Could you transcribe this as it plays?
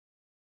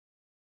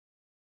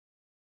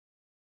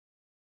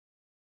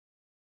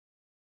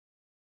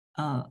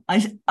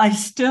I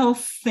still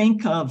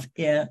think of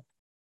it.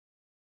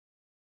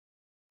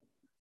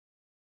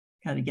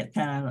 Got to get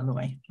that out of the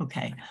way.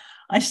 Okay.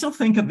 I still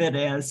think of it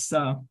as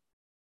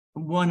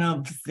one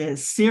of the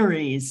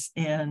series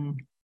in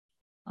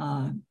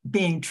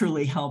being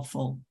truly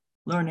helpful,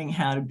 learning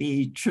how to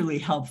be truly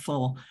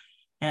helpful.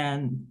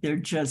 And they're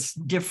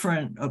just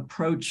different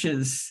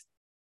approaches.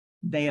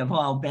 They have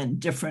all been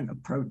different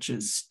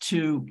approaches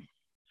to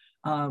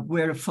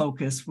where to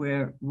focus,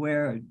 where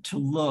to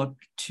look,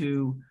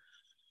 to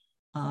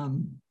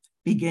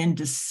begin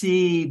to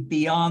see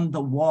beyond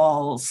the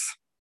walls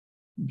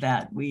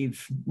that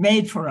we've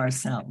made for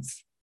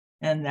ourselves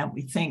and that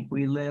we think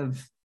we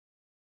live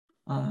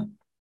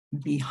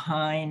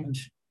behind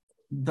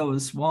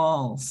those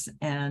walls.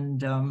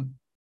 And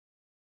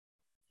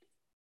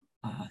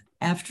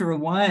after a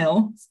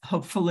while,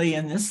 hopefully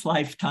in this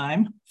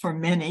lifetime, for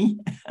many,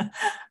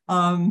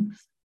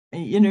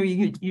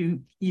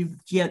 you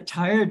get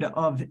tired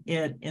of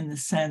it in the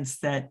sense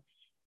that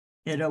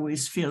it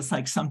always feels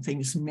like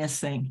something's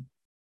missing,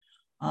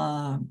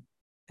 and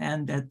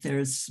that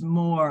there's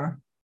more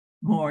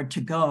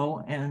to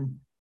go. And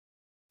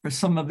for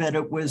some of it,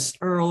 it was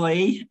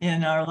early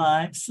in our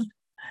lives,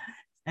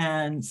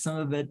 and some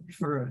of it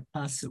for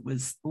us, it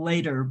was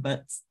later,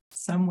 but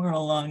somewhere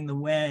along the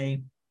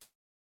way,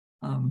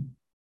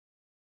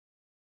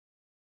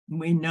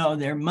 we know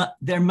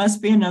there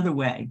must be another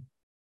way.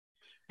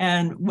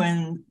 And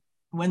when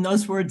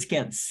those words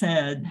get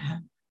said,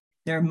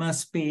 there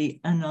must be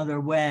another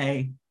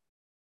way,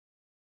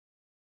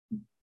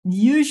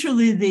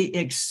 usually the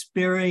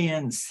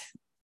experience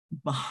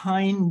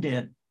behind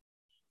it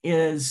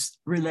is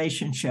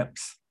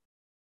relationships.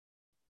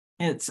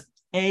 It's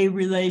a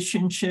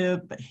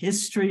relationship, a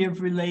history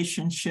of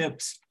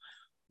relationships,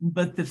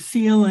 but the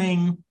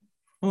feeling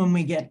when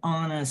we get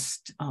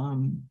honest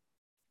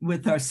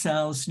with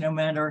ourselves, no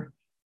matter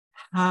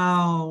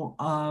how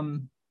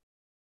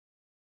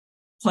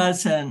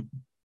pleasant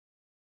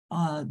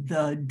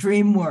the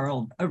dream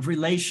world of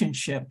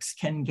relationships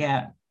can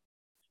get,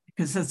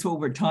 because that's what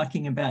we're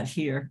talking about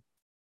here,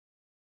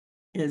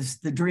 is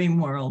the dream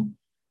world.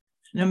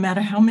 No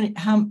matter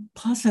how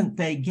pleasant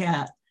they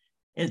get,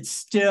 it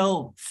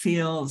still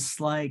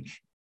feels like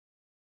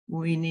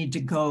we need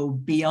to go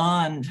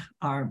beyond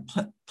our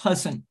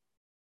pleasant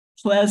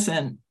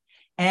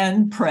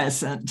and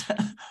present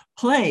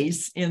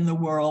place in the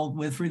world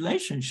with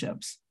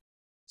relationships.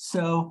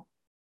 So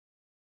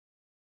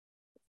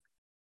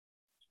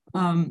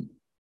the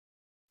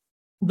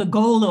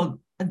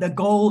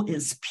goal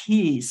is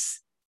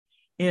peace,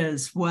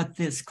 is what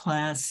this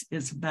class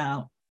is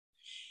about.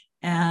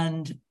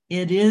 And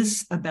it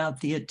is about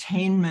the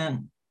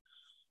attainment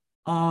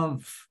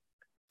of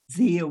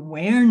the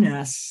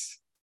awareness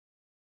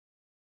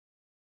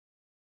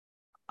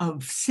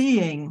of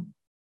seeing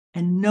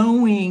and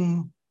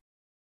knowing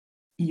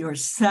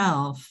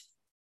yourself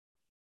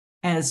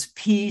as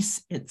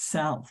peace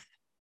itself,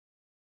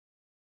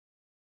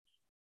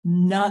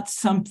 not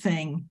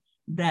something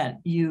that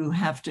you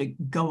have to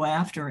go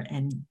after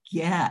and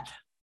get,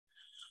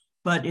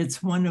 but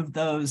it's one of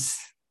those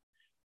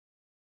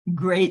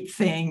great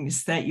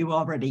things that you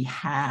already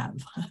have.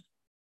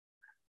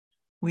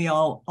 We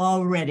all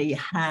already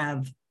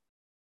have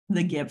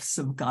the gifts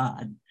of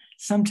God.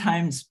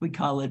 Sometimes we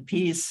call it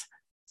peace,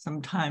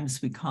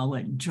 sometimes we call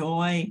it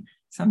joy,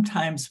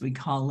 sometimes we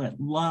call it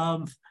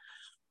love,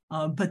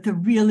 but they're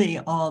really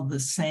all the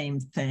same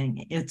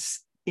thing.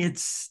 It's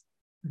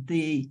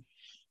the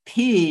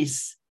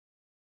peace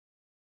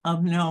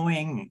of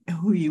knowing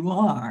who you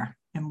are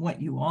and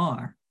what you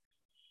are,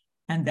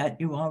 and that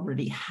you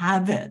already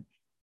have it.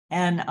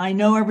 And I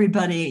know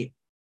everybody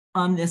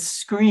on this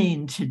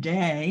screen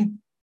today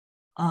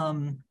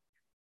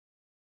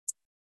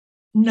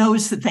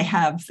knows that they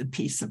have the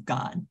peace of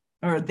God,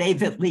 or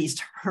they've at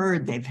least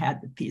heard they've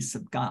had the peace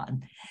of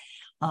God.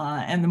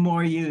 And the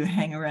more you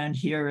hang around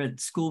here at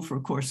School for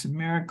A Course in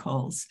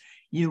Miracles,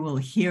 you will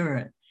hear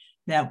it,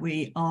 that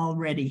we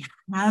already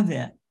have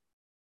it.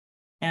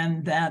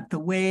 And that the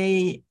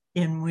way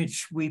in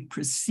which we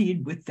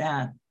proceed with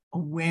that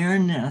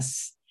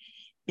awareness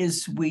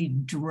is we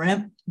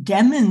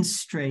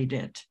demonstrate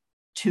it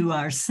to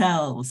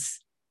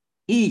ourselves,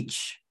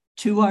 each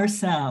to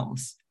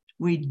ourselves.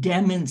 We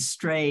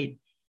demonstrate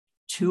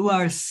to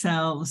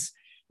ourselves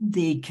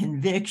the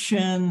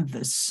conviction,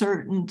 the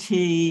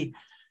certainty,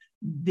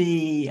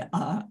 the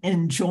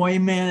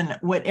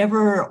enjoyment,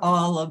 whatever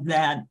all of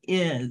that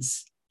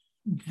is,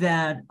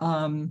 that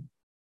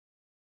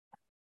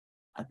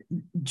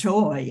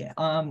joy.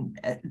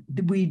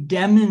 We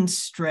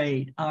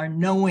demonstrate our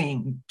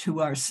knowing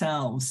to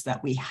ourselves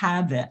that we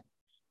have it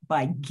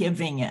by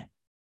giving it,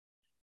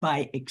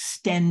 by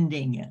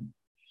extending it.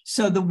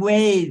 So the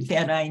way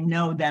that I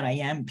know that I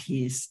am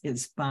peace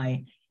is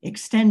by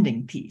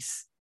extending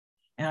peace.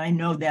 And I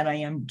know that I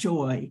am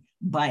joy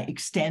by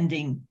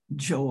extending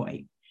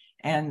joy.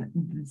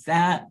 And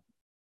that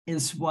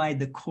is why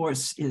the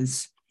Course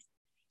is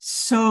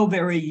so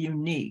very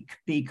unique,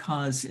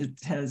 because it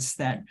says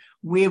that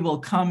we will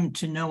come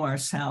to know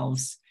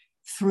ourselves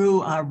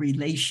through our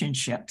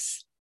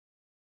relationships.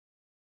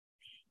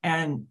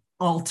 And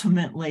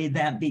ultimately,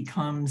 that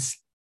becomes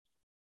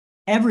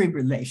every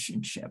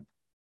relationship.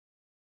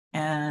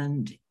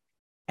 And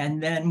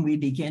then we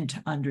begin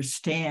to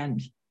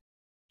understand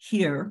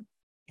here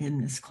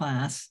in this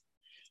class,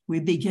 we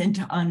begin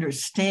to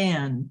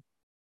understand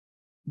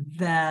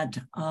that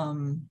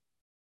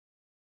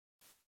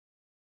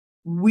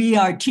we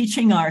are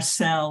teaching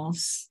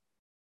ourselves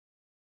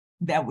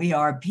that we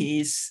are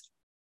peace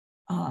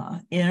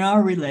in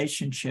our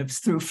relationships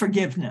through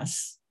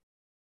forgiveness.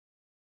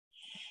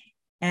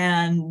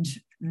 And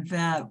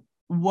that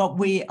what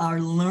we are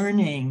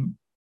learning,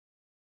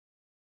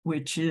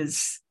 which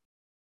is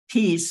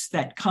peace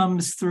that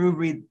comes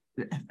through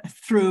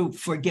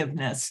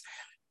forgiveness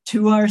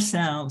to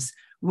ourselves,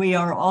 we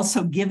are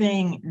also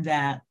giving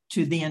that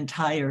to the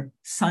entire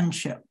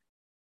sonship.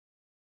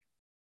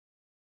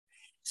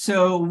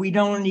 So we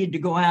don't need to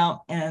go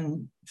out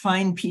and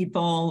find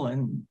people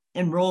and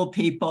enroll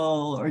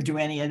people or do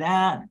any of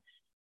that.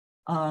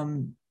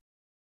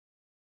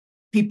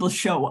 People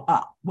show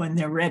up when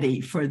they're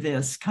ready for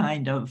this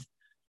kind of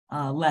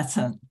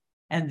lesson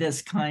and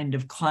this kind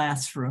of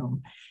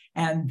classroom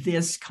and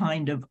this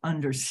kind of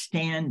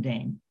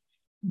understanding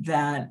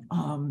that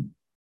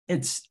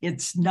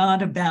it's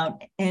not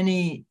about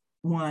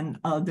anyone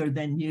other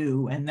than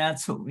you. And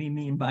that's what we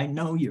mean by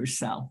know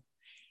yourself.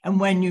 And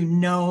when you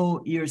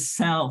know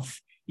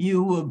yourself,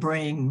 you will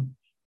bring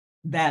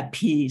that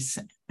peace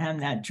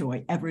and that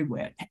joy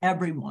everywhere, to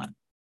everyone.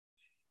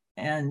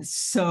 And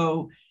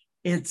so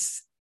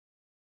it's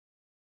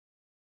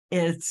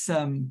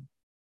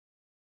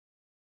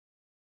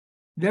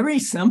very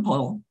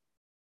simple.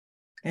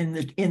 In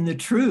the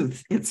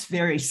truth, it's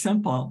very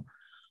simple.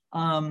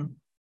 But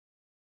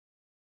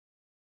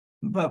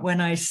when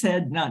I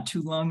said not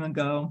too long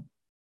ago,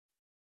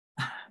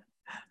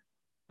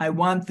 I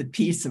want the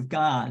peace of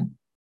God,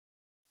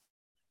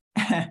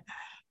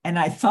 and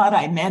I thought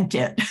I meant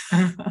it.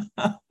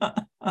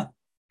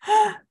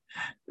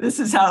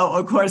 This is how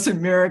A Course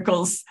in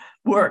Miracles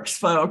works,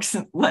 folks,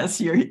 if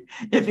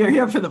you're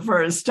here for the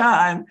first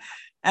time.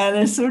 And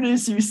as soon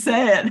as you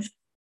say it,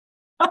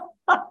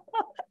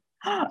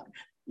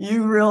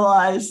 you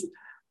realize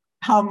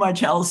how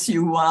much else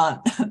you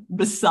want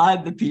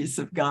beside the peace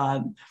of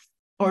God,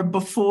 or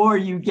before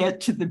you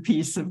get to the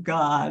peace of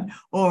God,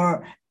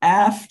 or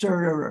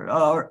after,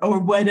 or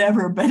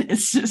whatever, but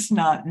it's just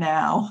not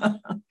now.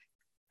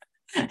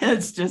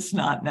 It's just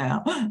not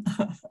now.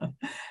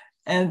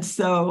 And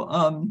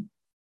so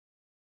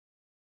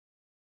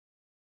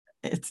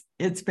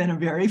it's been a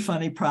very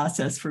funny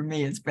process for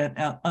me. It's been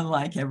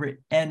unlike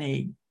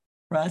any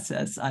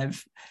process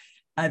I've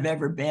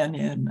ever been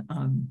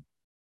in.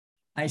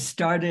 I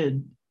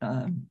started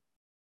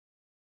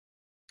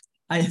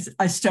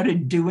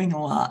doing a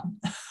lot,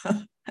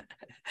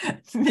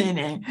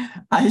 meaning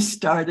I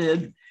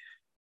started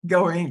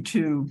going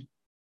to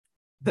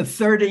the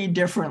 30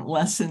 different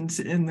lessons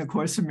in the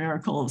Course in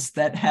Miracles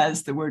that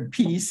has the word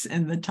peace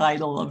in the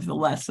title of the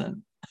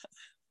lesson.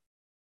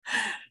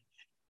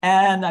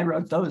 And I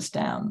wrote those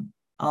down,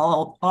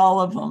 all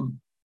of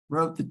them,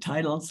 wrote the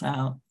titles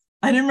out.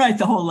 I didn't write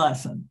the whole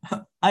lesson.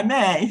 I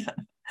may.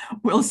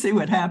 We'll see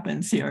what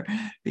happens here,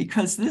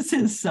 because this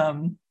is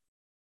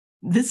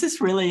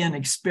really an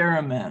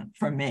experiment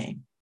for me.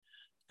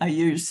 I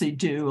usually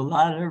do a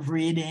lot of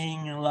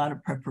reading, a lot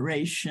of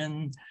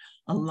preparation,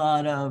 a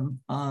lot of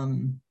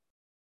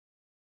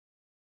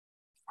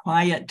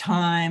quiet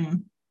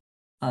time,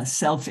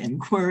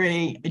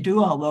 self-inquiry. I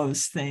do all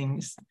those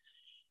things.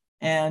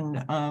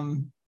 And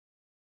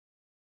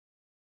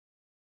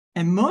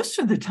most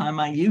of the time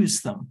I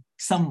use them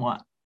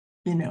somewhat,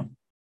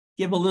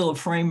 give a little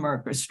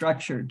framework or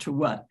structure to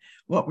what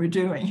we're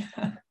doing.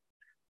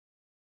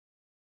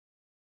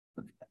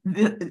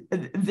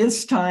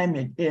 This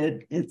time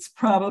it's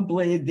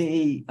probably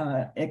the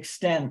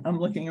extent, I'm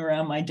looking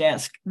around my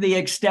desk, the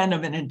extent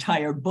of an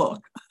entire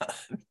book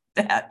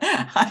that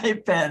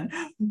I've been,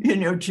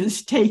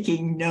 just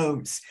taking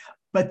notes,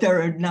 but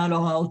they're not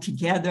all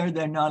together.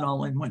 They're not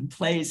all in one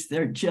place.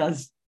 They're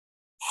just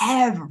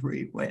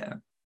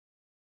everywhere.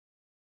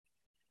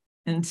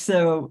 And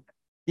so,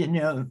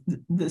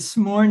 this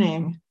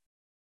morning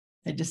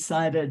I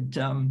decided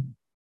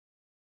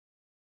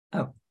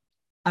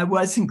I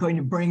wasn't going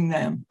to bring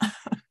them.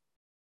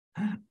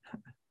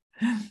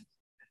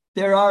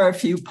 There are a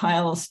few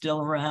piles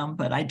still around,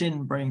 but I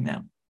didn't bring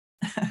them.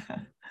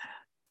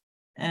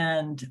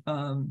 And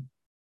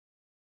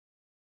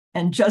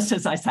just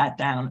as I sat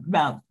down,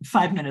 about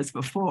 5 minutes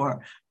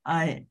before,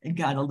 I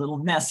got a little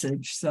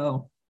message.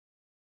 So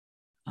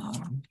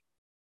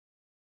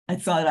I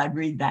thought I'd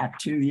read that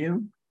to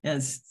you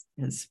as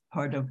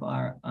part of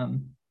our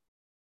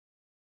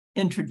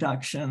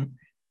introduction.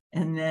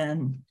 And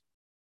then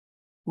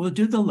we'll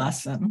do the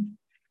lesson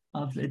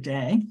of the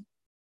day.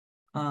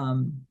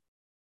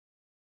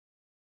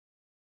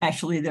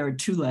 Actually, there are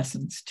 2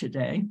 lessons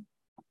today.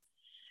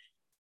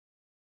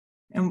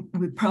 And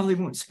we probably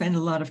won't spend a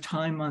lot of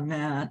time on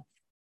that.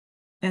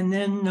 And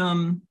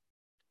then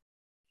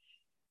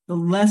the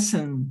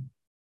lesson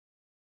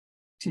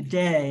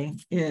today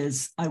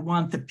is, I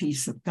want the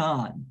peace of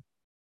God.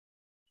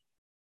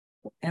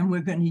 And we're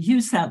going to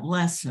use that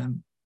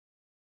lesson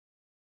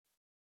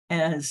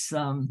as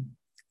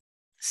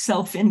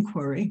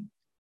self-inquiry.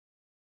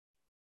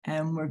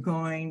 And we're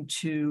going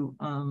to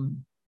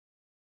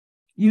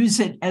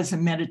use it as a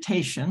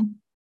meditation.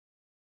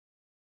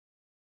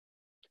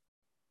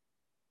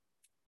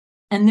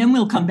 And then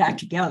we'll come back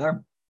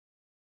together.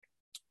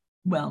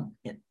 Well,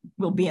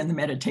 we'll be in the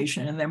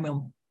meditation, and then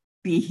we'll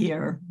be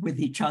here with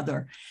each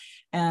other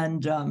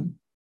and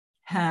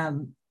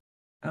have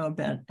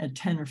about a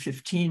 10 or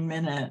 15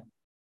 minute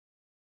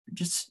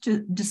just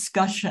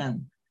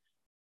discussion.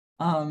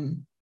 But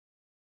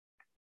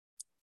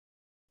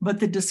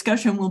the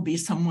discussion will be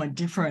somewhat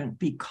different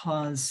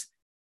because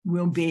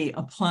we'll be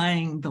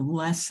applying the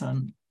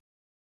lesson.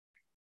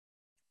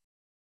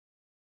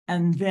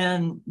 And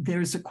then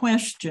there's a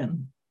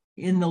question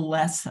in the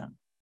lesson.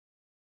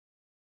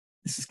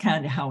 This is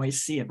kind of how I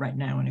see it right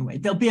now anyway.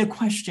 There'll be a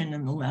question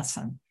in the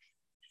lesson.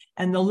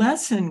 And the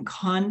lesson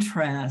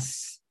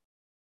contrasts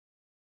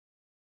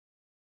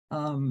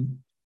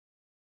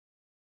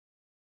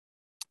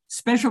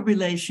special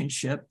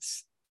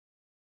relationships.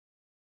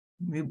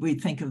 We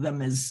think of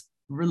them as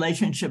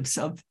relationships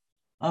of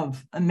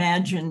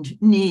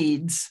imagined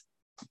needs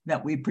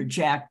that we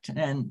project,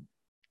 and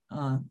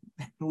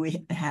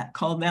we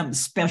call them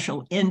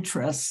special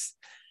interests.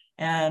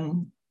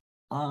 And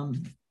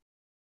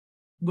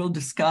we'll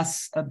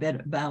discuss a bit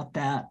about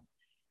that,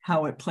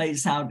 how it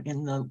plays out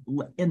in the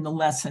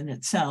lesson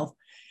itself,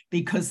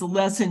 because the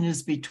lesson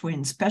is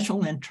between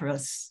special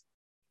interests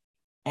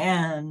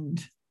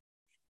and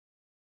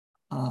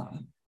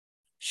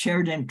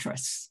shared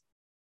interests.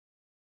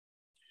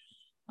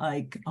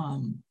 And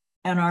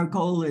our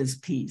goal is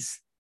peace.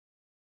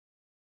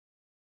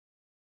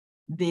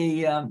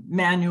 The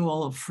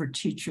manual for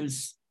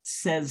teachers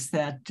says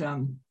that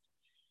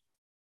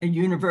a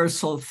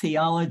universal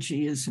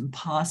theology is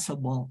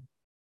impossible.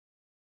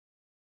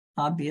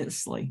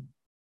 Obviously,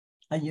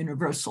 a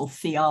universal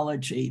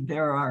theology.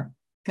 There are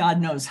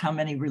God knows how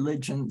many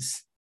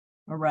religions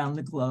around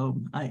the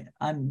globe.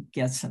 I'm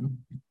guessing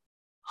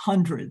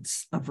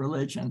hundreds of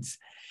religions.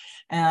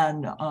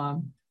 And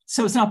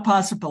so it's not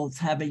possible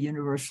to have a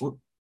universal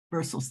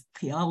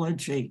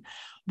theology,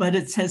 but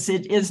it says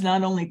it is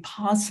not only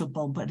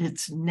possible, but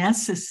it's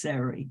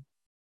necessary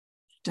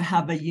to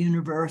have a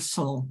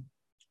universal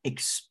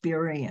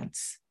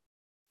experience.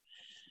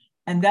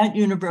 And that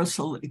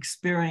universal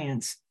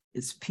experience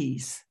is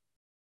peace.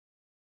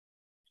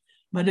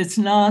 But it's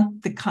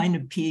not the kind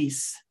of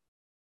peace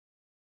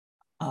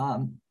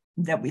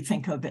that we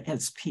think of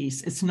as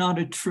peace. It's not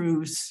a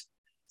truce.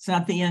 It's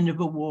not the end of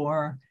a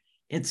war.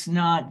 It's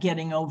not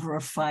getting over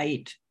a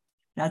fight.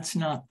 That's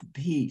not the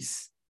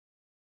peace.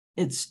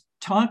 It's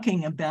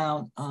talking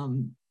about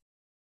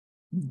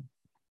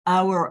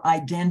our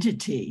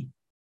identity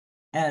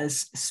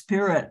as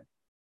spirit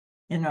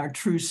in our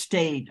true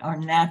state, our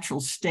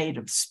natural state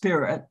of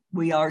spirit.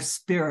 We are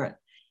spirit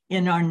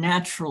in our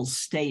natural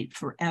state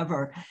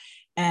forever.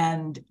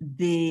 And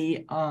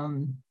the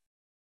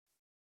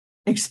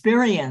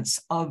experience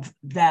of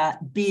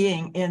that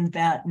being in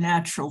that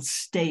natural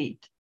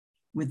state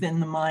within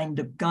the mind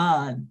of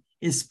God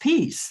is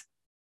peace.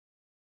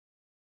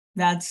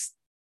 That's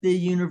the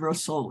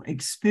universal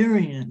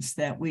experience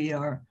that we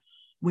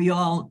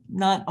all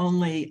not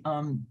only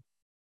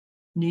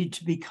need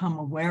to become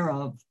aware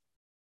of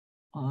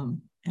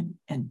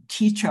and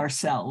teach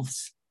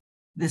ourselves,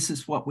 this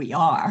is what we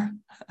are.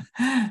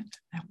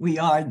 We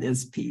are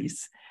this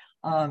peace.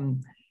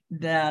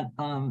 That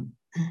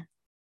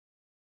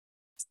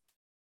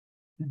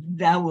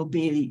will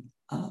be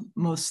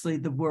mostly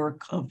the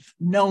work of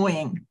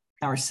knowing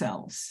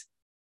ourselves,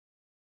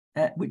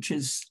 which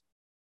is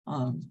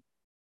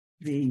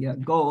the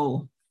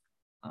goal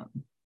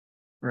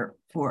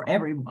for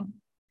everyone,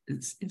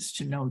 is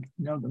to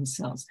know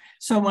themselves.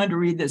 So I wanted to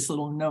read this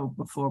little note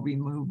before we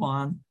move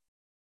on.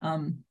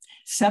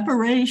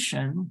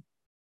 Separation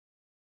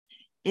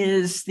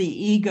is the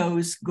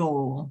ego's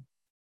goal.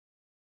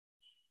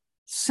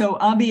 So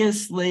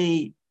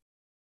obviously,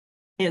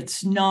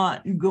 it's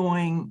not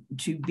going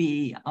to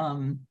be,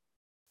 and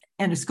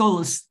its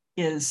goal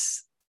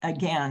is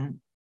again,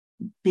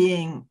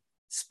 being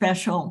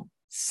special,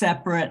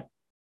 separate,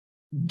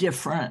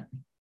 different,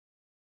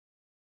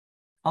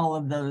 all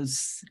of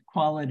those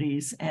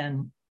qualities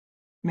and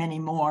many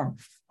more.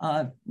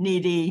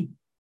 Needy,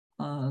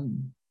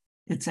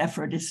 its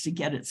effort is to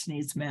get its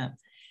needs met.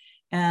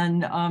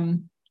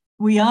 And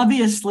we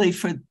obviously,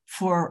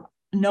 for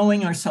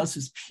knowing ourselves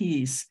as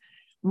peace,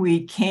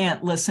 we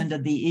can't listen to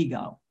the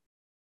ego,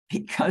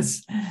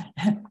 because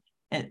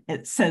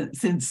it says,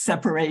 since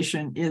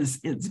separation is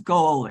its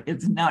goal,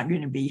 it's not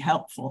going to be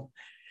helpful.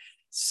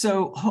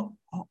 So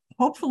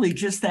hopefully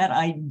just that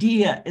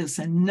idea is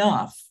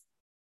enough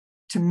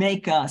to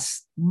make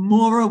us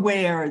more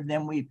aware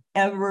than we've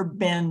ever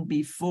been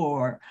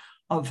before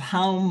of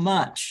how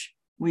much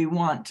we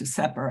want to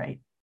separate.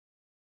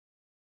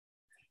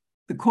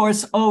 the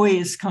Course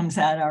always comes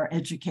at our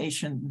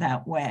education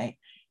that way.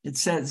 It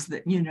says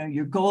that,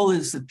 your goal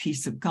is the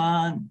peace of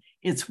God.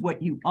 It's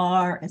what you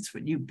are. It's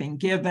what you've been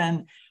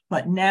given.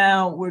 But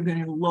now we're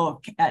going to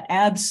look at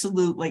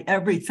absolutely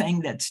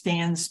everything that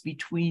stands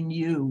between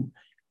you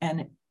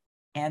and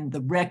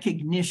the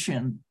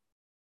recognition,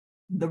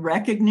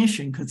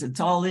 because it's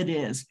all it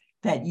is,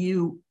 that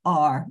you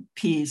are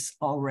peace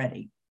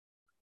already.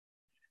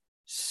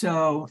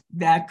 So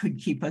that could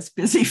keep us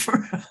busy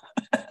for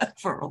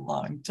a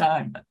long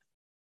time,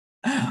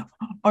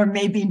 or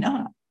maybe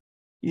not.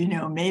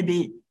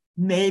 Maybe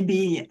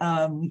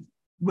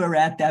we're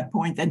at that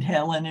point that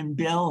Helen and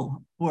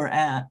Bill were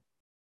at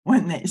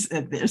when they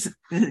said there's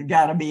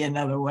got to be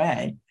another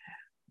way.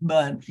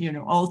 But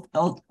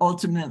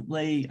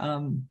ultimately,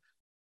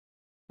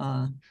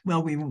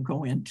 well, we won't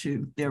go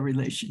into their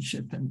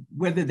relationship and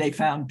whether they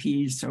found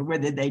peace or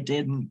whether they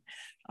didn't.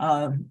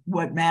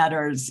 What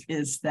matters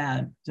is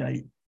that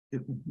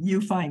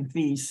you find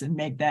peace and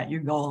make that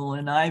your goal,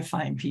 and I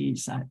find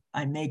peace.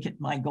 I make it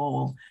my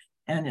goal,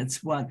 and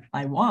it's what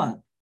I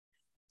want.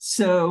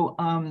 So,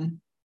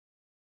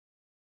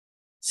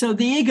 so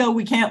the ego,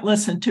 we can't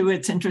listen to.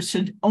 It's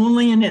interested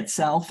only in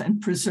itself and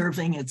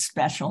preserving its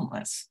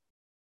specialness.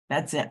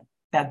 That's it.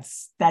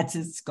 That's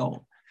its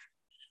goal.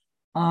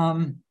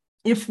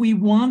 If we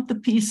want the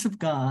peace of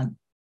God,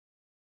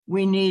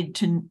 we need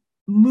to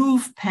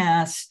move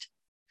past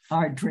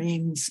our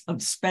dreams of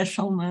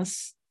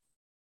specialness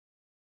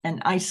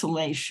and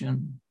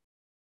isolation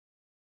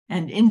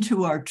and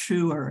into our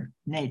truer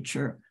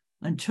nature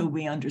until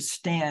we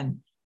understand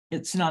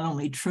it's not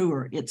only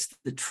truer, it's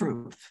the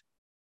truth.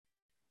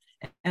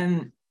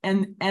 And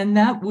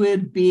that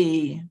would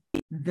be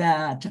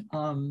that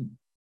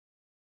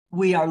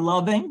we are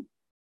loving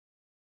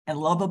and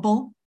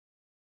lovable,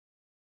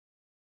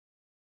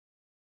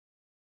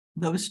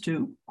 those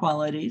two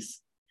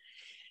qualities,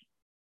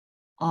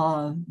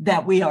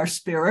 that we are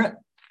spirit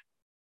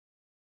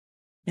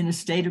in a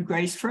state of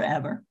grace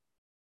forever.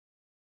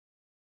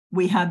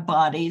 We have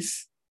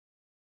bodies,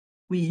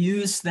 we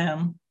use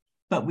them,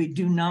 but we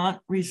do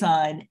not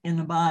reside in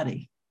the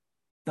body.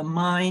 The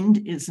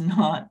mind is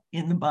not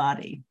in the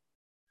body.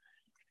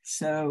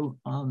 So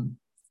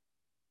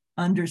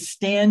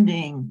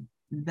understanding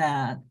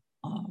that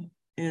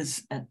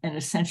is an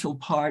essential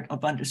part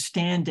of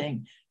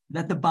understanding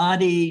that the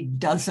body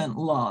doesn't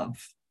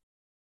love.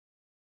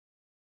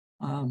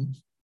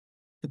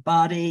 The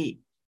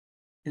body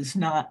is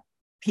not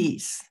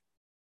peace.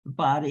 The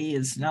body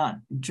is not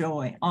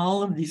joy.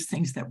 All of these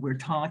things that we're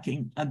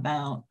talking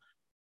about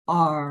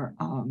are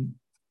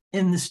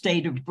in the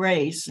state of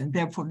grace, and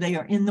therefore they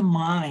are in the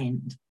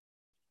mind.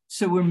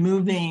 So we're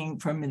moving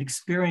from an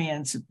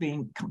experience of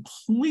being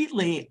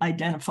completely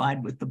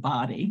identified with the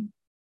body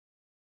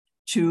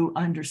to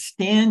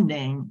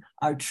understanding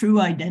our true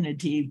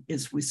identity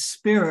is with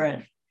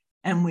spirit,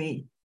 and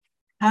we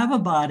have a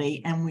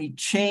body and we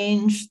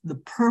change the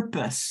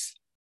purpose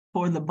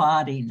for the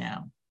body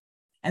now.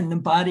 And the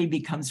body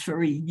becomes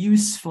very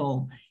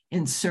useful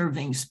in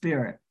serving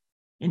spirit,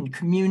 in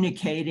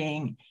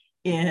communicating,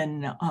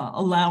 in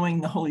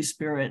allowing the Holy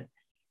Spirit,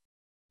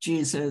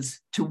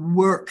 Jesus, to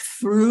work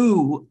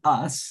through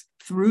us,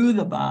 through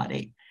the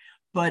body,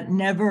 but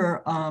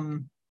never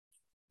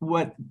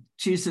what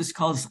Jesus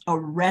calls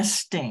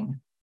arresting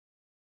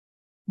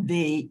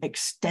the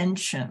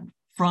extension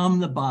from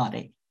the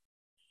body.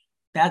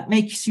 That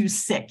makes you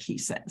sick, he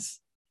says.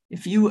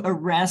 If you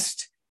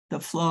arrest the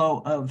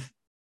flow of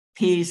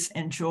peace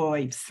and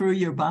joy through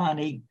your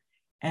body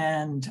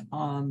and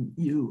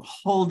you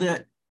hold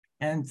it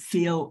and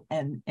feel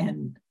and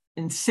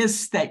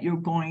insist that you're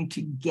going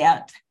to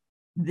get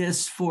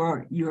this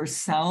for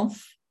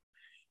yourself,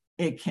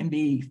 it can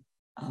be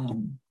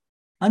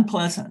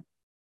unpleasant.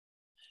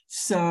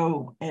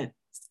 So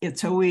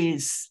it's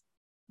always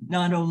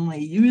not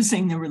only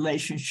using the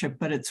relationship,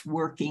 but it's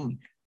working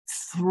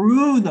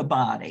through the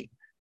body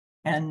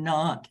and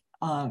not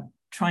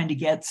trying to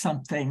get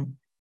something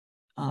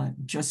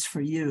just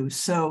for you.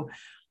 So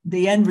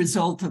the end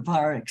result of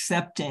our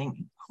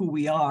accepting who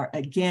we are,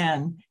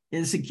 again,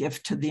 is a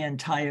gift to the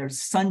entire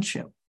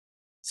sonship.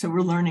 So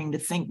we're learning to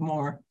think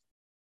more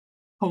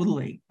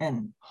totally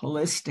and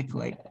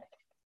holistically.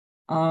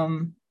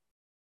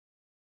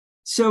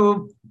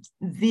 So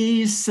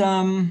these,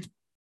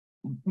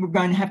 we're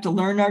going to have to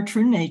learn our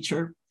true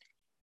nature,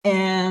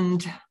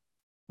 and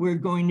we're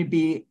going to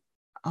be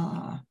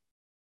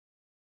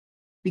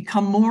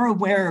become more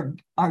aware of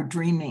our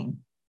dreaming.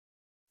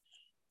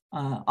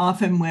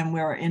 Often when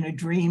we're in a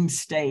dream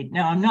state.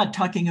 Now, I'm not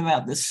talking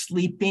about the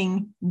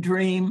sleeping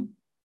dream,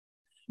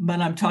 but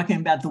I'm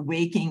talking about the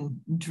waking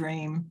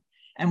dream.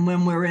 And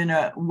when we're in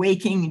a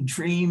waking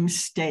dream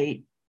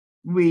state,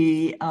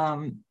 we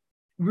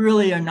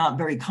really are not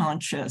very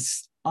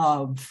conscious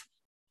of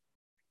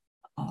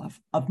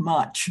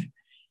much.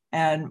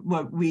 And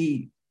what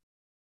we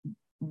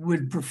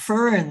would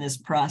prefer in this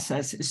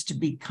process is to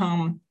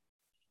become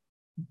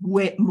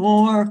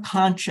more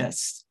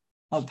conscious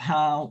of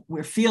how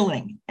we're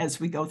feeling as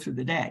we go through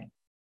the day.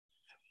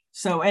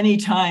 So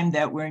anytime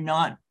that we're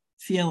not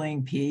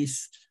feeling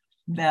peace,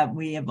 that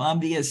we have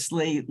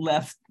obviously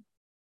left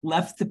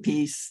the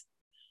peace.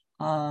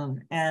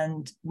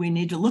 And we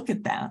need to look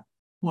at that.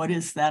 What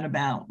is that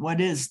about?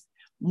 What is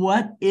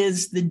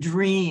the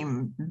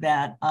dream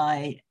that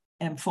I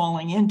am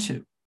falling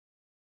into?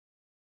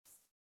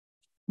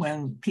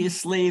 When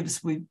peace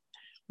leaves, we've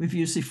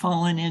usually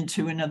fallen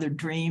into another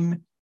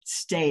dream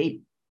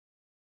state,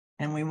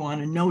 and we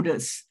want to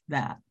notice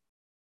that.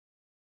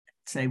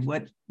 Say,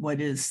 what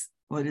is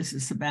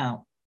this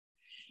about?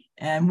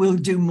 And we'll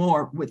do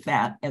more with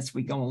that as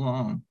we go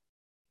along.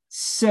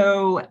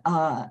 So,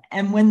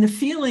 and when the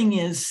feeling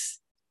is,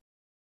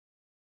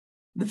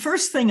 the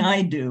first thing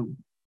I do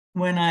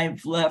when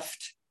I've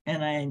left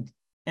and I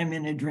am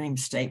in a dream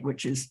state,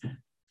 which is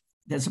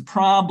there's a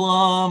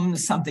problem,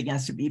 something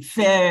has to be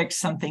fixed,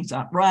 something's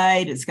not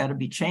right, it's got to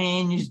be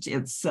changed,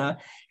 it's,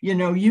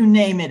 you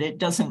name it, it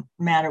doesn't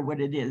matter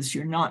what it is,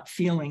 you're not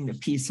feeling the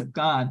peace of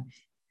God.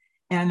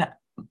 And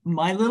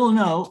my little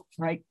note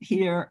right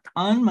here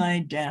on my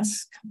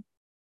desk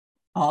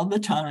all the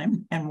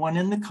time, and one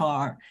in the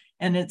car,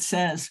 and it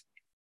says,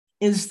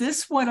 is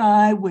this what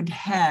I would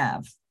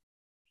have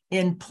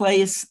in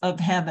place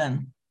of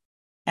heaven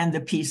and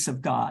the peace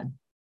of God?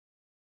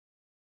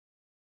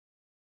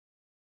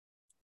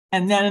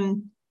 And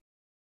then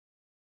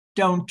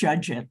don't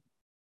judge it.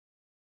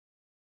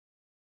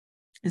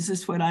 Is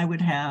this what I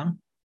would have?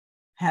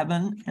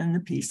 Heaven and the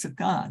peace of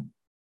God.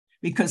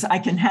 Because I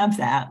can have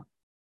that.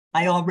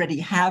 I already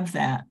have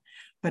that,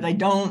 but I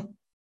don't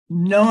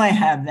know I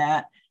have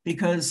that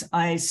because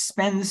I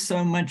spend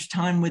so much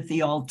time with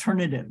the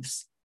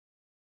alternatives.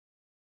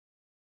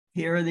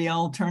 Here are the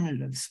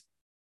alternatives.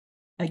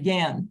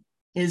 Again,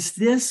 is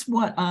this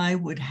what I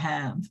would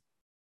have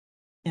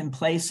in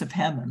place of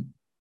heaven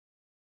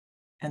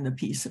and the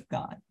peace of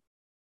God?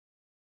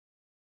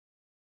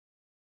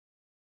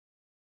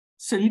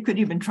 So you could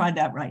even try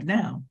that right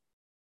now.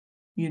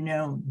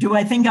 Do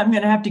I think I'm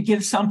going to have to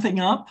give something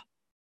up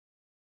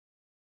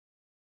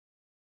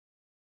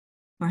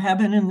for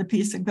heaven and the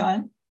peace of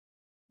God?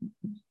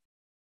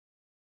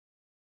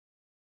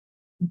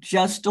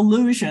 Just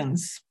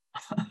illusions,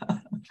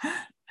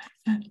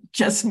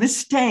 just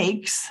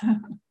mistakes,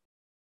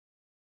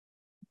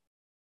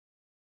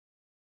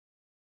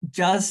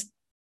 just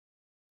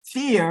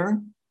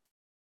fear,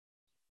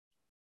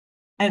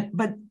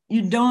 but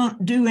you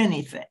don't do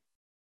anything.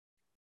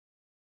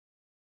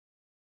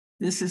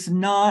 This is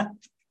not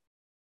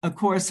a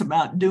course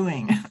about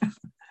doing.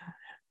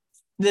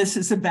 This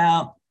is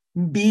about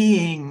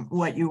being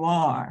what you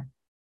are.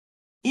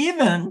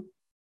 Even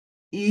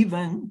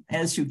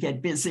as you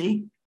get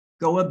busy,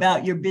 go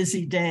about your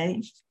busy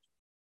day,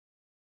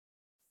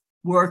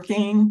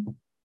 working,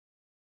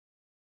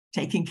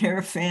 taking care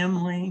of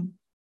family,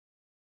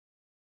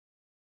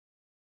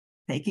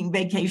 taking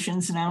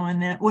vacations now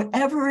and then,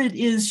 whatever it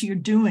is you're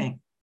doing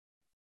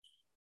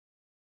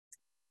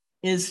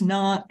is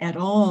not at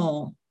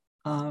all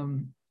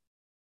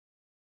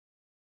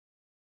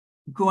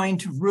going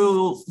to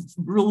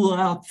rule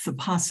out the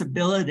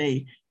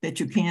possibility that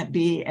you can't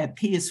be at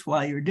peace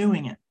while you're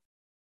doing it.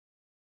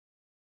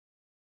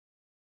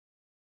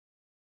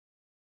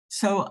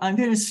 So I'm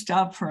going to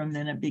stop for a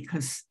minute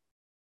because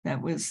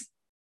that was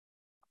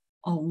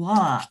a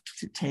lot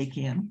to take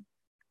in.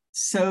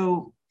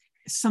 So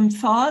some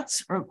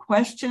thoughts or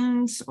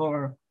questions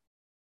or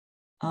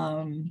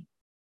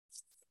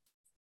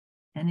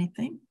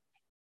anything?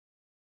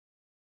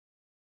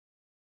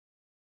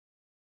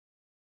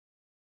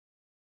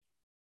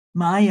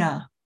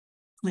 Maya,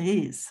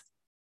 please.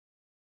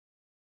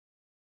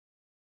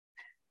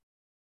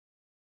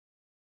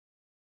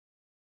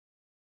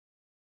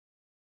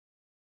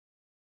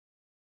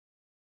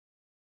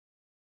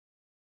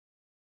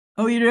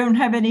 Oh, you don't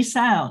have any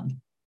sound.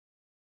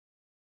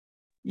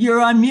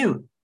 You're on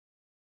mute.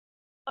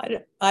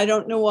 I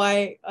don't know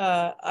why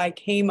I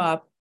came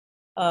up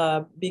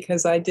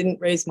because I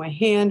didn't raise my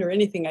hand or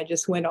anything. I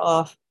just went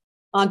off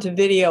onto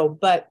video,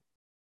 but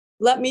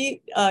let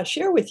me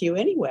share with you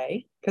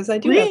anyway, because I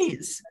do.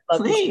 Please,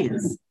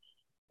 please.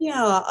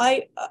 Yeah,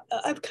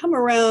 I've come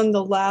around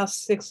the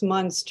last 6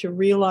 months to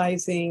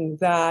realizing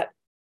that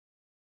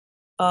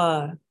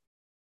my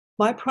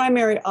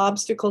primary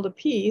obstacle to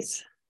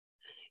peace,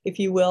 if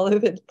you will,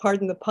 if it's,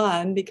 pardon the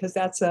pun, because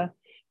that's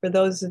for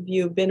those of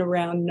you who've been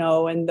around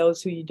know, and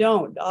those who you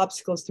don't,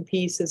 obstacles to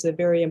peace is a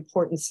very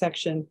important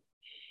section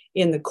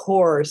in the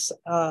course.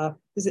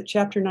 Is it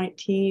chapter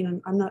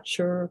 19? I'm not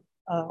sure,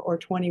 or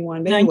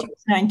 21.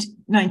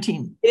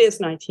 19. It is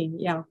 19,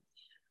 yeah.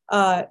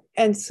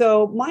 And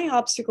so my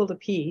obstacle to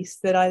peace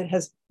that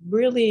has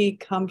really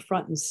come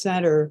front and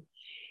center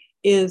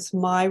is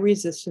my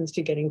resistance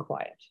to getting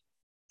quiet.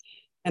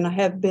 And I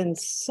have been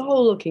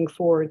so looking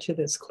forward to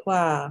this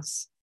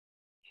class.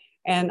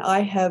 And I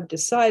have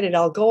decided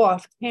I'll go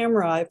off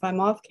camera. If I'm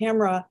off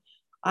camera,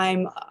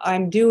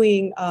 I'm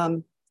doing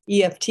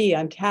EFT,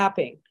 I'm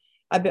tapping.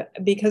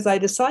 Because I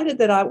decided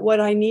that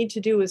what I need to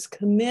do is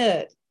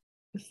commit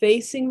to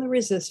facing the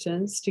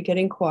resistance to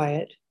getting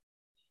quiet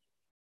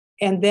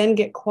and then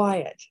get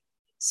quiet.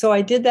 So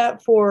I did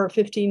that for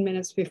 15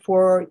 minutes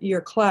before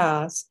your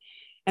class.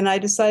 And I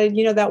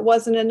decided, that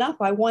wasn't enough.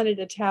 I wanted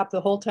to tap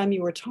the whole time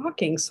you were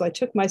talking. So I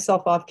took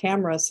myself off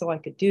camera so I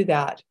could do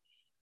that.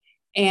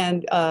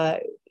 And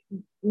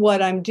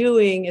what I'm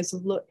doing is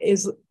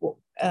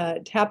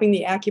tapping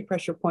the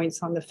acupressure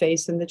points on the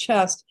face and the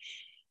chest,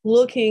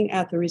 looking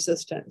at the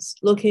resistance,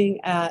 looking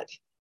at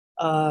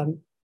my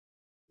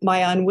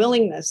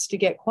unwillingness to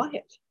get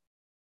quiet,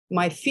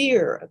 my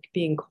fear of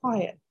being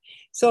quiet.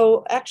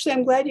 So actually,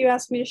 I'm glad you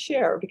asked me to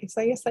share, because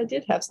I guess I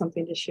did have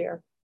something to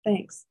share.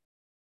 Thanks.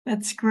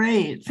 That's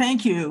great.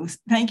 Thank you.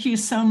 Thank you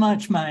so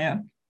much, Maya.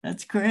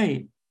 That's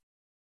great.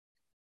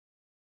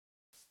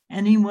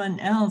 Anyone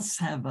else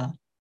have a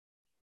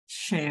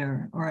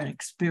share or an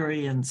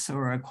experience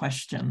or a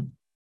question?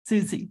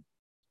 Susie.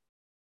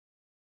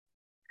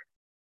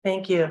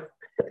 Thank you.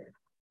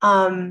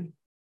 The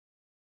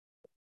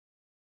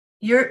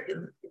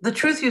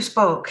truth you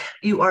spoke,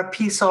 you are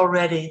peace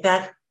already.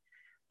 That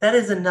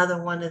is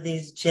another one of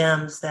these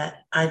gems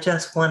that I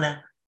just want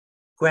to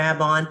grab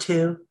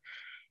onto.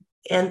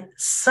 And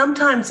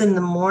sometimes in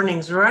the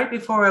mornings, right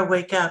before I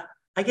wake up,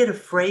 I get a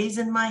phrase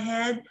in my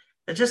head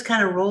that just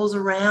kind of rolls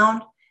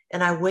around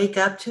and I wake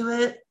up to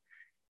it.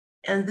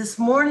 And this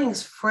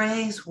morning's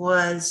phrase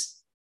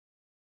was,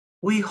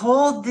 we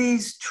hold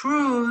these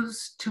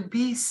truths to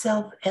be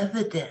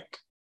self-evident,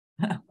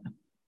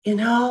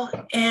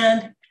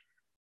 and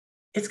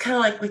it's kind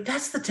of like, wait,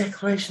 that's the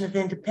Declaration of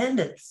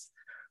Independence.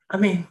 I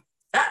mean,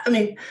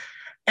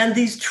 and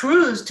these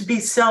truths to be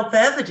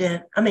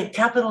self-evident,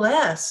 capital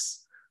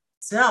S,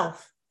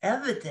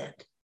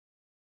 self-evident,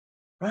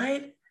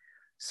 right?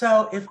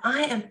 So if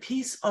I am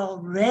peace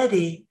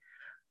already,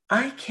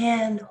 I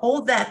can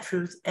hold that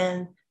truth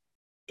and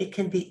it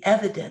can be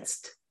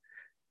evidenced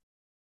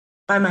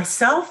by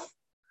myself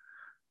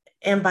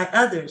and by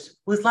others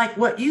with, like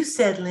what you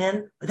said,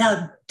 Lynn,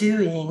 without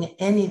doing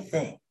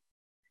anything.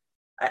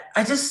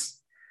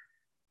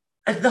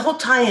 The whole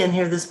tie-in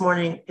here this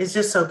morning is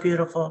just so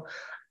beautiful.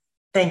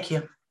 Thank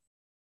you.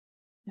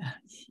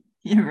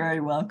 You're very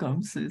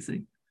welcome,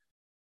 Susie.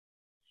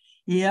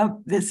 Yep,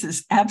 this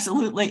is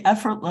absolutely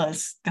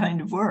effortless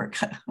kind of work.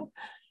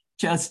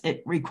 Just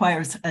it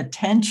requires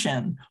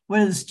attention. What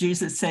does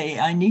Jesus say?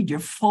 I need your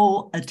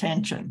full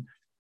attention.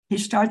 He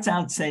starts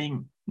out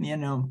saying,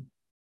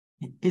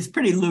 he's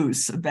pretty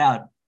loose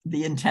about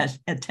the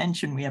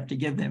attention we have to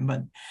give him,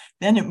 but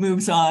then it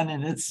moves on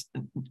and it's,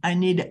 I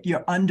need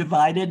your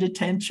undivided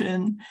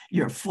attention,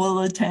 your full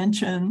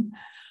attention.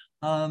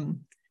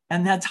 And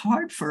that's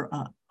hard for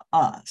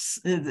us.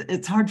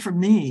 It's hard for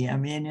me.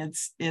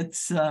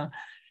 It's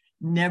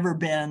never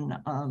been,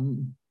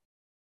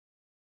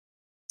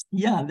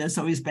 there's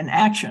always been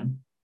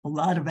action, a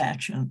lot of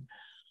action.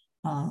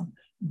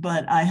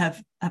 But I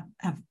have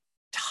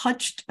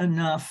touched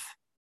enough,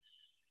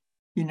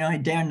 I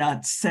dare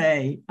not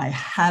say I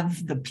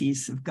have the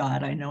peace of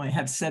God. I know I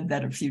have said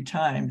that a few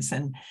times,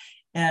 and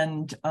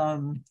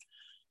I'm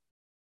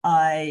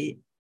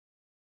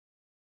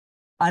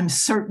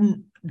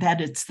certain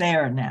that it's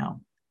there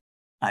now.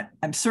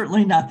 I'm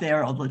certainly not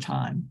there all the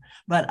time,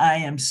 but I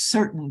am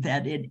certain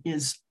that it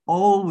is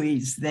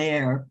always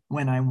there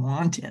when I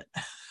want it.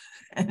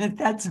 And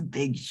that's a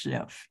big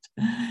shift,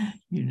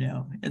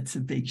 it's a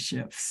big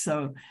shift.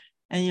 So,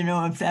 and,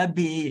 if that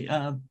be,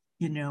 a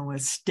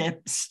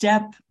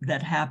step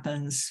that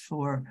happens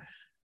for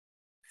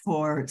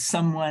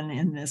someone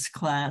in this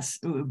class,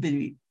 it would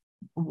be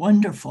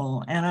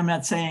wonderful. And I'm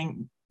not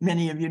saying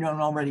many of you don't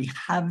already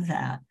have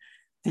that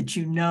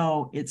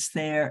it's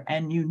there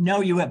and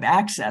you have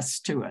access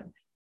to it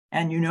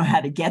and you know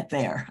how to get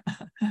there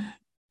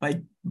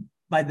by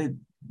the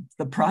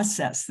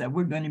process that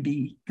we're going to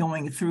be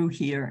going through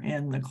here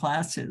in the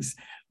classes,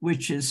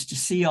 which is to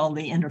see all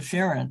the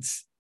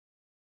interference,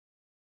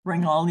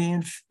 bring all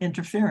the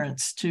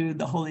interference to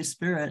the Holy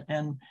Spirit.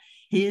 And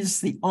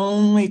he's the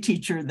only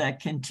teacher that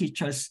can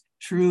teach us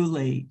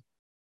truly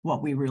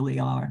what we really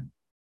are.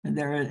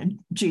 And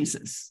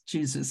Jesus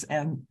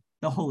and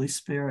the Holy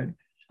Spirit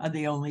are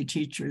the only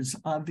teachers.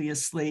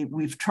 Obviously,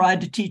 we've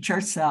tried to teach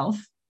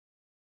ourselves.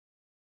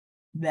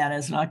 That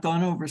has not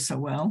gone over so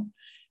well.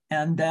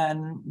 And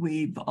then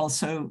we've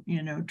also,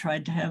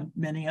 tried to have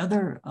many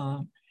other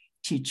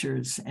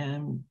teachers,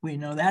 and we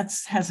know that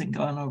hasn't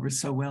gone over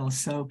so well.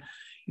 So,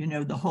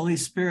 the Holy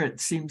Spirit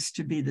seems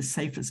to be the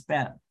safest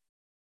bet.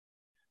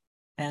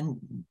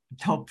 And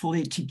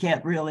hopefully to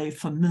get really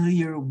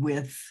familiar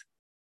with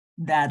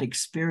that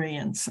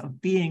experience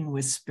of being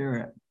with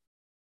Spirit,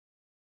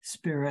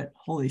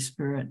 Holy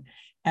Spirit,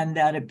 and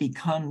that it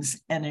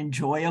becomes an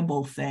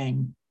enjoyable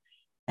thing.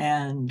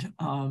 And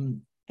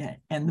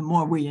the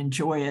more we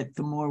enjoy it,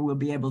 the more we'll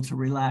be able to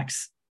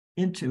relax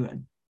into it.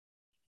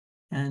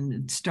 And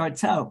it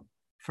starts out,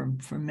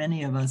 for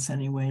many of us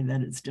anyway,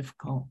 that it's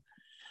difficult.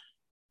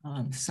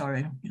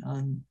 Sorry,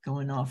 I'm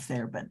going off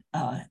there, but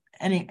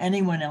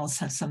anyone else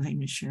have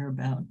something to share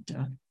about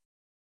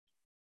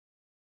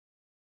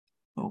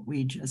what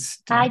we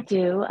just... I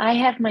do. I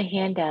have my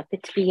hand up.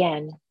 It's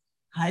Vienne.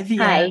 Hi,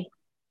 Vienne. Hi.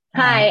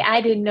 Hi,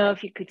 I didn't know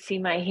if you could see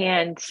my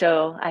hand,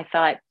 so I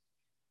thought,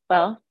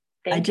 well,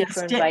 thank you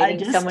for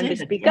inviting someone to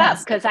speak up,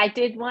 because I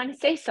did want to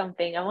say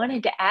something. I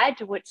wanted to add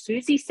to what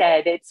Susie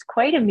said. It's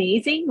quite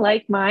amazing.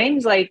 Like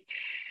mine's like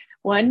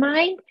one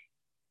mind.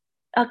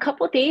 A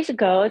couple of days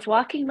ago, I was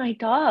walking my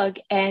dog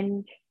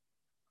and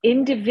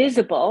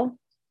indivisible,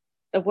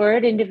 the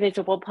word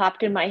indivisible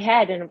popped in my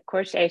head. And of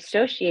course, I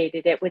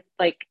associated it with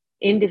like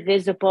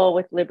indivisible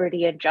with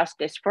liberty and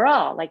justice for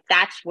all. Like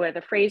that's where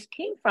the phrase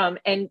came from.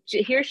 And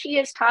here she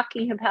is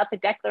talking about the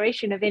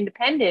Declaration of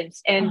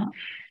Independence. And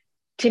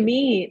to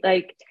me,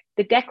 like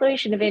the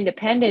Declaration of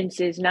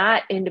Independence is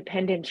not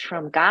independence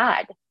from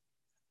God.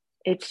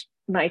 It's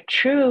my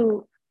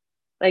true,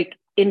 like,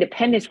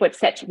 independence, what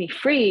sets me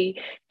free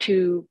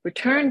to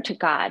return to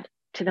God,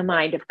 to the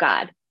mind of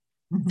God.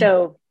 Mm-hmm.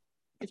 So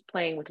just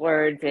playing with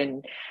words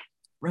and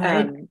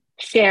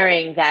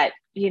sharing that,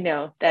 you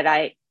know, that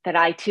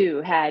I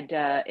too had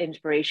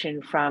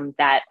inspiration from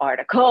that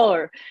article,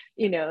 or,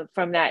 you know,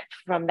 from that.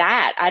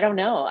 I don't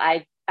know.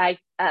 I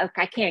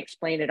can't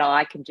explain it all.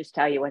 I can just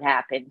tell you what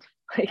happened.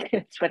 Like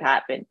that's what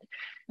happened.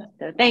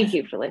 So thank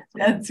you for listening.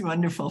 That's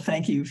wonderful.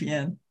 Thank you,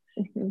 Vian.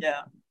 Mm-hmm.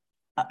 Yeah.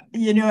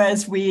 You know,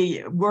 as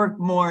we work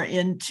more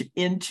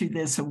into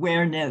this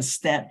awareness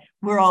that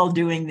we're all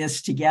doing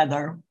this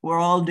together, we're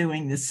all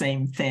doing the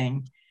same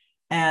thing,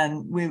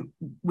 and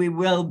we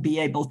will be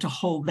able to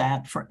hold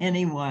that for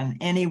anyone,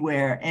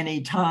 anywhere,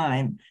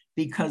 anytime,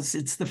 because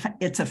it's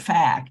a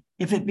fact.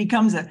 If it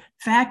becomes a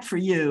fact for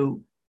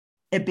you,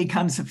 it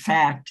becomes a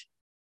fact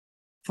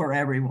for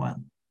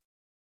everyone.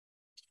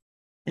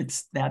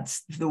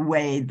 That's the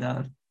way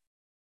the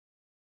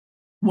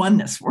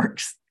oneness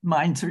works.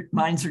 Minds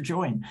are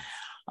joined.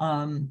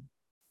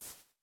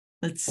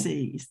 Let's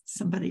see.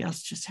 Somebody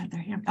else just had their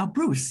hand. Oh,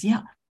 Bruce.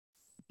 Yeah.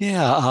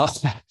 Yeah.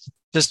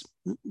 Just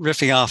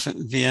riffing off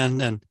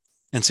Vian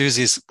and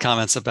Susie's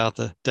comments about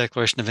the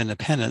Declaration of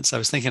Independence. I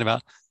was thinking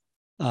about,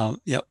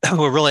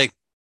 we're really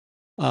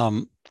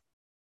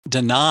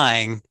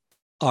denying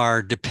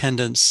our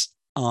dependence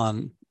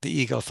on the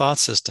ego thought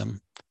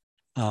system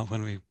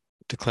when we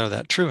declare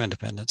that true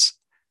independence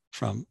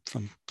from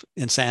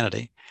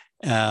insanity.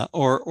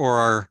 Or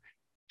our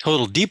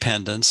total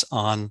dependence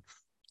on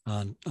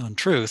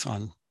truth,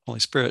 on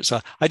Holy Spirit.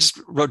 So I just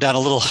wrote down a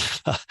little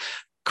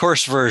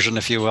coarse version,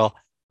 if you will.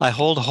 I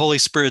hold Holy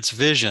Spirit's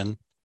vision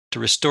to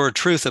restore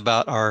truth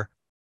about our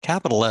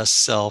capital S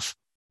self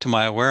to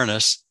my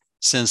awareness,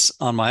 since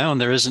on my own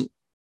there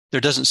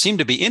doesn't seem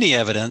to be any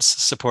evidence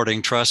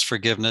supporting trust,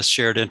 forgiveness,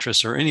 shared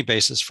interests, or any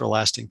basis for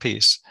lasting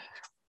peace.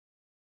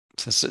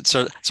 So it's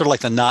sort of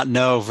like the not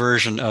know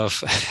version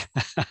of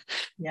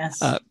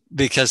yes.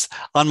 Because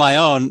on my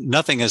own,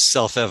 nothing is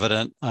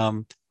self-evident,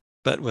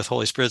 but with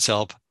Holy Spirit's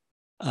help,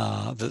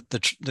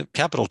 the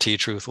capital T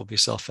truth will be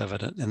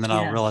self-evident, and then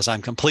I'll realize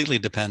I'm completely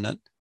dependent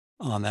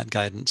on that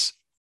guidance.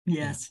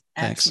 Yes,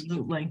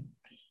 absolutely.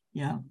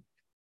 Yeah.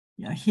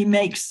 He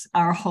makes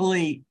our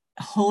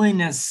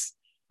holiness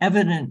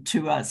evident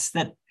to us.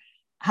 That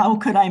how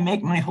could I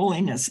make my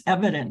holiness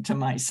evident to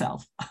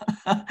myself?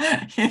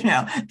 You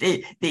know,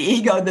 the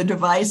ego, the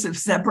device of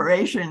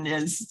separation,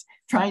 is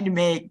trying to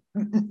make,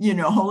 you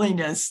know,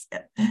 holiness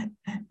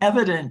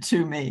evident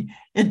to me.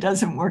 It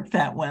doesn't work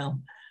that well.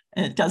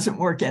 It doesn't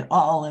work at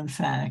all, in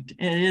fact.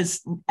 It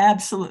is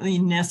absolutely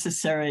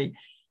necessary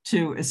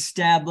to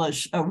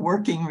establish a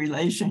working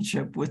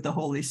relationship with the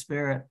Holy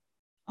Spirit,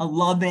 a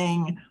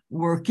loving,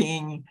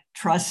 working,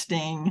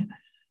 trusting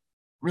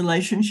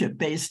relationship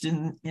based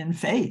in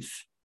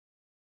faith.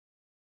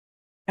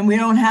 And we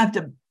don't have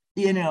to,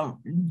 you know,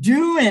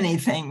 do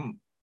anything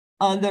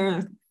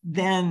other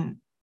than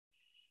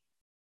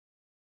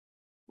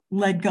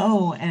let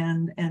go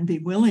and be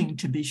willing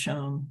to be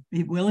shown,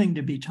 be willing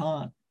to be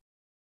taught.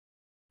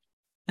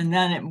 And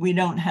then we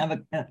don't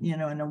have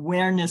an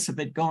awareness of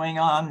it going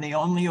on. The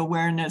only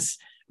awareness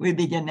we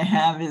begin to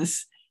have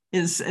is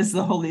as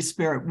the Holy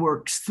Spirit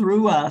works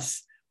through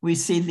us, we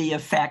see the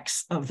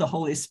effects of the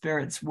Holy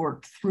Spirit's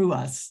work through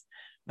us,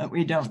 but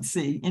we don't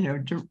see, you know,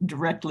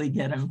 directly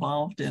get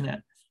involved in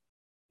it,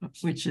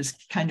 which is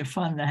kind of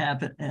fun to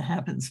happen. It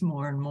happens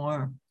more and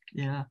more.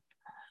 Yeah.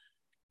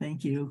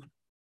 Thank you.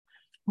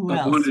 Who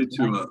else?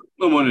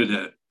 I wanted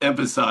to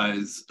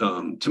emphasize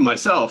to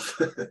myself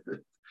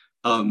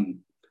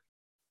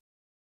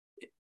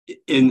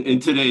in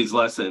today's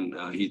lesson,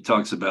 he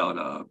talks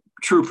about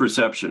true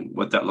perception,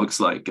 what that looks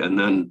like. And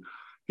then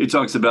he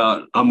talks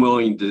about, I'm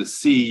willing to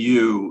see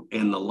you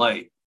in the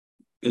light.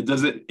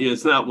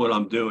 It's not what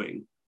I'm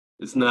doing.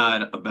 It's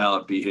not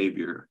about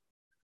behavior.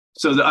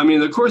 So,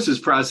 the Course's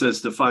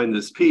process to find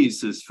this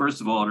peace is,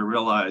 first of all, to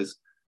realize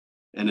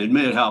and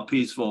admit how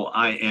peaceful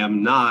I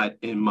am not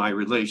in my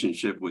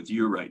relationship with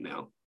you right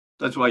now.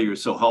 That's why you're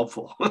so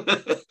helpful.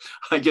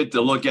 I get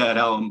to look at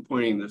how I'm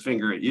pointing the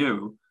finger at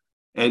you,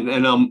 and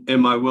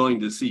am I willing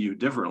to see you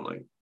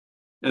differently?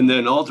 And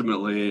then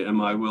ultimately,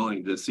 am I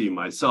willing to see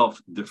myself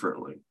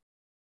differently?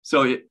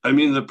 So,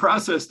 the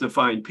process to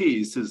find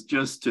peace is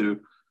just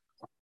to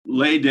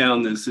lay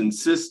down this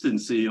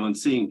insistency on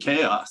seeing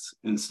chaos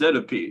instead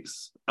of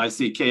peace. I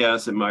see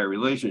chaos in my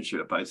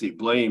relationship. I see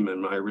blame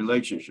in my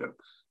relationship.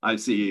 I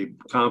see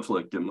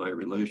conflict in my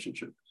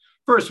relationship.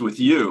 First with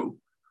you.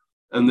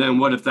 And then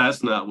what if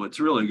that's not what's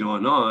really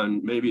going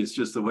on? Maybe it's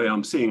just the way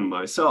I'm seeing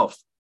myself,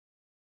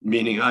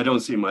 meaning I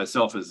don't see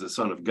myself as the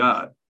Son of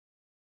God.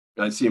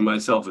 I see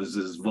myself as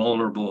this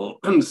vulnerable,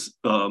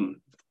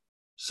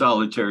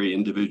 solitary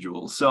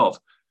individual self.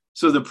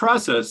 So the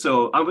process,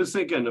 so I was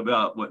thinking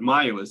about what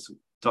Maya was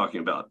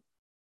talking about.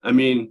 I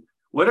mean,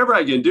 whatever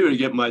I can do to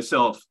get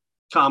myself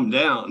calmed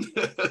down,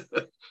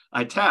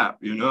 I tap,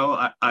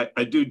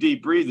 I do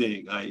deep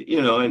breathing,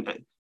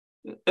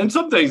 and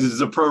some things is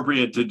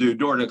appropriate to do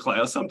during a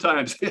class.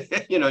 Sometimes,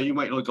 you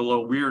might look a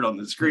little weird on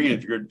the screen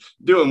if you're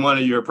doing one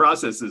of your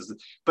processes.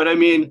 But I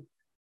mean,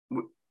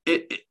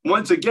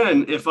 once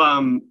again, if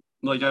I'm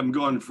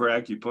going for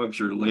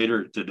acupuncture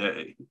later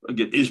today, I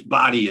get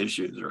body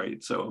issues,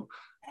 right? So,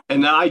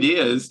 and the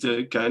idea is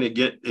to kind of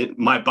get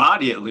my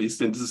body, at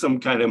least, into some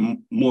kind of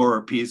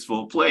more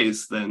peaceful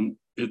place than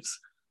it's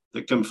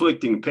the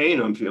conflicting pain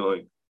I'm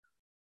feeling.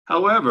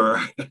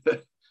 However,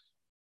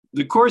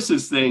 the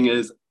Course's thing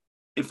is,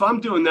 if I'm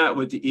doing that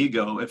with the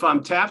ego, if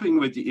I'm tapping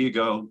with the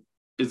ego,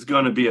 it's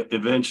going to be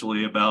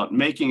eventually about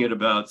making it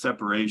about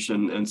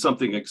separation, and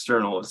something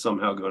external is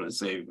somehow going to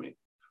save me.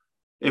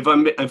 If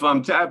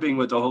I'm tapping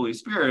with the Holy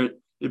Spirit,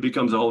 it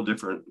becomes a whole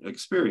different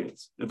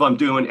experience. If I'm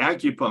doing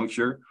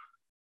acupuncture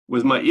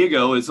with my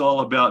ego, it's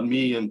all about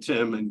me and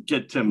Tim and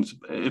get Tim's.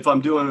 If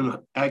I'm doing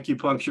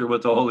acupuncture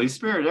with the Holy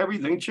Spirit,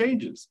 everything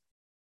changes.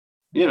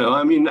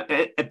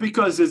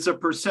 Because it's a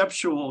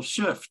perceptual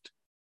shift.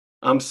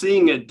 I'm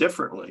seeing it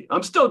differently.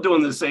 I'm still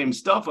doing the same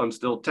stuff. I'm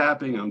still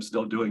tapping. I'm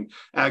still doing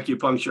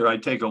acupuncture. I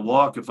take a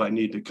walk if I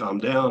need to calm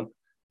down,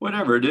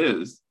 whatever it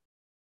is.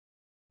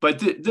 But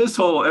this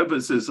whole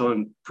emphasis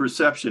on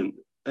perception,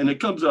 and it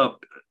comes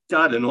up,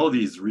 God, in all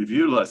these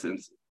review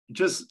lessons,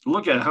 just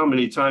look at how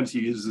many times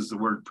he uses the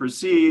word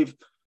perceive,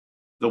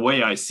 the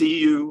way I see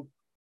you,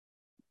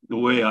 the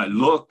way I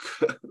look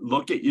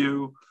at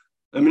you.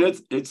 I mean,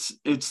 it's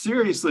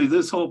seriously,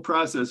 this whole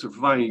process of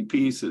finding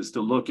peace is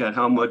to look at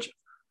how much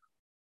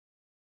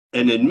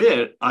and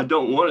admit I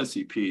don't want to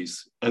see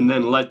peace, and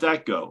then let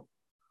that go.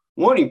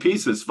 Wanting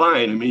peace is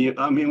fine.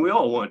 I mean, we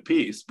all want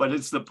peace, but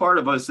it's the part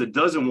of us that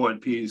doesn't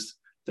want peace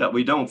that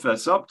we don't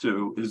fess up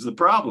to is the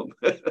problem.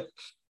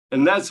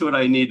 And that's what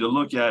I need to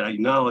look at,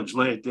 acknowledge,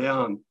 lay it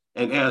down,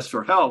 and ask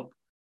for help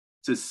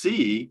to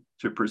see,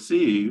 to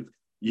perceive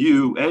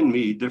you and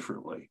me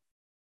differently.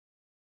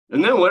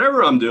 And then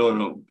whatever I'm doing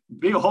will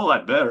be a whole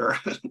lot better.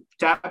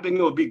 Tapping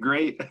will be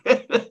great.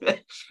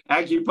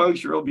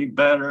 Acupuncture will be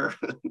better.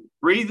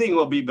 Breathing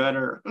will be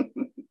better.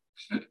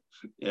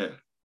 Yeah,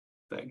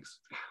 thanks.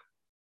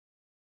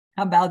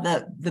 How about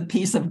the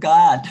peace of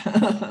God?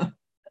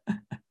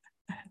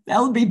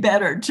 That'll be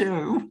better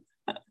too.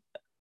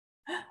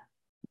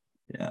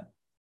 Yeah.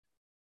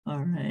 All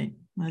right,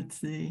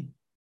 let's see.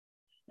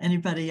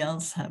 Anybody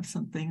else have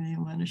something they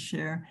want to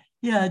share?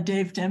 Yeah,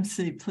 Dave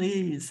Dempsey,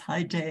 please.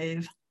 Hi,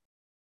 Dave.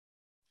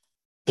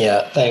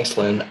 Yeah, thanks,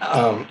 Lynn.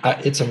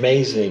 It's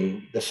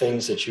amazing the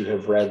things that you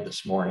have read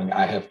this morning.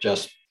 I have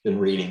just been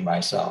reading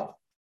myself.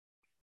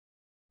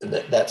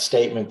 That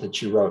statement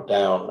that you wrote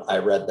down, I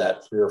read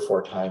that 3 or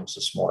 4 times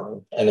this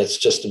morning, and it's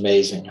just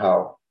amazing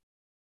how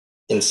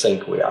in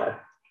sync we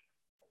are.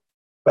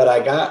 But I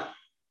got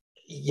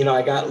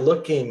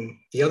looking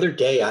the other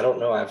day. I don't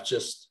know. I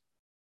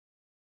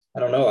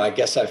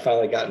guess I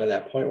finally gotten to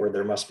that point where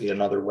there must be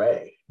another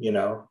way,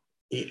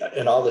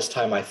 And all this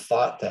time I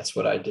thought that's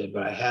what I did,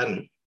 but I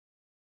hadn't.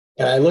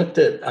 And I looked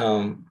at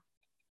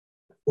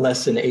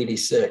lesson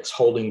 86,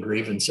 holding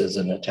grievances,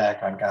 an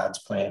attack on God's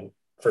plan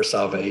for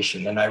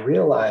salvation. And I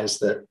realized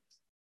that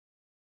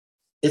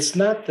it's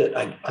not that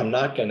I'm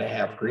not going to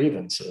have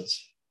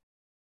grievances.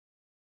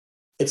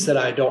 It's that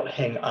I don't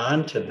hang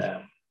on to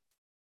them,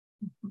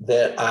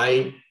 that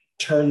I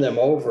turn them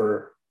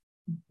over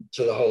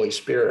to the Holy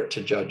Spirit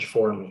to judge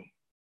for me,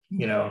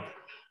 And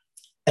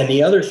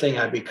the other thing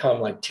I become,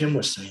 like Tim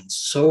was saying,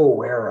 so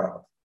aware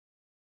of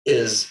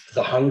is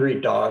the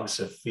hungry dogs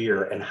of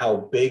fear, and how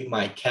big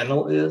my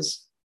kennel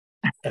is,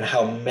 and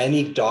how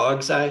many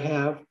dogs I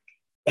have,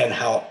 and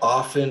how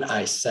often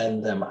I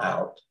send them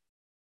out.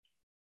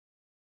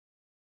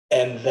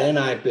 And then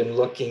I've been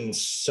looking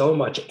so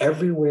much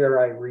everywhere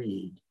I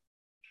read,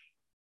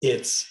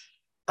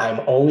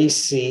 I'm only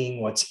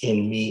seeing what's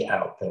in me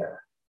out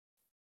there.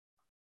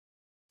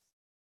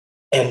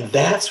 And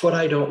that's what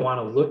I don't want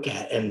to look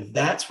at. And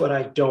that's what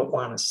I don't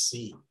want to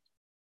see.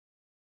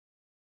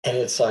 And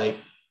it's like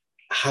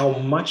how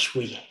much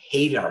we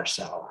hate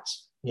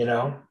ourselves,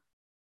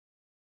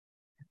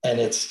 And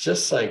it's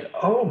just like,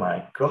 oh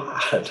my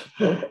God.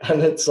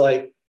 And it's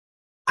like,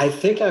 I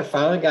think I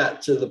finally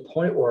got to the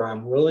point where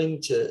I'm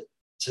willing to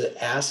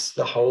ask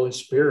the Holy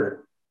Spirit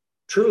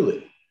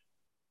truly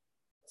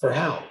for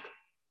help,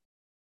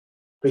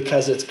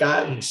 because it's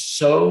gotten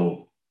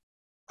so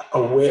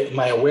aware,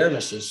 my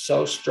awareness is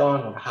so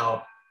strong of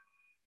how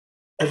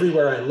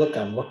everywhere I look,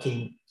 I'm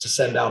looking to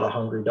send out a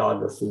hungry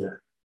dog of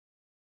fear.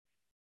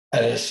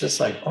 And it's just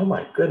like, oh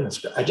my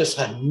goodness, I just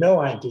had no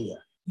idea.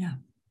 Yeah.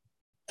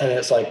 And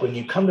it's like, when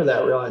you come to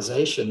that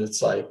realization, it's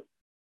like,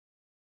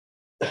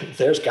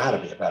 there's got to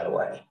be a better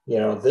way. You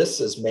know,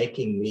 this is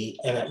making me,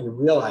 and you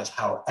realize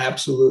how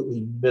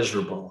absolutely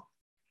miserable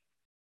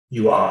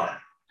you are.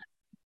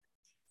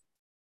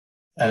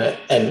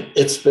 And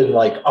it's been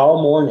like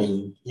all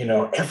morning, you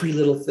know, every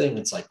little thing,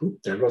 it's like,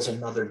 oop, there goes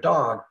another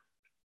dog.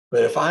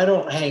 But if I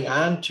don't hang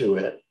on to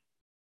it,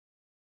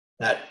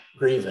 that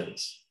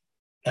grievance,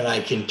 and I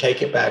can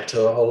take it back to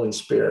the Holy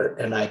Spirit,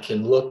 and I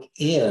can look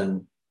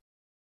in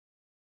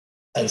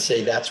and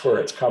say, that's where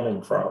it's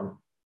coming from.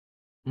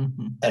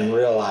 Mm-hmm. And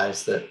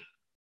realize that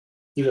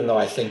even though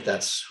I think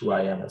that's who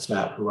I am, it's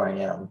not who I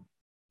am.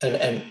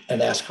 And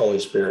ask Holy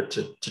Spirit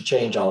to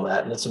change all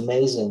that. And it's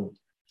amazing.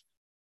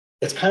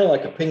 It's kind of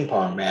like a ping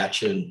pong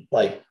match in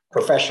like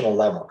professional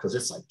level, because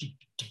it's like,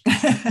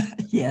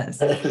 yes,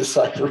 it's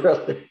like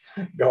really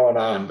going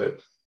on.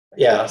 But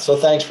yeah, so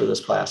thanks for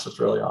this class.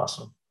 It's really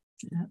awesome.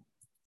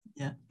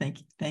 Yeah.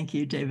 Thank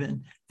you,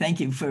 David.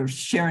 Thank you for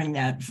sharing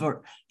that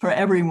for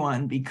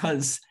everyone,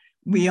 because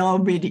we all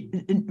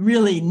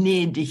really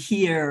need to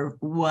hear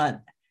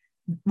where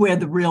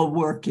the real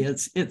work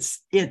is.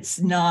 It's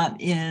not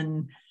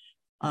in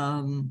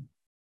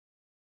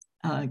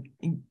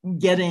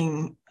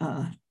getting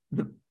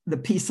the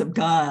peace of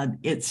God.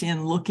 It's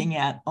in looking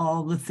at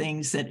all the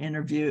things that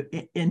interfere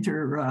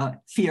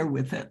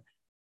with it.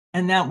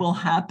 And that will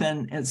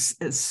happen as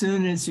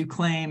soon as you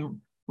claim,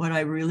 what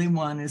I really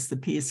want is the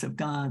peace of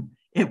God.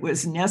 It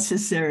was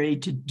necessary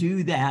to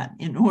do that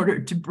in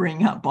order to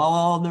bring up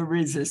all the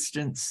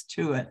resistance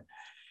to it.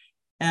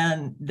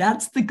 And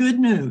that's the good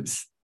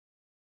news.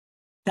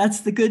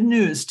 That's the good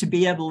news, to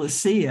be able to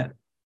see it.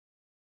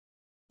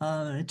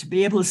 To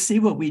be able to see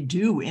what we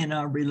do in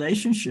our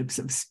relationships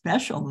of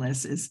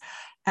specialness is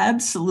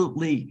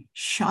absolutely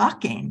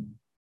shocking.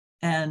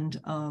 And,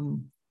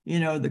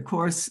 the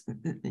Course,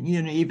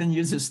 even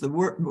uses the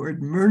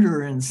word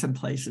murder in some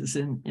places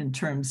in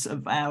terms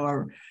of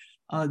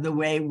the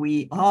way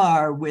we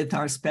are with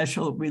our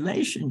special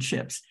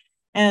relationships.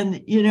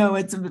 And,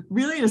 it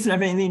really doesn't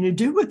have anything to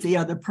do with the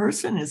other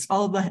person. It's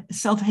all the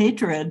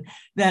self-hatred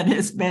that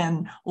has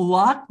been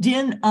locked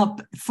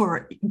up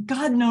for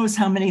God knows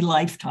how many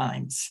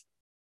lifetimes.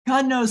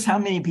 God knows how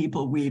many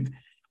people we've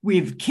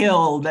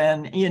killed,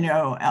 and,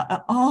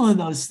 all of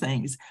those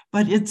things.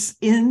 But it's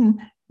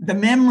in the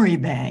memory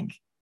bank,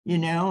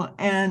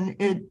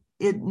 and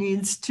it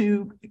needs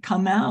to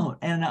come out.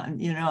 And,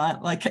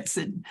 like I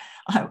said,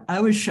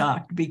 I was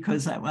shocked,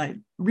 because I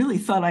really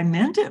thought I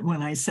meant it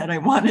when I said I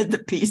wanted the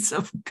peace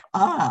of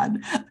God.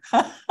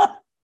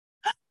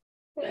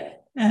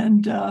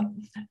 And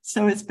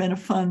so it's been a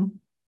fun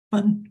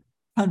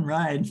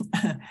ride.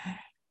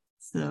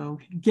 So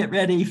get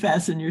ready,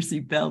 fasten your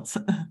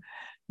seatbelts.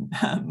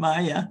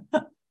 Maya.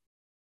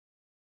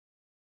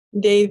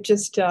 Dave,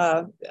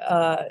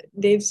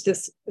 Dave's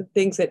just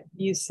things that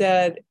you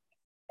said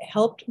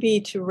helped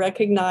me to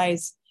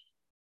recognize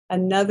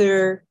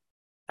another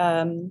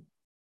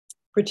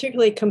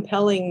particularly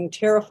compelling,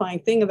 terrifying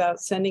thing about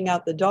sending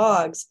out the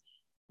dogs.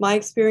 My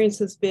experience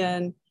has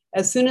been,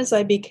 as soon as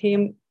I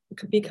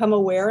become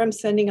aware I'm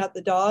sending out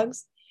the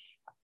dogs,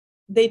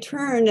 they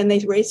turn and they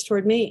race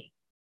toward me.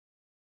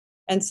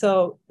 And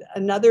so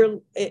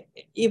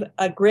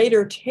a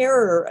greater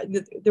terror,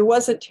 there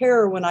wasn't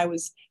terror when I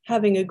was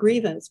having a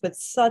grievance, but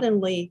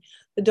suddenly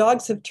the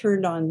dogs have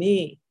turned on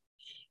me.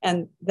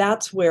 And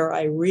that's where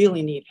I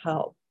really need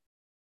help,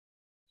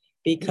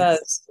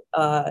 because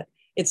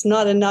it's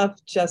not enough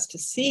just to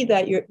see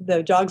that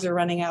the dogs are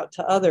running out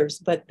to others,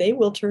 but they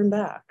will turn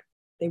back.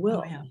 They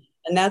will. Oh, yeah.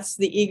 And that's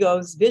the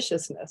ego's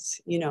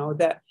viciousness,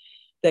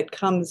 that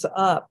comes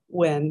up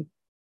when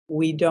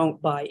we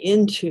don't buy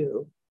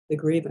into the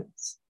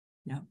grievance.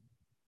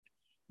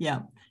 Yeah.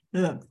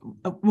 The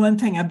one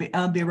thing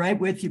I'll be right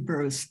with you,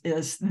 Bruce,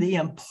 is the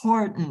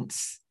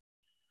importance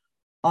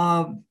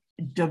of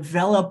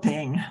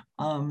developing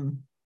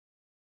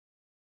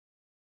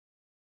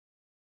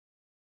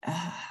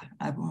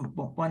I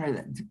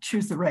want to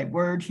choose the right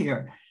word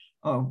here.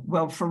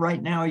 Well, for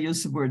right now, I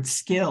use the word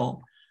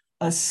skill.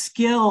 A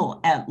skill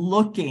at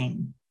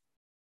looking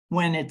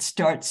when it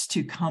starts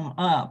to come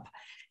up,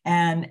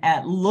 and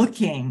at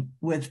looking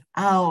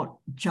without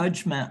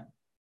judgment,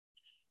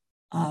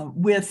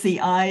 with the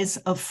eyes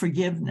of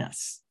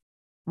forgiveness,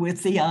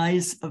 with the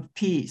eyes of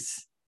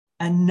peace,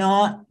 and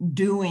not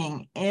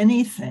doing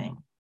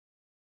anything.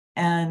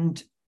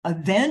 And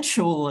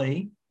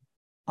eventually,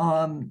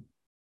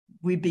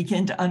 we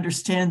begin to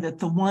understand that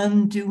the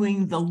one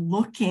doing the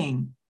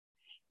looking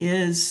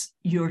is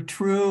your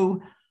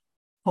true,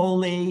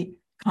 holy,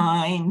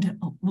 kind,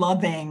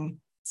 loving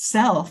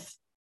self,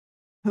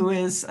 who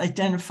is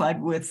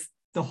identified with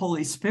the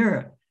Holy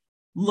Spirit,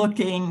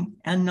 looking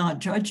and not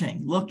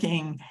judging,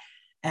 looking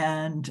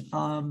and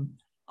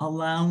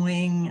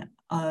allowing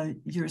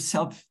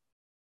yourself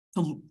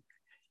to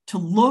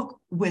look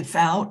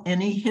without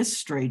any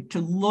history, to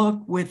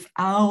look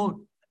without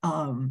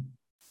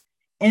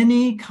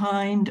any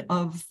kind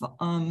of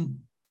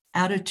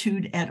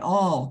attitude at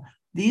all.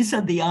 These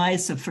are the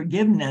eyes of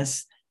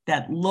forgiveness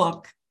that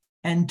look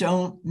and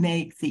don't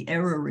make the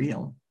error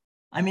real.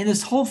 I mean,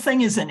 this whole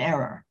thing is an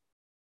error.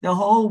 The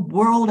whole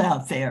world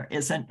out there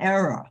is an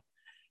error.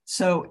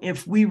 So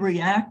if we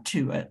react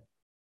to it,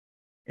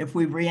 if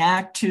we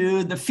react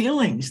to the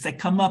feelings that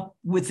come up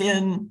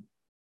within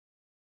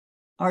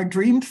our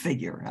dream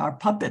figure, our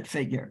puppet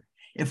figure,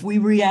 if we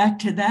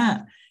react to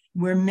that,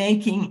 we're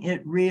making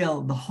it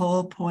real. The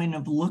whole point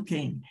of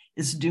looking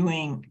is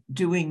doing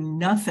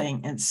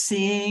nothing and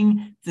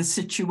seeing the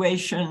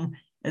situation,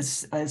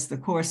 as the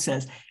Course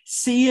says,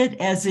 see it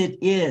as it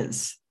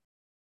is,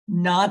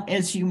 not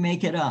as you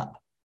make it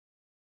up.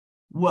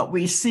 What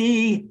we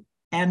see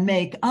and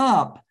make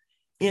up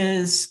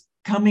is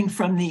coming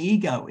from the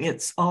ego.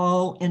 It's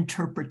all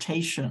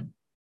interpretation.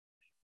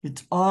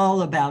 It's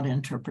all about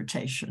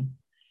interpretation.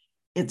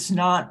 It's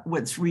not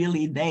what's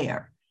really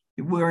there.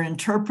 We're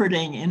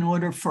interpreting in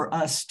order for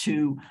us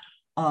to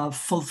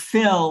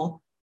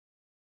fulfill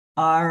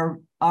our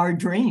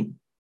dream,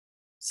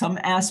 some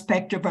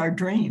aspect of our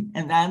dream.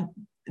 And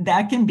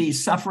that can be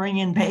suffering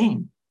and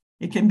pain.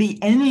 It can be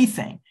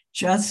anything.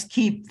 Just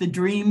keep the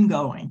dream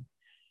going.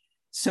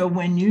 So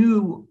when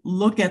you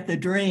look at the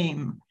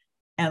dream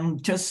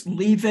and just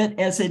leave it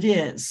as it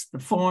is, the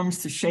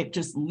forms, the shape,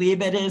 just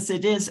leave it as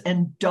it is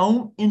and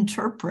don't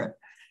interpret,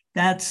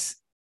 that's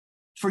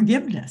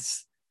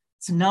forgiveness.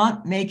 It's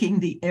not making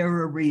the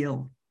error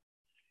real.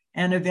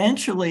 And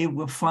eventually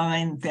we'll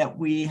find that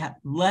we have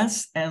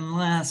less and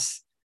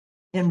less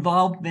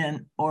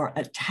involvement or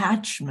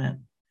attachment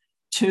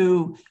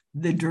to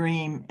the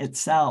dream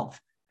itself.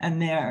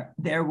 And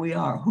there we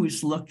are.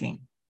 Who's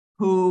looking?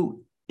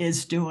 Who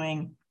is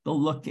doing the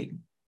looking?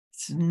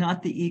 It's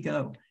not the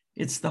ego.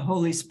 It's the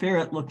Holy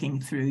Spirit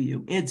looking through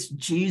you. It's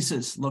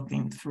Jesus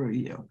looking through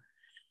you.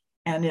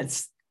 And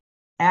it's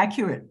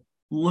accurate,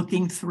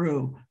 looking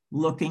through,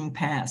 looking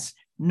past,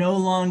 no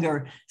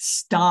longer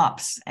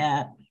stops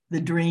at the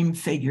dream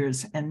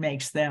figures and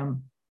makes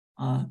them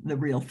the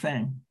real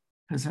thing,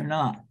 because they're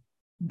not.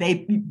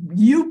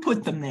 You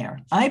put them there.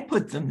 I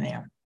put them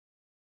there.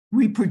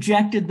 We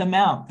projected them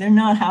out. They're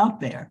not out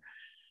there.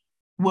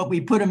 What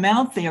we put them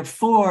out there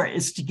for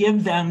is to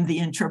give them the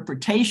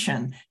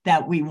interpretation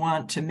that we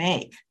want to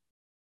make.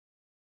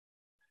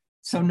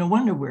 So no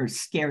wonder we're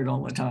scared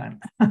all the time.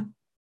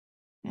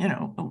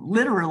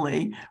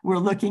 Literally, we're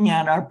looking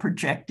at our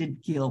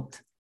projected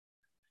guilt.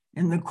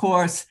 In the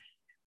Course,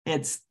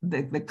 it's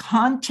the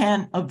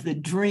content of the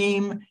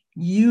dream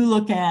you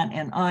look at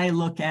and I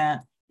look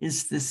at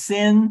is the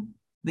sin,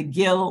 the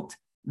guilt,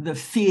 the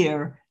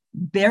fear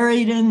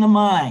buried in the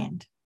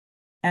mind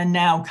and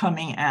now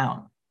coming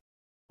out.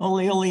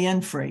 Holy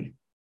and free.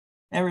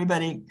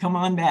 Everybody, come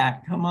on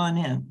back, come on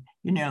in.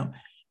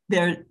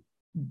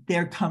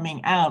 They're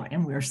coming out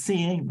and we're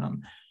seeing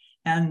them.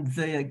 And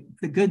the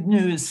good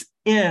news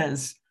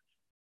is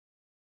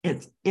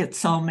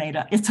it's all made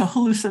up. It's a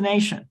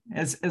hallucination,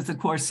 as the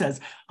Course says.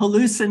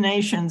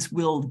 Hallucinations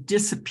will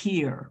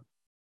disappear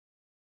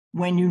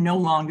when you no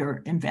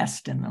longer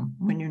invest in them,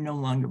 when you no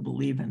longer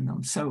believe in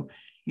them. So,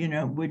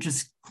 we're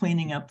just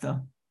cleaning up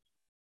the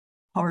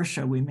horror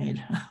show we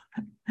made.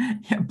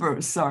 Yeah,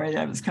 Bruce, sorry,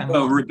 that was kind of...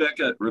 Oh,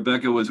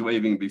 Rebecca was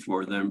waving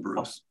before them,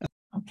 Bruce.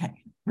 Oh, okay,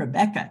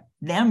 Rebecca,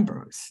 then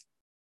Bruce.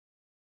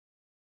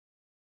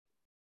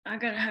 I'm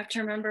gonna have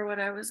to remember what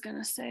I was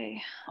gonna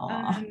say.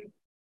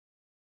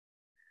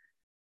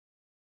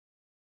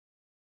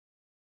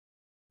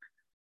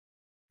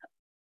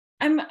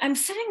 I'm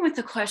sitting with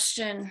the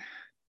question,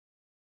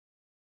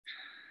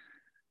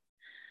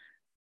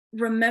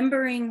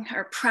 remembering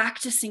or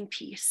practicing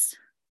peace.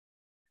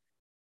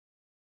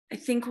 I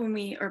think when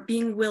we are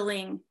being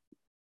willing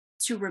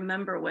to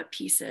remember what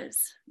peace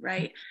is,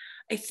 right?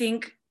 I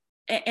think,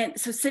 and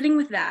so sitting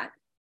with that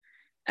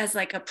as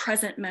like a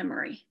present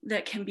memory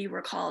that can be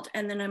recalled.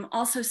 And then I'm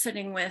also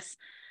sitting with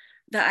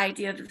the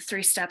idea of the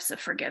 3 steps of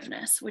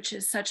forgiveness, which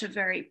is such a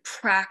very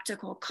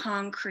practical,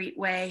 concrete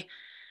way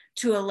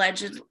to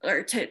allegedly,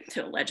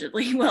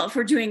 well, if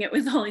we're doing it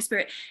with the Holy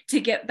Spirit, to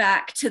get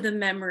back to the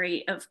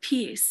memory of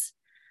peace,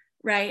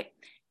 right?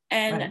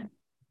 And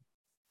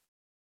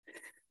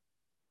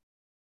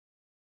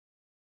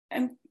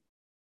right.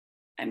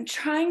 I'm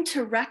trying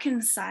to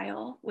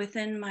reconcile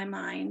within my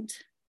mind.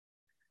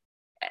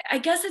 I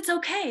guess it's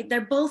okay. They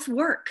both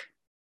work.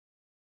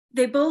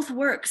 They both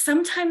work.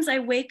 Sometimes I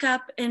wake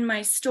up in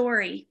my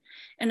story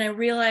and I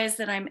realize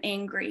that I'm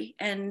angry,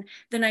 and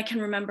then I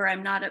can remember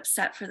I'm not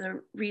upset for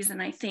the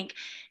reason I think.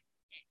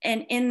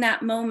 And in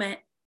that moment,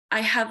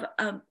 I have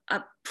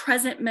a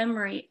present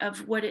memory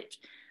of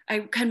I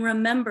can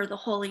remember the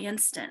holy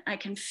instant. I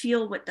can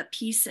feel what the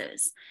peace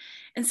is.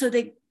 And so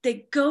they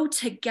go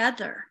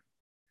together.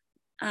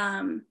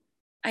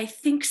 I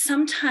think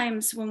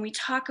sometimes when we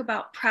talk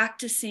about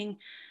practicing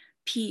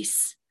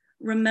peace,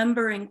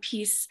 remembering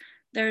peace,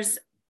 there's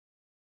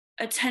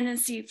a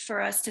tendency for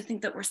us to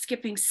think that we're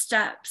skipping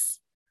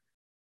steps,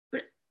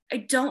 but I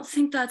don't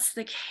think that's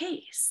the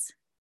case.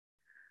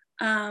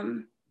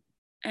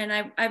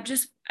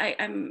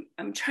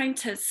 I'm trying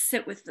to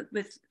sit with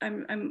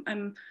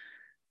I'm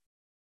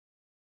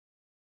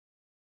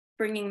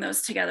bringing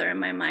those together in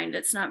my mind.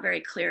 It's not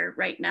very clear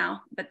right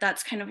now, but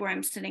that's kind of where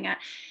I'm sitting at.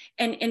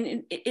 And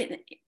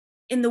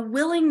in the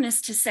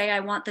willingness to say, I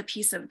want the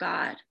peace of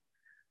God,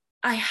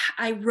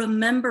 I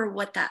remember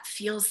what that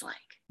feels like.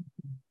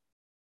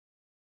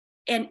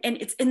 And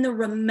it's in the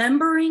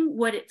remembering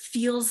what it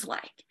feels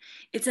like.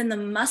 It's in the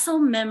muscle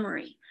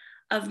memory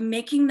of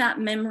making that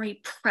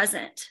memory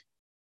present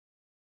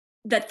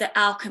that the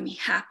alchemy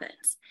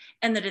happens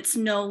and that it's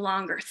no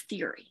longer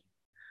theory.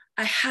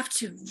 I have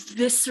to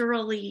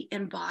viscerally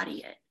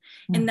embody it.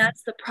 Mm-hmm. And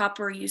that's the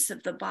proper use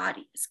of the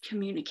body, is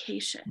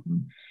communication.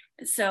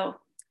 Mm-hmm. So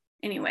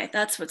anyway,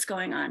 that's what's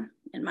going on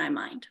in my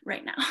mind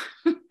right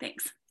now.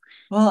 Thanks.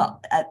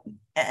 Well,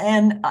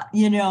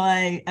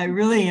 I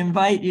really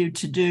invite you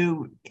to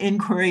do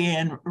inquiry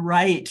and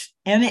write.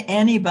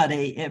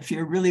 Anybody, if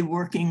you're really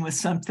working with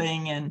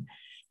something and,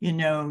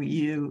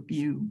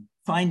 you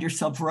find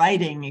yourself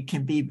writing, it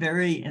can be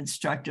very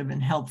instructive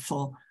and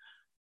helpful.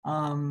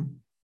 The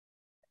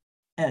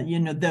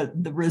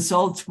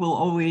results will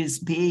always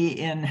be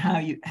in how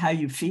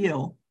you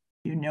feel,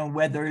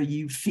 whether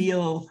you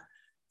feel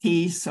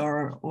peace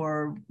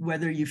or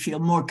whether you feel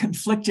more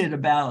conflicted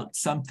about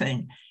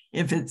something.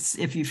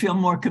 If you feel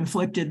more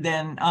conflicted,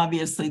 then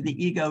obviously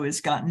the ego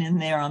has gotten in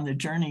there on the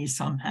journey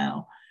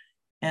somehow.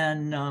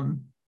 And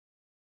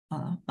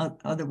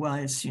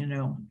otherwise,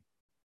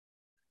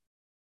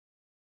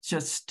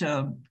 just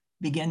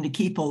begin to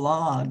keep a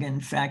log. In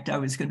fact, I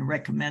was going to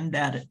recommend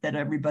that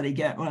everybody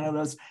get one of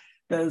those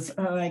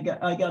I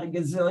got a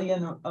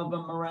gazillion of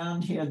them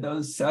around here,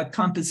 those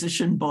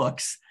composition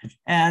books.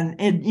 And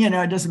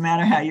it doesn't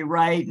matter how you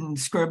write and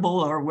scribble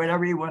or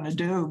whatever you want to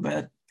do,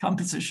 but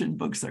composition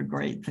books are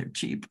great. They're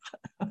cheap.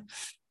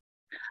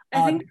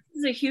 I think this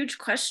is a huge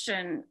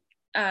question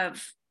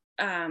of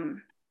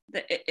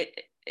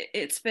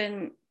it's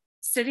been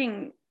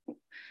sitting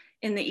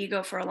in the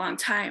ego for a long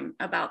time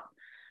about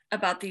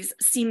these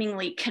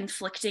seemingly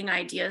conflicting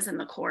ideas in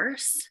the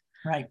Course.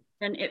 Right.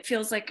 And it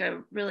feels like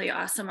a really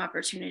awesome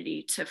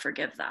opportunity to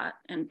forgive that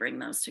and bring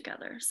those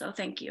together. So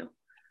thank you.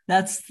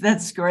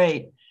 That's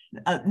great.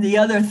 The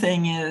other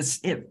thing is,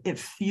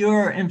 if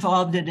you're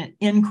involved in an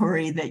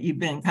inquiry that you've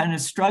been kind of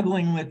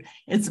struggling with,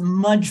 it's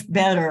much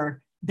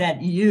better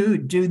that you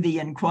do the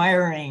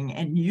inquiring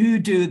and you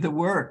do the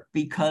work,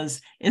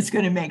 because it's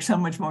going to make so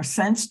much more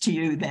sense to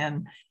you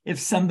than if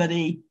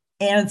somebody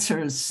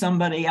answers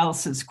somebody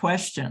else's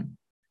question.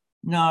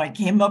 No, it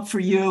came up for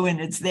you and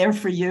it's there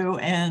for you,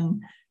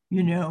 and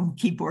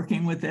keep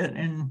working with it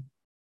and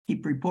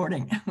keep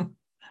reporting.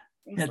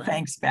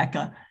 Thanks,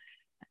 Becca.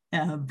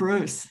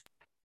 Bruce.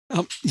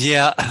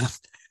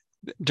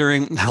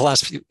 During the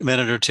last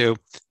minute or two,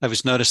 I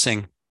was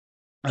noticing,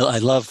 I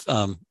love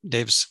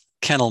Dave's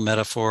kennel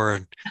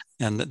metaphor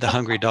and the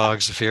hungry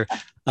dogs of here.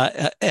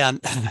 And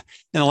in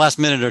the last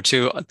minute or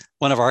two,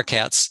 one of our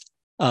cats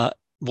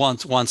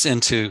wants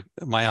into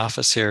my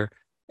office here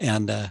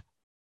and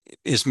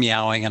is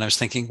meowing. And I was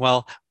thinking,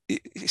 well,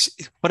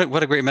 what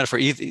a great metaphor.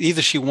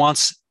 Either she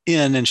wants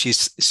in and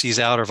she's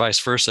out, or vice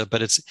versa,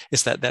 but it's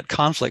that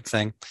conflict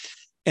thing.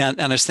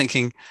 And I was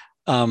thinking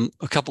a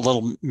couple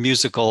little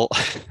musical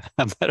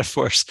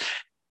metaphors.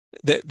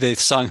 The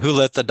song "Who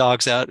Let the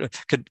Dogs Out"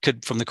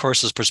 could from the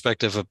Course's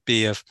perspective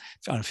be of,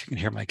 I don't know if you can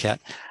hear my cat,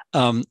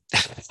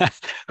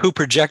 who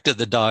projected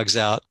the dogs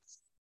out.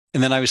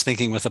 And then I was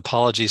thinking, with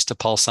apologies to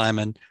Paul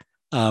Simon,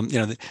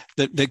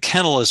 the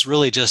kennel is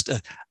really just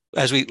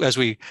as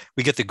we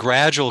get the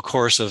gradual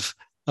course of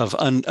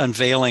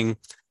unveiling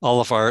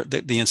all of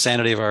the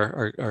insanity of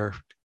our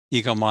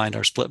ego mind,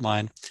 our split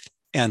mind.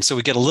 And so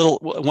we get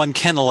one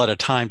kennel at a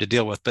time to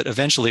deal with, but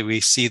eventually we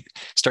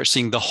start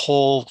seeing the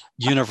whole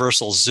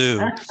universal zoo.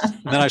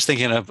 And then I was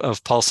thinking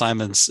of Paul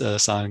Simon's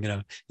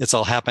song, "It's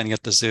All Happening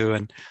at the Zoo,"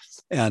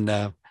 and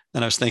I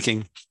was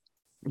thinking,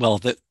 well,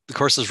 the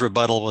Course's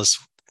rebuttal was,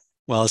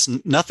 well,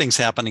 nothing's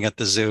happening at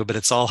the zoo, but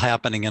it's all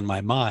happening in my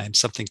mind.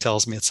 Something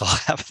tells me it's all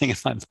happening in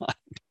my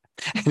mind.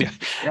 Anyway,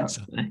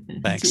 so,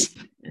 thanks.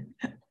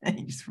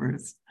 Thanks,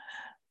 Bruce.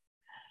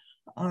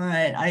 All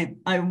right,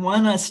 I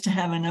want us to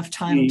have enough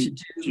time to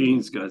do.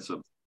 Jean's got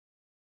something.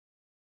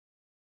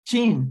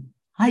 Jean,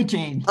 hi,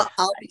 Jean.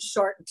 I'll be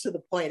short and to the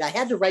point. I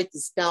had to write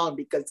this down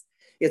because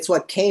it's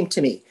what came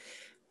to me.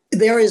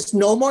 There is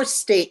no more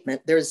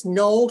statement. There is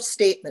no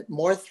statement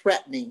more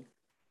threatening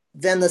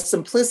than the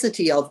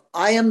simplicity of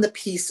 "I am the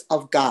peace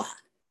of God."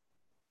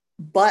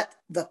 But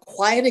the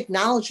quiet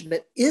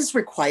acknowledgement is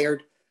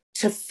required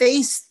to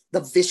face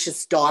the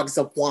vicious dogs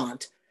of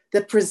want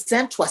that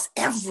present to us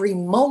every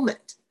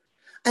moment.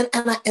 And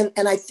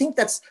I think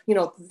that's,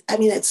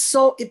 it's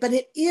so, but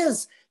it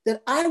is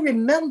that I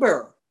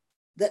remember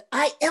that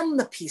I am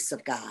the peace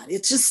of God.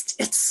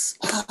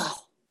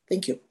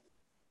 Thank you.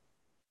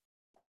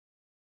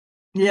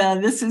 Yeah,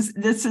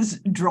 this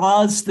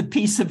draws the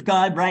peace of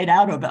God right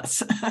out of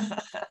us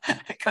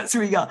because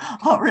we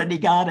already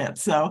got it.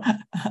 So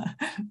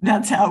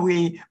that's how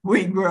we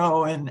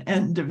grow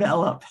and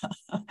develop.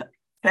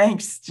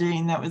 Thanks,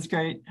 Jean. That was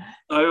great.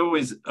 I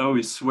always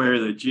swear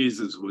that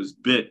Jesus was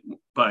bit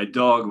by a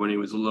dog when he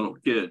was a little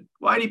kid.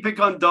 Why did he pick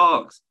on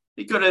dogs?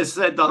 He could have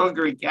said the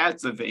hungry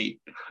cats have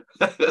ate.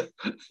 The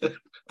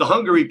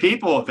hungry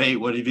people have ate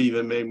would have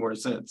even made more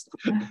sense.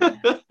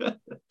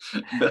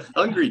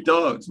 Hungry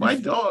dogs. Why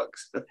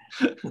dogs?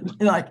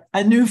 Like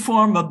a new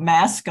form of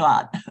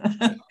mascot,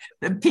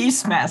 the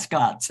peace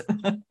mascots.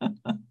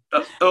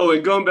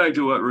 And going back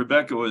to what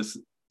Rebecca was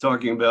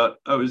talking about,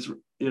 I was,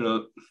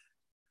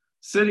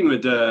 sitting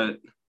with that.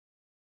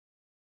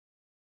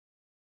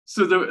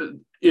 So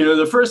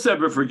the first step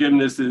of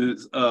forgiveness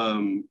is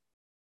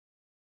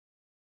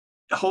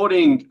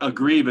holding a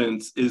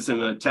grievance is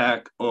an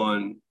attack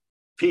on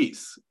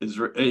peace. It's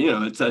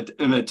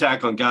an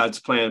attack on God's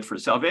plan for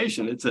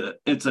salvation.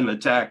 It's an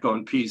attack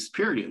on peace,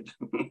 period.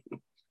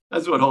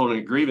 That's what holding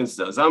a grievance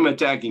does. I'm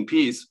attacking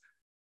peace.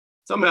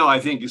 I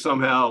think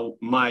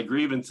my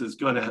grievance is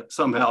going to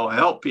somehow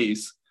help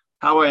peace.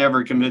 How I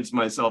ever convince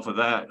myself of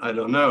that, I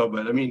don't know.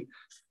 But I mean,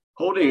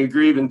 holding a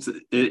grievance,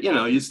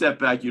 you step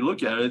back, you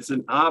look at it, it's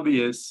an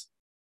obvious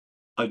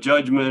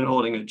judgment,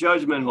 holding a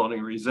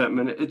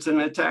resentment. It's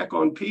an attack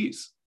on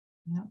peace.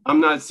 Yeah. I'm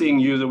not seeing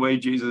you the way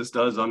Jesus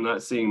does. I'm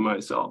not seeing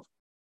myself.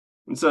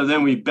 And so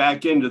then we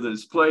back into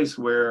this place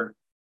where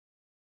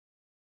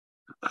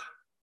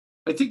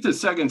I think the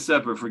second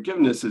step of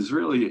forgiveness is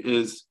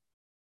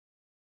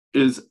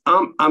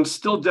I'm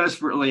still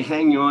desperately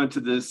hanging on to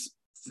this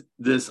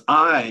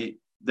I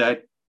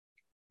that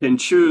can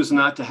choose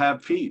not to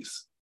have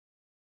peace.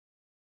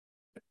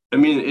 I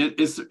mean,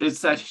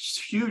 it's that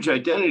huge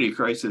identity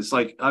crisis.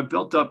 Like I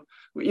built up,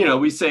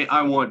 we say,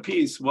 I want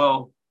peace.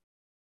 Well,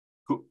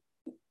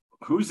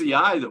 who's the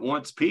I that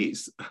wants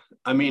peace?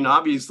 I mean,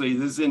 obviously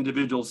this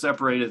individual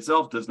separated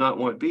itself does not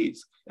want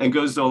peace and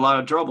goes to a lot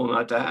of trouble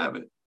not to have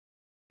it.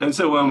 And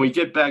so when we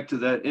get back to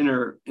that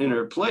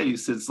inner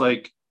place, it's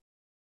like,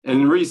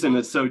 and the reason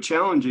it's so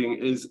challenging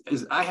is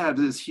I have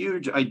this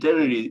huge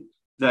identity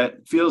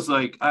that feels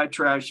like I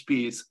trash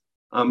peace.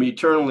 I'm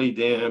eternally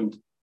damned.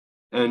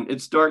 And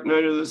it's dark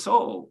night of the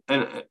soul.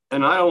 And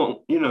I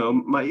don't,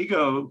 my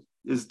ego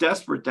is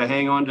desperate to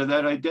hang on to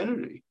that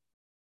identity.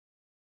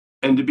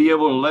 And to be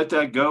able to let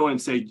that go and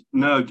say,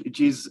 no,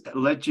 Jesus,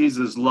 let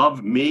Jesus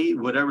love me,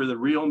 whatever the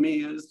real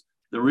me is,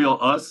 the real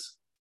us.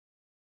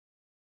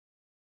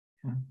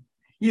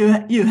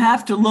 You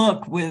have to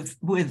look with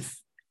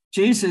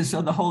Jesus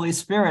or the Holy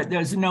Spirit.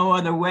 There's no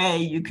other way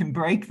you can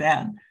break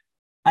that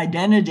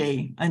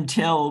identity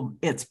until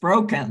it's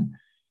broken,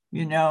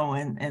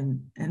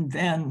 and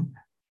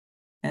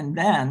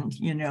then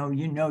you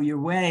know your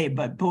way.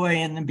 But boy,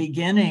 in the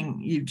beginning,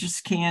 you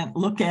just can't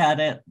look at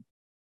it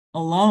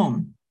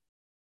alone.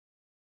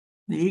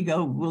 The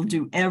ego will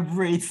do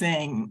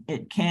everything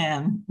it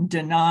can,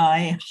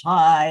 deny,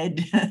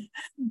 hide,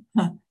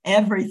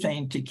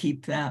 everything to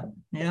keep that.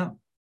 Yeah.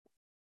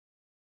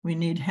 We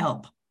need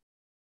help.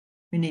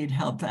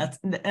 That's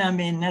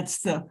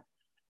the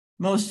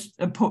most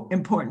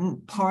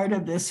important part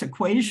of this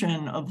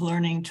equation of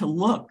learning to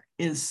look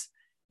is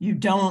you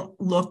don't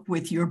look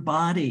with your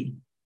body.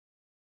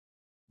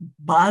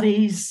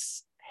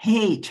 Bodies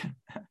hate.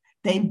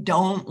 They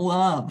don't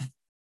love.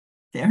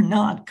 They're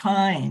not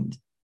kind.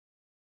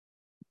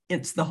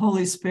 It's the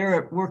Holy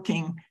Spirit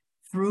working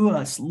through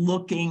us,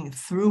 looking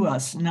through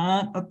us,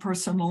 not a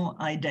personal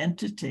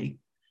identity.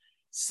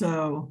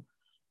 So,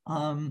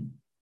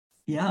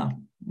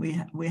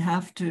 we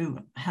have to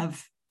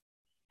have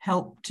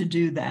help to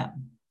do that.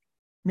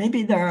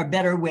 Maybe there are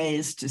better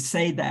ways to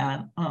say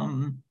that.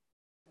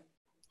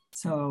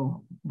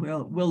 So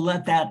we'll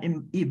let that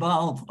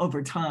evolve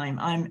over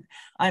time.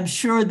 I'm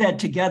sure that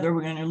together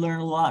we're going to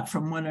learn a lot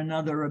from one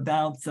another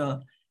about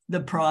the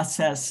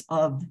process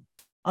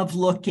of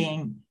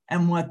looking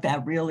and what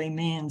that really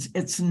means.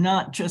 It's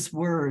not just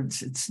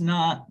words. It's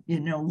not,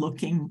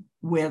 looking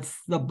with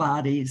the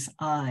body's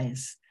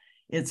eyes.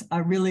 I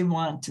really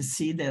want to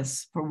see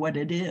this for what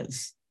it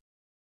is.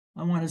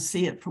 I want to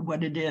see it for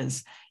what it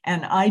is.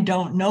 And I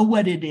don't know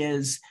what it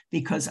is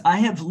because I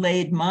have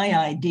laid my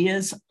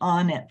ideas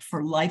on it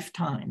for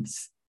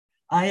lifetimes.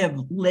 I have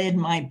laid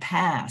my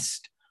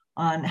past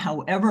on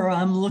however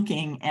I'm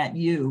looking at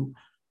you,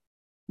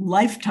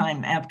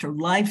 lifetime after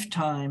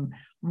lifetime,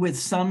 with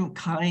some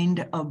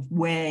kind of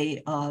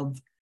way of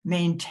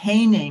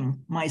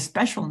maintaining my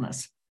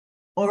specialness,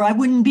 or I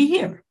wouldn't be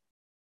here.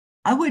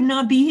 I would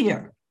not be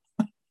here.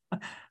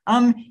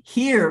 I'm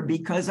here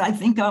because I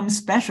think I'm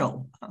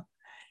special.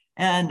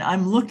 And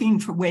I'm looking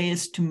for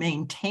ways to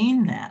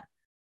maintain that.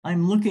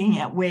 I'm looking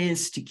at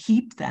ways to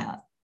keep that.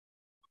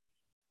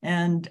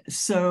 And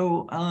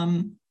so,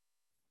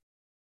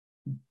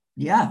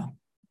 there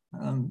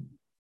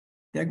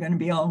are going to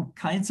be all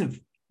kinds of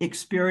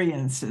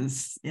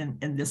experiences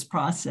in this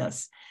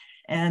process.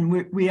 And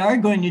we are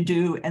going to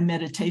do a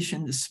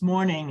meditation this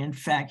morning. In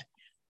fact,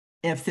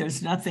 if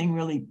there's nothing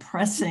really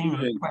pressing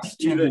questions.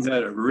 Stephen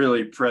had a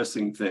really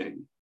pressing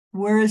thing.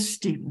 Where is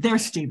Stephen?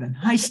 There's Stephen.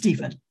 Hi,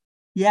 Stephen.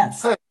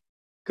 Yes. Hi.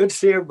 Good to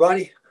see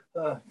everybody.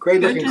 Great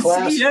looking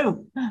class. See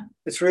you.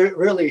 It's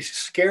really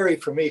scary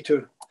for me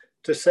to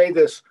to say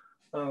this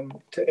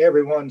to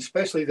everyone,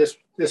 especially this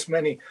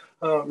many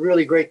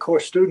really great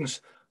course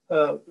students.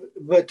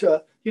 But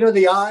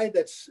the I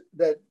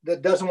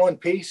that doesn't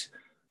want peace,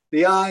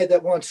 the I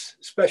that wants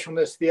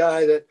specialness, the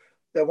I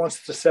that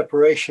wants the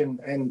separation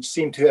and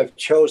seem to have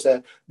chose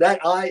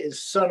that I is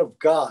Son of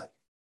God.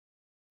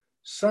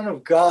 Son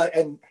of God.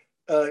 And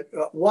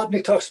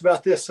Wapnick talks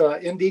about this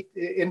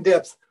in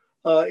depth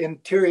in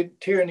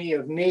Tyranny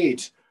of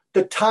Needs.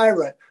 The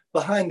tyrant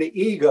behind the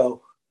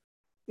ego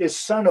is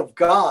Son of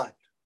God.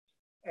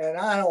 And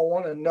I don't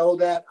want to know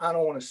that. I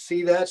don't want to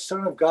see that.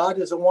 Son of God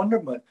is a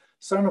wonderment.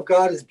 Son of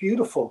God is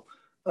beautiful.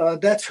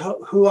 That's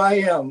who I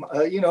am.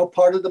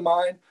 Part of the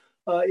mind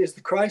is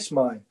the Christ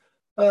mind.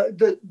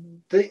 The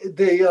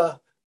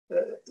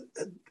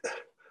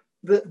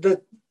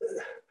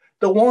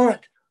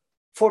want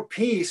for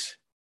peace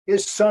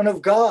is Son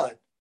of God,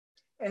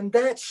 and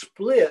that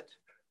split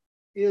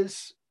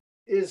is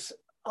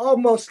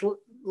almost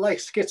like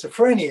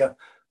schizophrenia,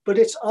 but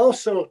it's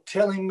also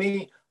telling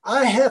me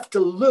I have to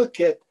look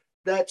at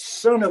that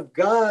Son of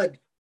God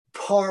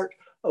part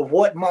of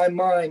what my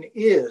mind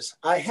is.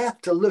 I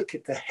have to look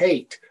at the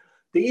hate.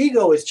 The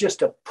ego is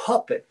just a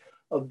puppet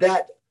of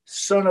that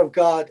Son of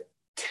God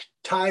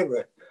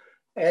tyrant.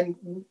 And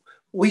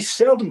we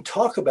seldom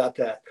talk about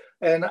that.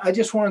 And I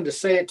just wanted to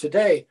say it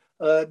today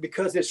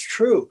because it's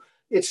true.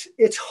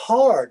 It's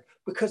hard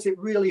because it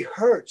really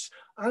hurts.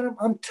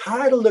 I'm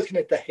tired of looking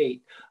at the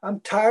hate. I'm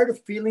tired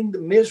of feeling the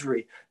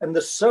misery and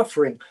the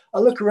suffering. I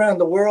look around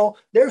the world,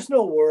 there's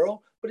no world,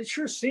 but it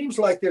sure seems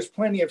like there's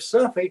plenty of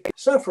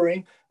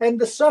suffering. And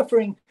the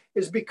suffering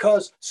is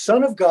because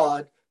Son of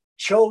God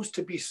chose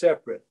to be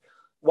separate.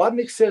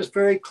 Wapnick says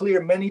very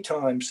clear many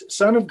times,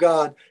 Son of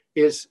God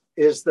is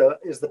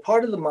the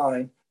part of the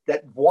mind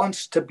that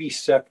wants to be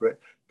separate,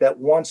 that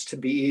wants to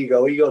be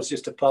ego. Ego is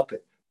just a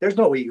puppet. There's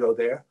no ego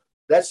there.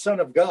 That's Son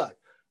of God.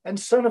 And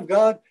Son of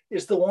God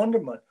is the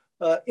wonderment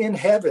in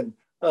heaven.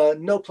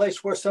 No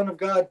place where Son of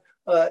God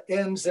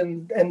ends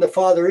and the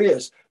Father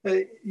is.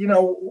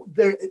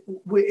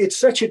 It's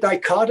such a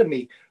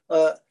dichotomy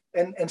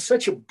and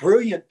such a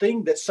brilliant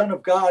thing that Son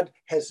of God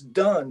has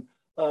done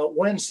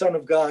when Son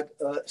of God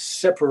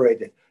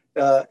separated.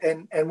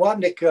 And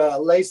Wapnick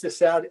lays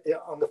this out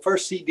on the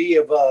first CD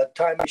of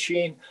Time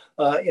Machine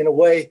in a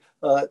way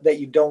that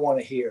you don't want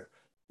to hear.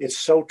 It's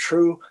so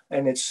true,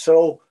 and it's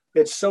so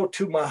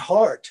to my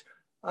heart.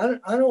 I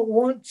don't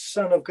want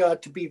Son of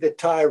God to be the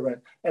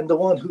tyrant and the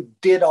one who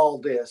did all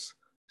this.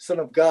 Son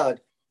of God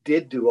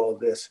did do all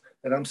this,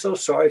 and I'm so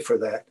sorry for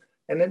that.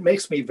 And it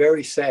makes me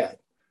very sad.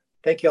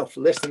 Thank y'all for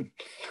listening.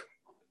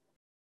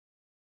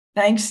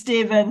 Thanks,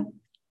 Stephen.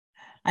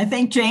 I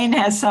think Jane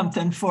has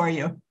something for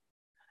you.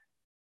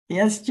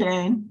 Yes,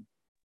 Jane.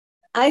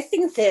 I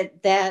think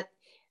that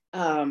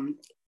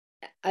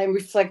I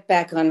reflect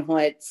back on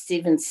what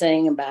Stephen's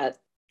saying about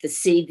the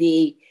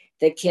CD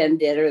that Ken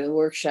did, or the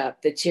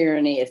workshop, The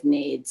Tyranny of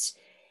Needs.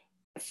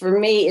 For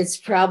me, it's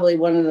probably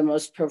one of the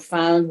most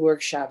profound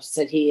workshops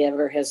that he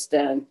ever has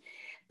done,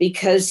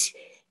 because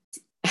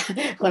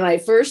when I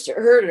first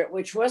heard it,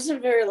 which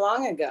wasn't very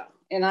long ago,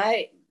 and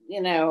I,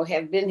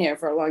 have been here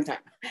for a long time.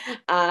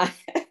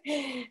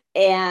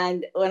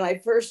 And when I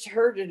first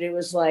heard it, it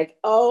was like,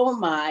 oh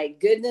my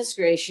goodness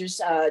gracious,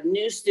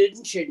 new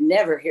students should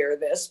never hear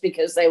this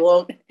because they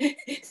won't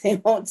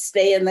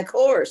stay in the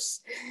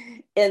course.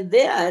 And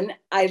then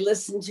I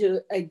listened to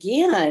it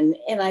again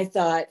and I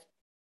thought,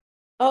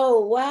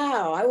 oh,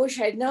 wow, I wish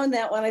I'd known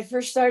that when I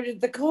first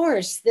started the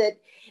course,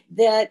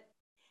 that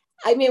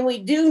I mean, we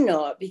do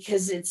know it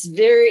because it's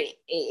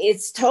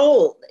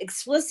told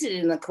explicit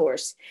in the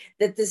course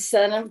that the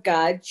Son of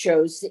God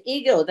chose the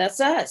ego. That's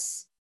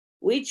us.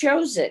 We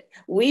chose it.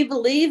 We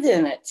believe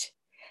in it.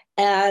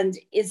 And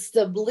it's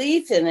the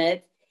belief in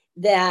it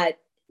that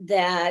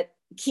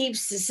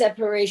keeps the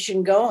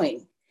separation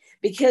going,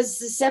 because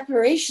the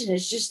separation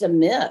is just a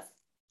myth.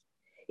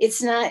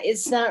 It's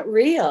not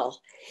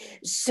real.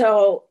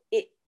 So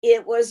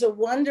it was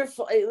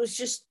it was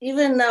just,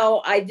 even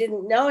though I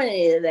didn't know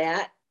any of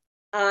that,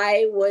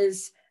 I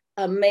was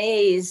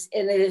amazed,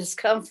 and it has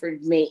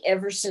comforted me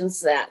ever since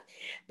that,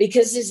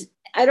 because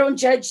I don't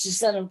judge the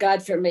Son of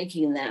God for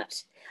making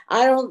that.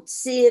 I don't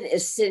see it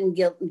as sin,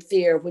 guilt, and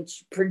fear,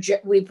 which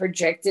we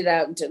projected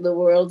out into the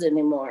world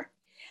anymore.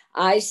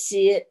 I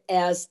see it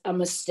as a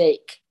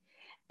mistake,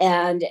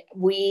 and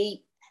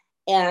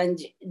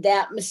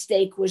that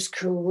mistake was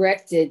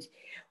corrected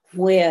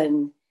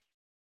when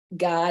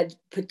God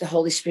put the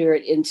Holy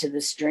Spirit into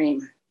the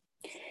stream.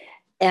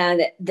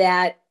 And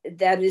that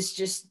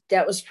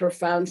was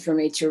profound for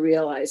me to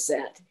realize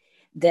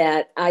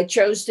that I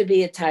chose to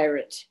be a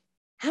tyrant.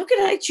 How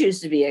could I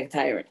choose to be a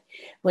tyrant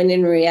when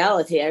in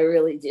reality I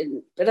really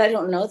didn't? But I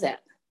don't know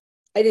that.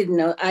 I didn't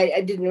know.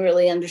 I didn't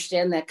really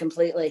understand that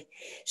completely.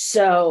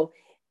 So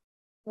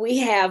we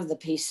have the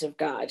peace of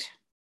God.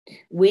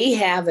 We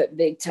have it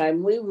big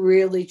time. We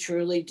really,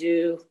 truly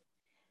do.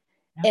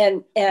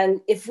 And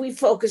if we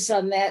focus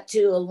on that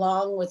too,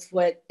 along with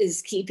what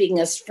is keeping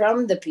us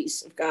from the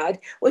peace of God,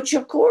 which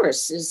of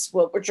course is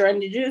what we're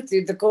trying to do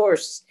through the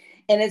course,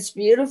 And it's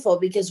beautiful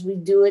because we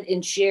do it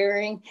in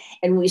sharing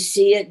and we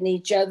see it in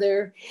each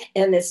other.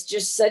 And it's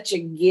just such a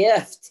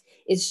gift.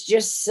 It's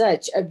just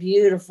such a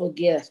beautiful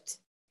gift.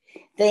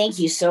 Thank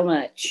you so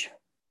much.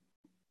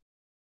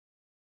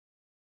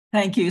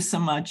 Thank you so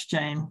much,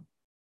 Jane.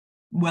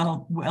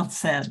 Well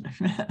said.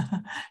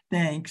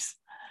 Thanks.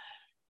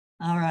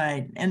 All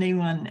right.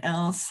 Anyone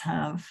else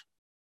have?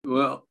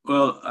 Well,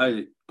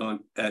 I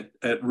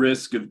at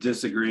risk of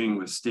disagreeing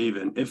with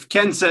Stephen, if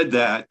Ken said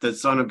that the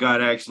Son of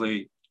God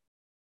actually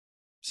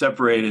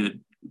separated,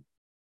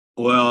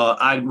 well,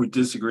 I would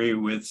disagree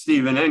with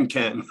Stephen and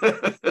Ken.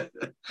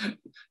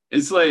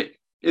 It's like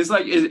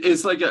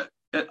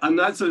a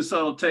not so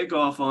subtle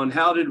takeoff on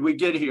how did we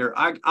get here?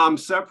 I'm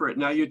separate.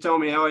 Now you tell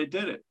me how I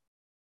did it.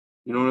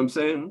 You know what I'm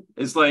saying?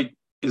 It's like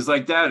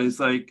that. It's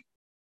like,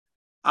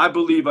 I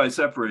believe I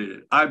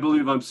separated. I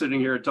believe I'm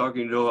sitting here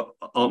talking to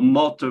a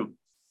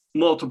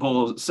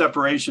multiple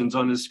separations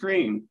on the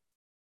screen.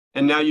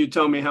 And now you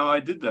tell me how I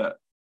did that.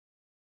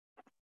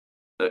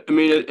 I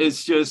mean,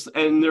 it's just,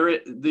 and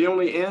the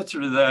only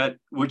answer to that,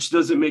 which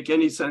doesn't make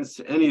any sense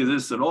to any of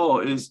this at all,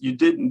 is you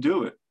didn't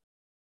do it.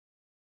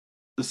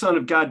 The Son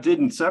of God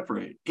didn't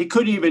separate. He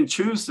couldn't even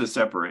choose to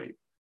separate.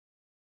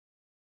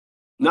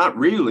 Not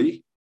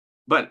really.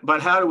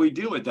 But how do we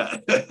deal with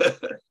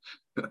that?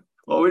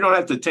 Well, we don't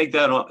have to take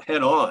that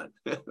head on.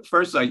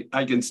 First,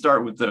 I can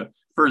start with the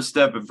first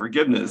step of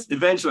forgiveness.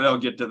 Eventually, I'll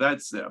get to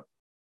that step.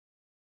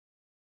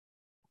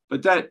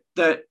 But that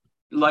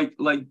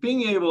like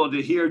being able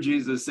to hear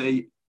Jesus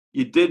say,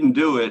 you didn't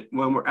do it,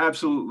 when we're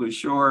absolutely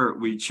sure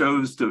we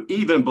chose to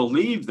even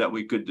believe that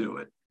we could do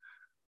it.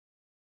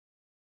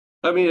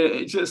 I mean,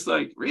 it's just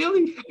like,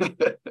 really?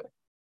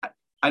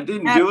 I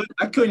didn't do it.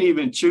 I couldn't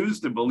even choose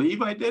to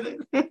believe I did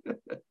it.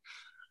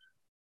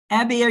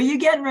 Abby, are you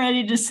getting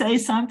ready to say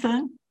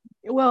something?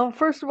 Well,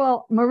 first of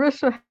all,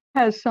 Marissa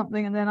has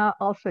something, and then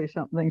I'll say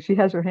something. She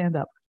has her hand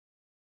up.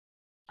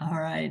 All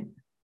right.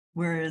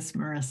 Where is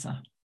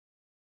Marissa?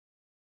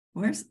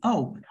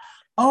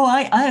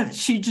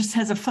 She just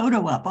has a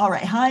photo up. All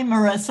right. Hi,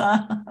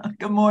 Marissa.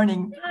 Good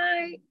morning.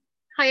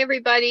 Hi,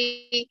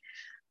 everybody.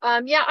 I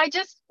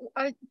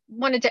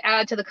wanted to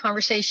add to the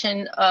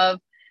conversation of,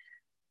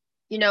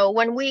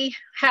 when we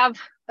have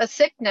a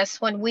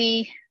sickness, when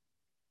we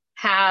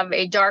have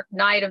a dark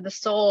night of the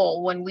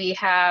soul, when we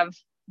have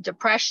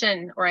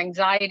depression or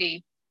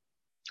anxiety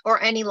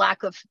or any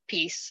lack of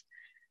peace,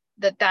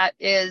 that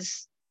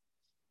is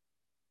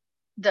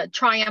the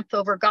triumph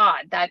over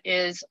God. That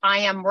is, I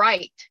am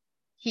right,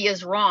 he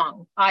is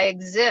wrong, I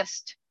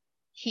exist,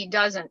 he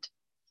doesn't.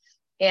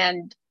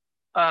 And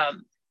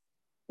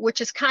which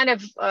is kind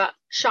of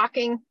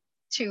shocking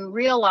to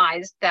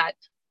realize that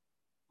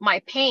my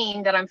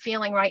pain that I'm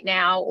feeling right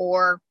now,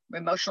 or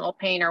emotional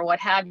pain or what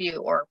have you,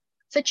 or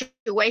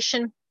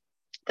situation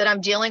that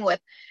I'm dealing with,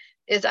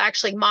 is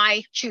actually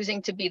my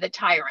choosing to be the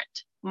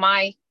tyrant,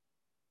 my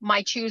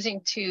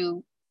choosing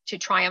to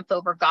triumph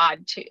over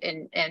God.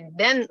 And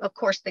then of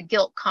course the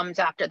guilt comes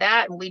after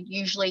that, and we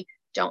usually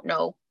don't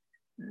know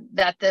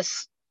that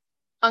this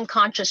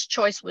unconscious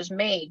choice was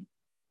made,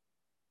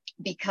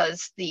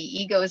 because the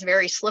ego is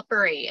very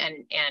slippery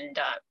and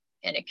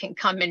it can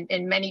come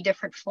in many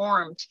different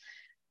forms.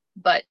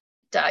 But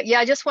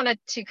I just wanted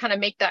to kind of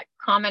make that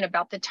comment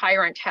about the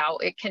tyrant, how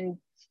it can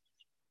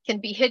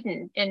be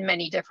hidden in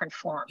many different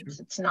forms.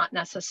 Sure. It's not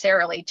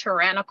necessarily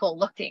tyrannical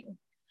looking,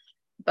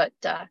 but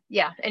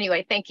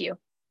anyway, thank you.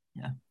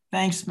 Yeah,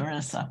 thanks,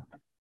 Marissa.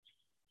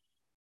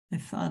 I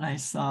thought I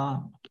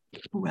saw,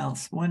 who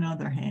else? One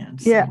other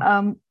hand.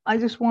 Yeah, I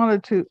just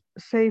wanted to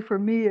say, for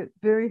me, it's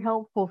very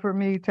helpful for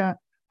me to,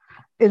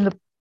 in the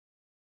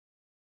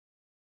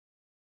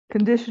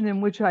condition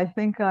in which I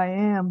think I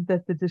am,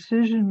 that the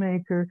decision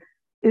maker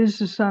is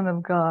the Son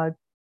of God,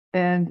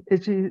 and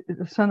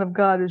the Son of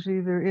God is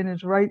either in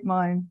his right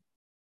mind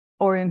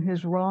or in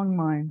his wrong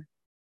mind.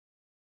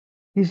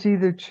 He's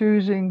either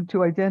choosing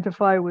to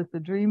identify with the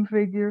dream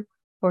figure,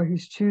 or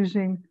he's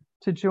choosing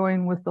to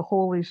join with the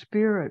Holy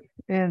Spirit.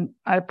 And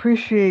I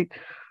appreciate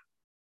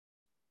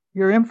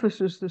your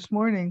emphasis this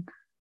morning.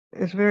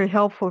 It's very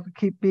helpful to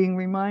keep being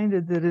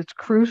reminded that it's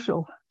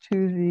crucial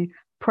to the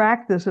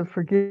practice of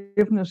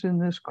forgiveness in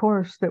this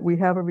course that we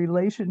have a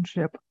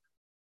relationship,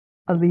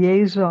 a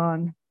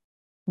liaison,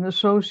 an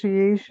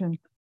association,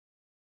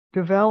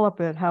 develop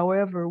it,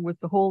 however, with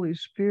the Holy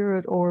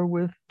Spirit or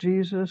with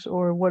Jesus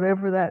or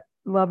whatever that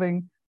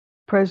loving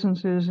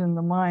presence is in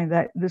the mind.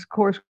 That this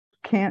course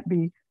can't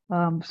be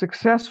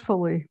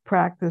successfully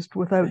practiced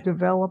without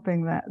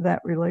developing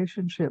that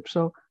relationship.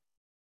 So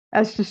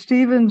as to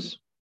Stephen's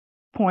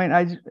point,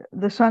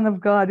 the Son of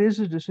God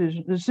is a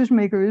decision. The decision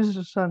maker is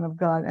the Son of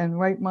God, and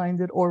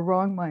right-minded or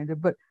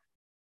wrong-minded. But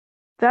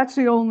that's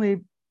the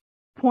only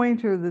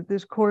pointer that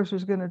this course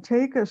is going to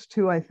take us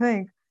to, I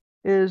think,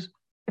 is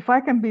if I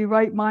can be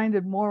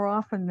right-minded more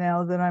often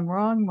now than I'm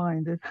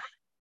wrong-minded,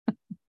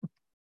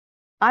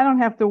 I don't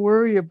have to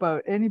worry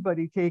about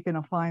anybody taking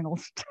a final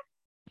step.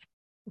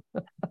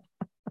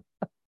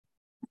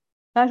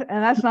 And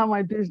that's not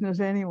my business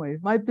anyway.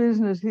 My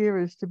business here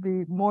is to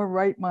be more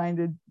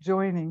right-minded,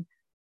 joining,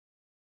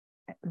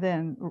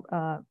 than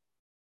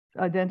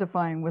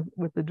identifying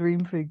with the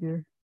dream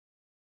figure.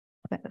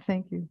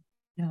 Thank you.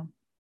 Yeah.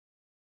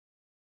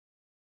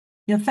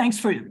 Yeah, thanks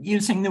for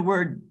using the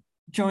word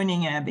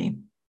joining, Abby.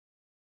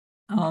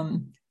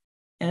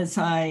 As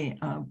I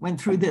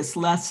went through this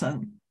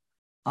lesson,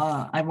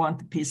 I want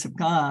the peace of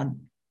God.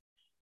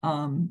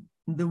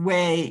 The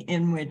way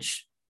in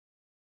which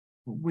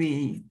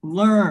we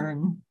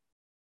learn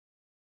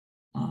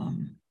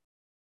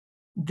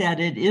that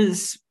it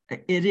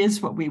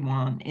is what we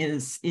want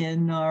is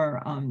in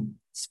our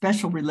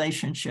special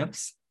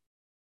relationships.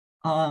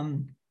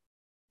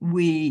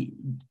 We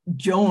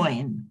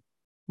join,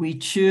 we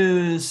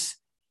choose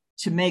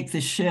to make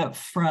the shift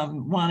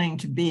from wanting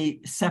to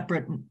be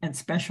separate and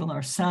special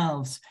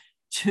ourselves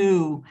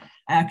to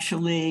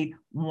actually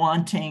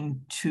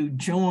wanting to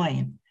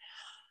join.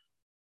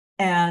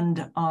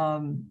 And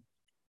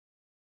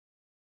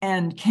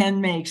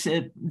Ken makes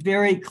it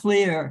very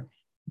clear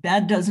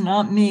that does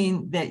not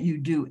mean that you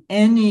do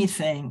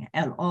anything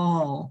at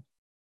all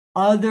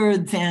other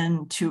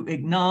than to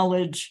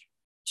acknowledge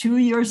to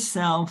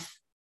yourself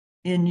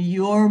in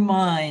your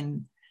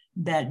mind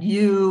that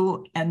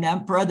you and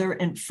that brother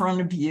in front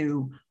of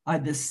you are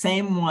the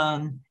same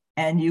one,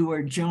 and you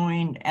are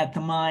joined at the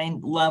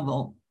mind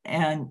level.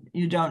 And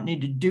you don't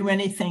need to do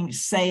anything,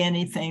 say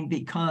anything,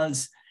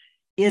 because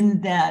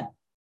in that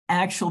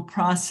actual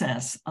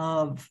process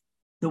of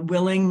the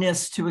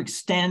willingness to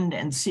extend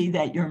and see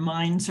that your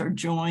minds are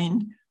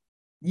joined,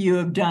 you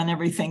have done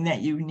everything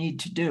that you need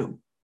to do.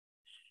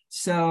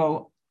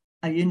 So,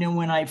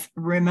 when I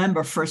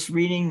remember first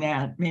reading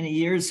that many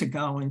years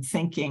ago and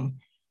thinking,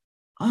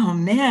 oh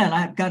man,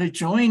 I've got to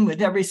join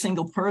with every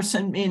single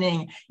person,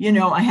 meaning,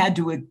 I had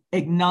to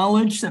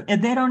acknowledge them.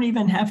 And they don't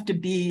even have to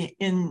be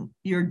in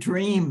your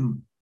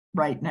dream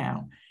right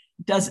now.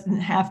 It doesn't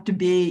have to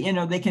be,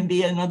 they can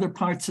be in other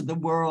parts of the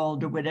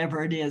world or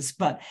whatever it is.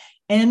 But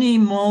any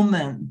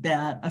moment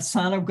that a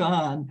son of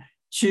God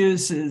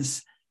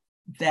chooses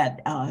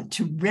that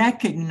to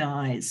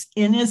recognize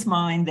in his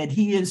mind that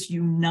he is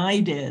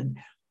united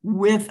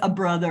with a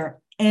brother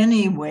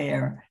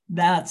anywhere,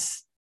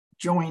 that's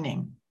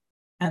joining.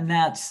 And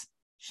that's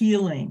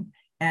healing.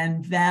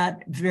 And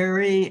that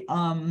very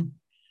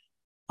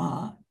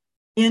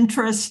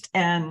interest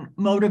and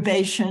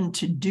motivation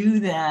to do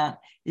that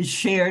is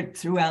shared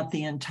throughout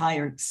the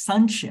entire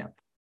sonship.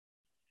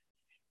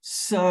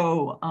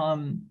 So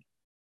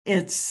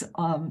it's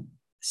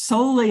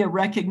solely a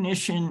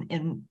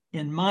recognition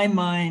in my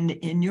mind,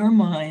 in your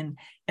mind,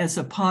 as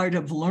a part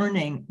of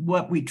learning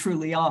what we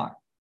truly are.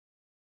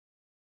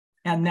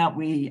 And that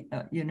we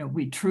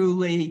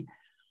truly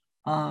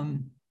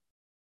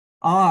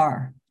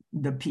are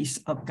the peace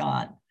of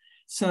God.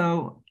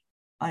 So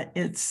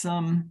it's,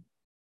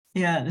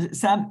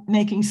 is that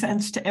making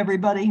sense to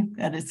everybody,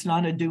 that it's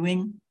not a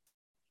doing?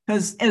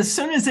 Because as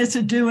soon as it's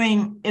a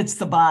doing, it's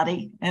the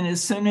body. And as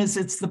soon as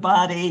it's the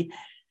body,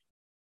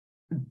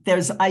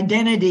 there's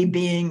identity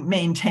being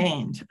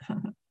maintained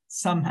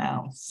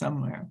somehow,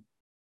 somewhere.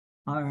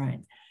 All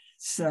right.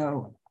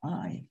 So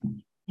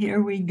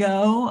here we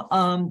go.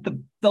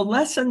 The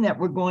lesson that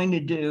we're going to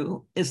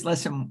do is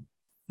lesson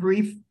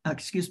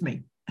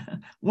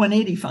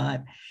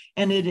 185,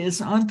 and it is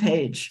on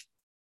page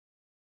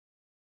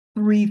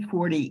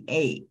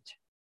 348.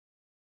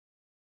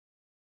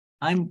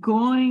 I'm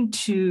going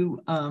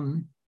to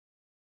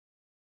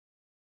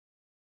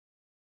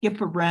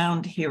skip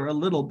around here a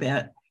little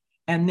bit,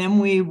 and then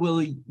we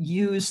will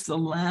use the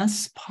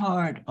last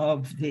part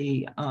of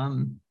the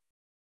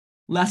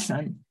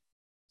lesson,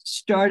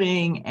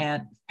 starting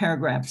at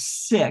paragraph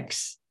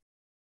 6,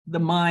 the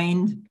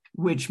mind,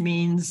 which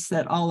means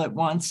that all it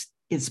wants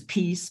is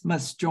peace,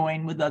 must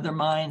join with other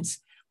minds.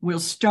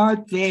 We'll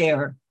start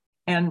there,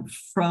 and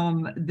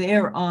from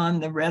there on,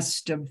 the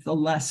rest of the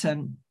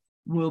lesson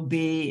will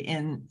be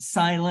in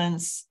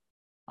silence,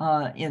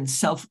 in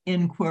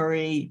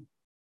self-inquiry.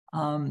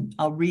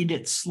 I'll read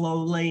it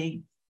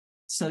slowly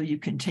so you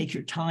can take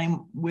your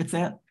time with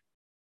it,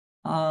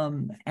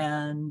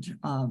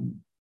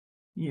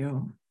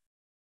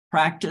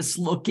 practice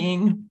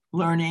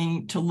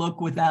learning to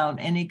look without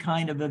any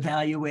kind of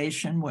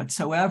evaluation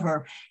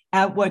whatsoever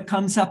at what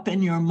comes up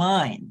in your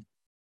mind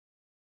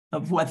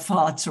of what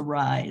thoughts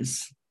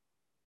arise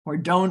or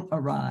don't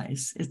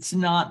arise. It's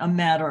not a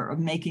matter of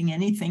making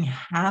anything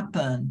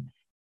happen.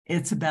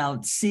 It's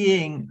about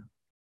seeing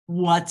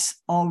what's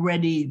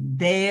already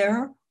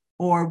there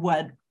or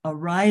what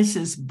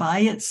arises by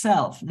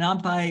itself,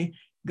 not by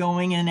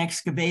going and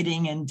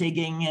excavating and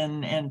digging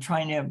and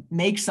trying to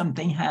make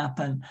something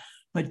happen,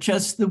 but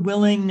just the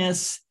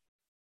willingness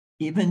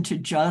even to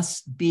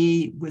just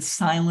be with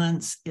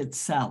silence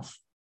itself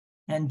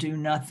and do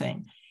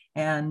nothing.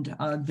 And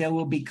there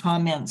will be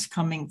comments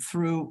coming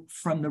through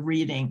from the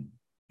reading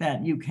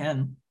that you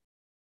can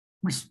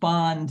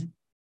respond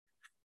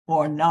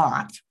or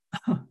not.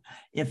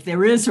 If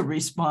there is a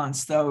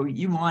response, though,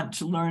 you want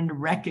to learn to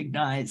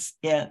recognize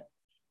it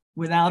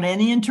without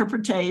any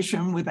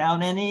interpretation,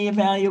 without any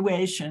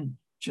evaluation,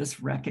 just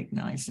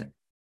recognize it.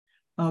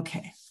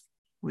 Okay,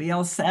 We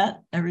all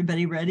set?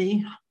 Everybody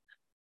ready?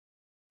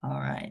 All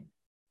right.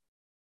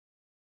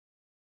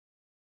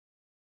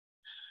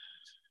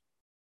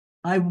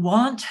 I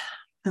want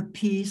the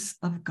peace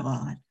of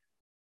God.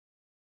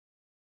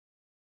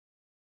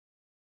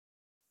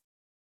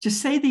 To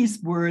say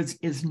these words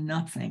is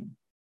nothing,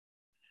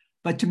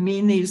 but to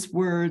mean these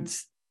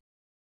words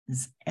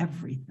is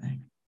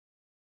everything.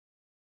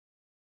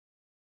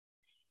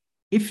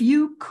 If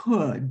you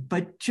could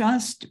but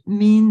just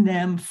mean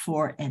them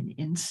for an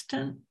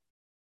instant,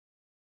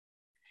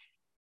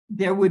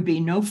 there would be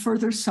no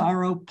further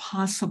sorrow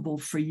possible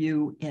for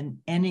you in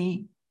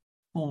any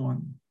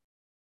form,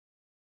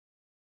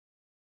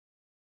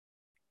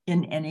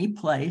 in any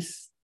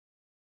place,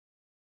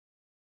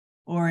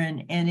 or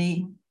in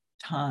any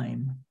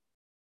time.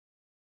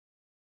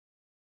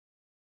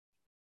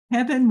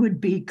 Heaven would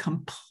be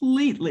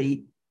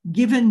completely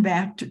given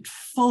back to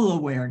full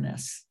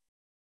awareness.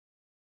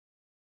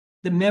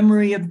 The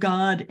memory of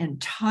God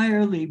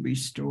entirely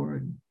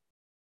restored.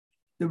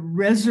 The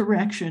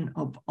resurrection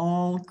of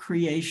all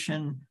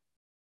creation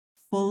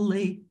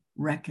fully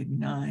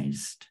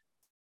recognized.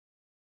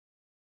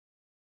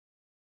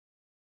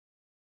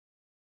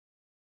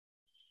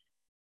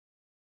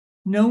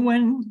 No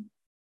one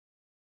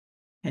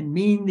can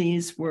mean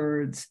these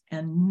words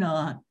and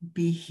not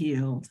be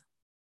healed.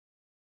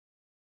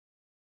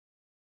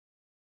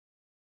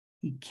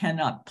 He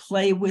cannot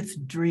play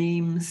with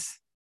dreams,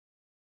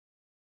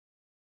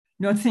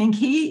 nor think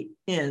he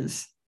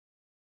is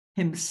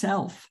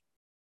himself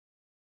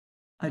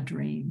a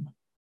dream.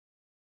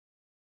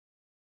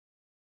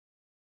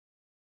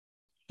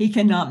 He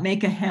cannot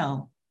make a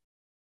hell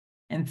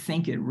and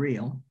think it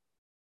real.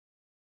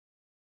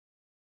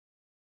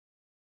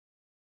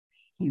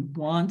 He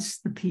wants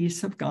the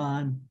peace of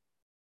God,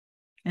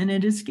 and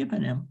it is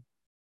given him.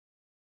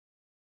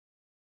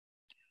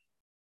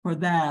 For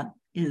that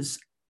is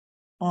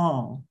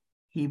all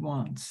he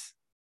wants.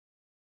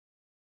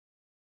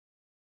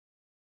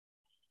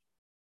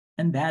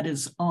 And that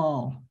is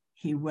all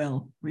he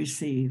will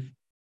receive.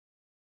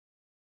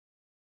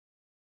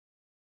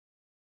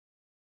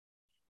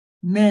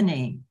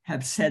 Many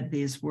have said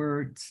these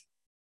words,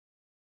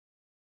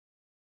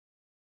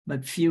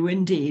 but few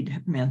indeed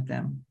have meant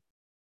them.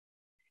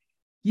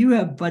 You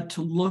have but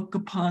to look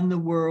upon the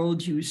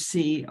world you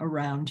see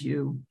around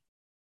you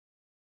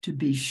to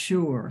be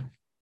sure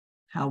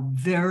how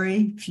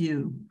very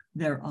few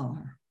there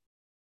are.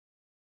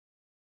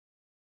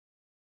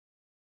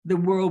 The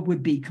world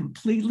would be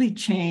completely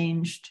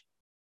changed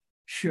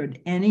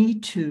should any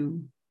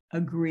two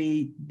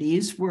agree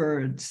these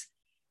words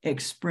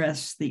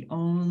express the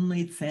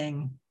only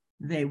thing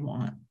they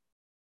want.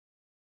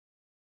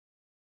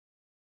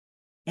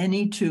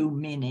 Any two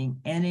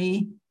meaning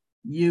any,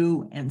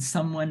 you and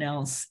someone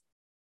else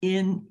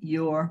in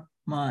your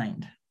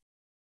mind.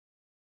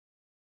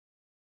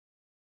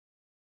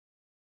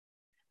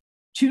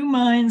 Two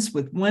minds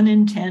with one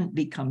intent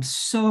become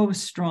so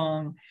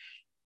strong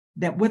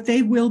that what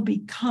they will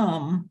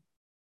become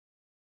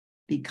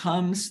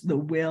becomes the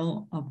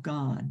will of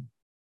God.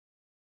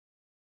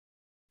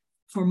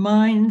 For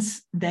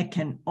minds that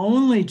can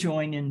only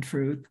join in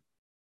truth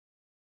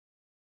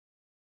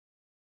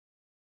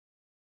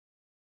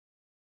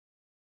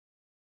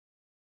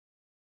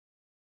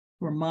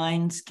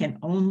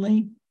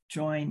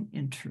join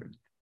in truth.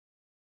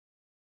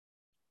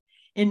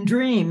 In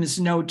dreams,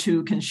 no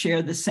two can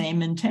share the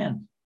same intent.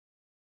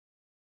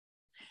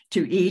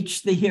 To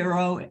each, the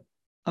hero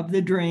of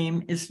the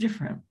dream is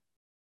different.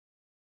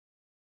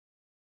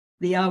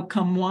 The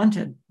outcome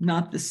wanted,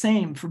 not the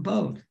same for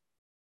both.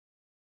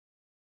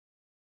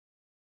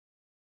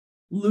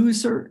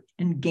 Loser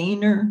and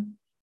gainer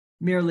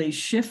merely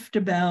shift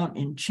about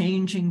in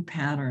changing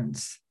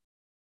patterns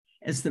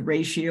as the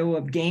ratio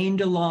of gain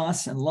to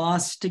loss and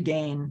loss to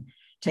gain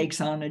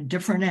takes on a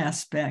different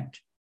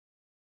aspect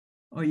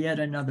or yet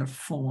another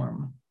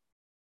form.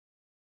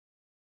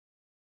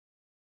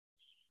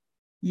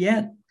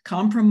 Yet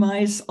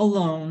compromise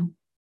alone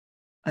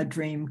a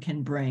dream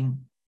can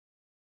bring.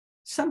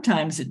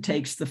 Sometimes it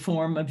takes the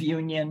form of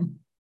union,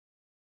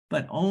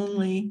 but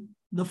only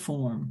the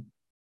form.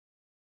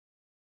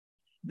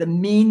 The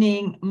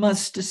meaning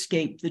must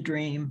escape the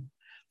dream,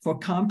 for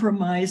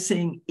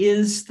compromising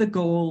is the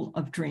goal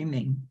of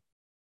dreaming.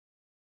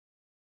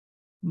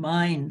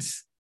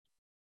 Minds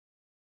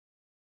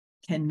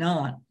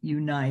cannot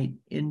unite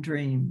in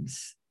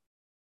dreams.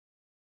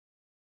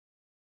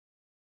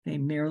 They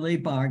merely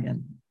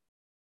bargain.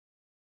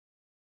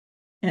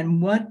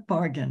 And what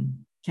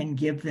bargain can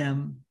give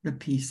them the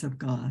peace of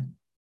God?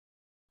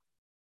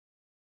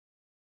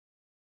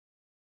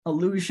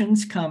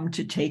 Illusions come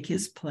to take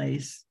his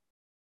place,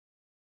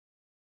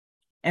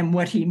 and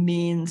what he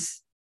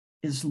means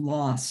is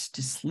lost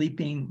to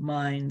sleeping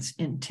minds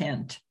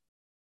intent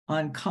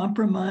on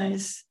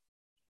compromise,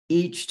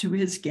 each to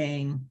his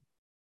gain,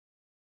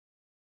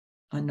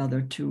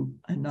 another to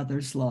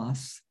another's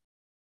loss.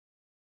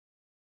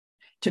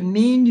 To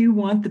mean you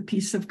want the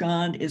peace of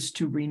God is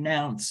to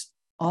renounce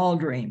all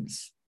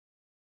dreams.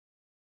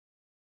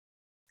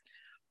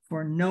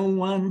 For no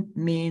one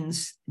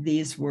means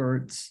these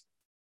words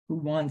who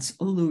wants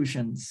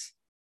illusions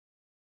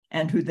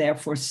and who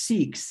therefore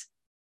seeks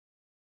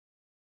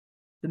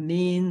the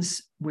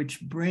means which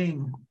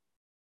bring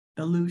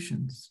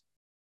illusions.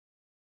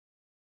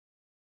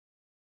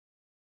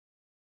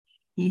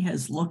 He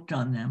has looked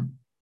on them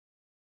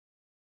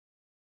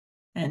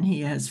and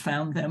he has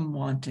found them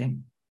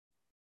wanting.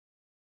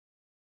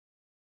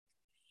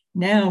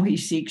 Now he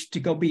seeks to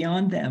go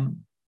beyond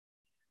them,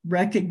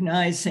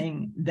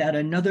 recognizing that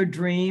another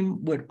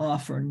dream would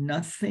offer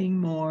nothing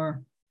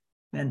more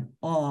than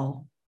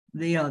all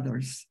the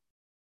others.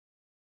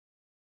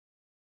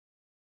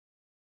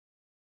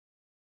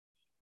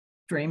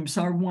 Dreams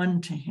are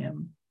one to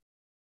him.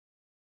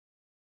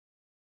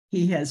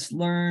 He has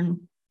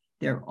learned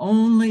their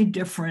only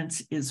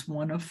difference is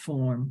one of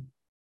form,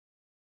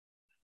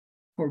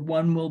 for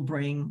one will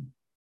bring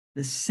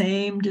the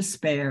same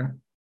despair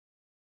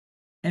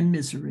and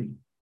misery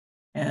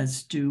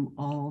as do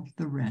all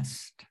the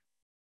rest.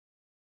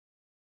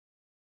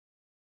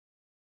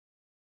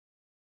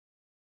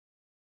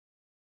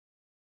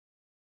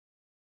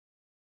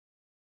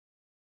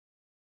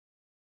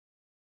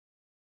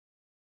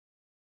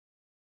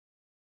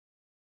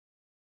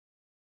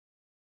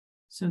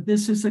 So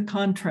this is a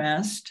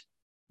contrast.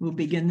 We'll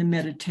begin the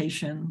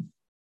meditation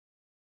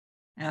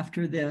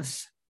after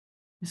this.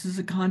 This is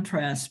a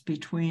contrast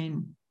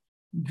between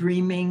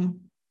dreaming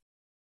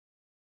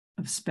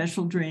of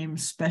special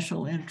dreams,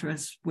 special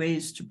interests,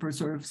 ways to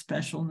preserve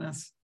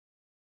specialness.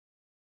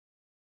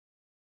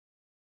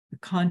 The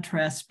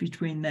contrast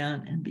between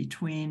that and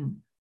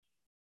between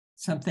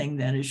something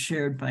that is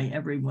shared by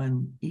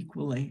everyone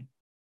equally.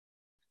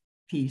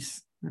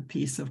 Peace, the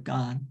peace of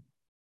God.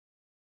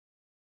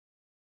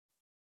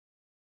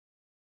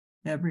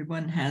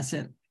 Everyone has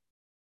it.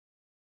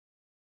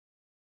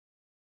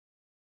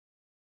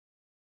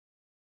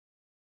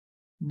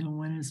 No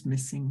one is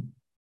missing.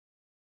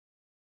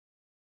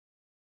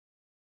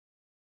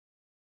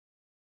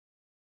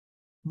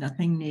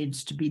 Nothing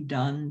needs to be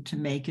done to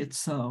make it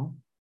so.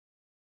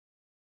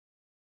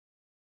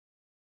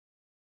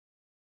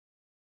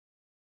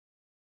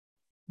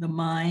 The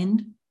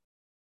mind,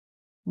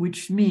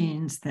 which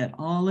means that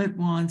all it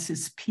wants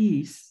is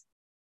peace,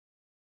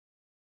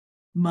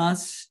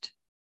 must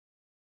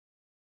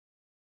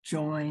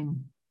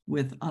join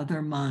with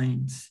other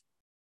minds.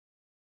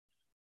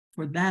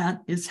 For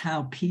that is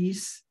how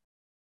peace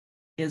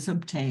is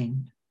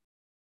obtained.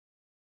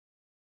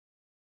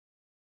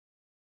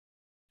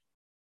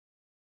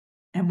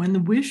 And when the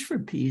wish for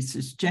peace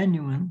is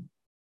genuine,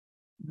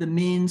 the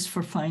means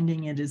for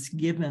finding it is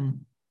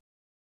given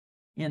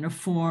in a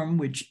form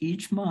which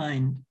each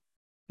mind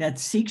that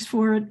seeks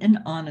for it in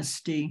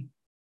honesty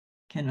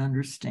can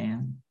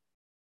understand.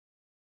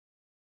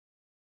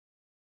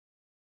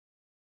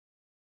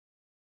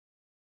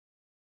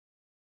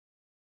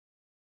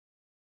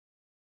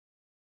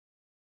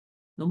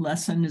 The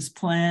lesson is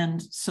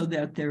planned so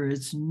that there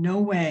is no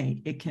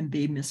way it can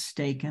be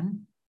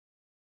mistaken.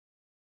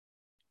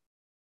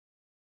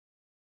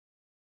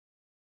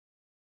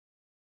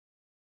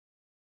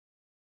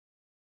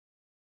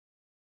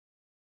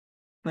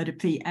 But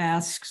if he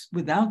asks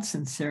without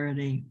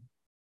sincerity,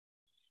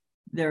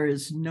 there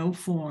is no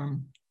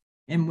form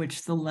in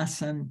which the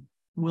lesson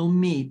will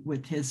meet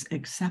with his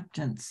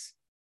acceptance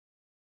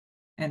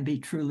and be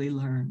truly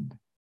learned.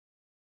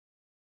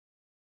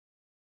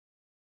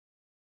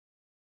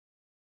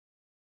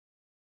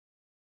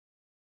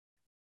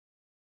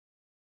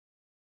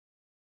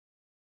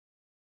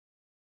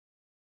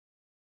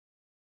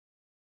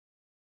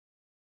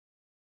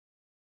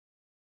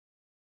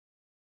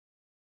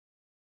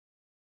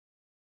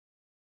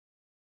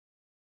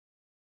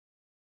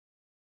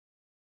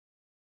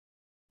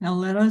 Now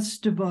let us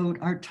devote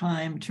our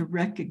time to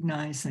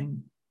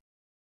recognizing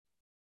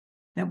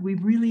that we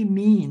really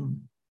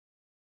mean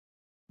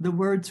the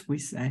words we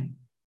say.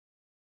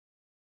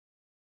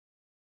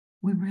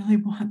 We really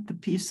want the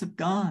peace of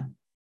God.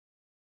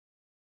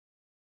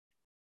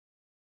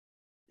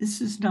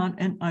 This is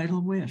not an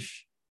idle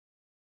wish.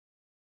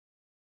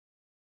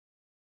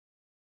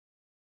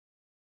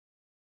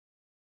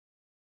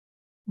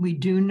 We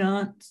do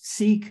not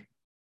seek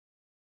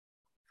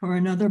for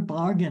another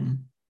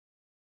bargain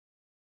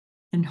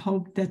and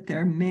hope that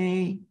there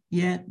may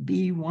yet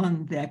be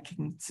one that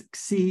can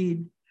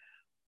succeed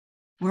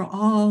where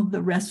all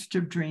the rest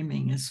of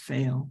dreaming has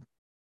failed.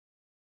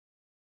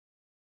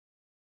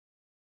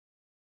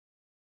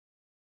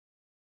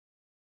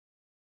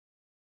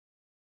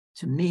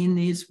 To mean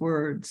these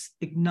words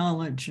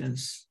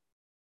acknowledges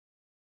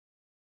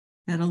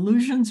that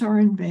illusions are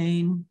in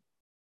vain,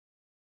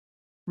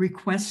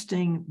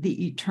 requesting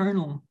the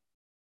eternal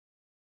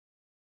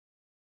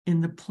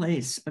in the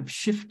place of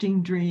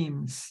shifting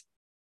dreams,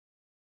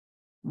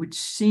 which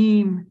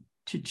seem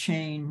to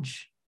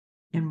change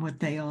in what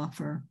they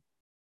offer,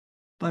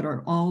 but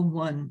are all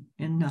one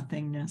in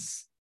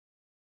nothingness.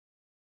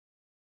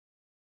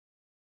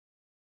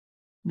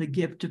 The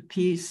gift of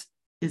peace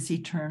is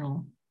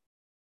eternal.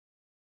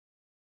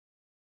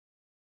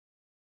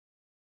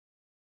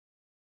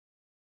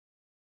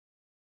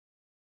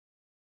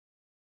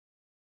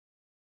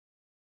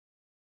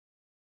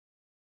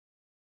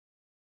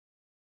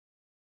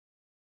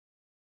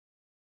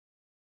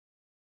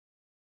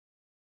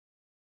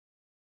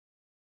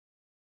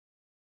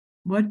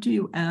 What do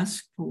you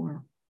ask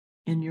for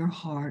in your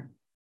heart?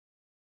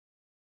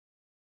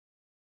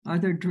 Are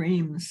there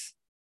dreams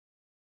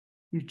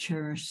you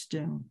cherish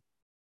still?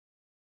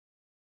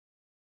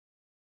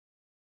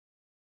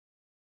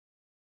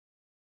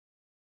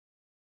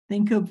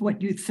 Think of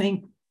what you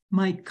think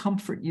might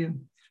comfort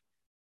you,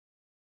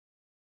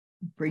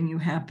 bring you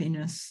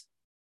happiness.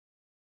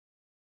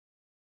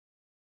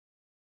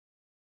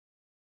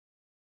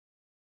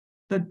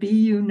 But be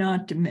you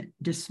not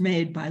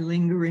dismayed by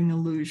lingering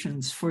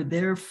illusions, for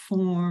their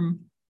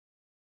form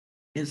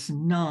is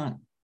not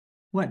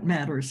what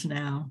matters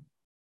now.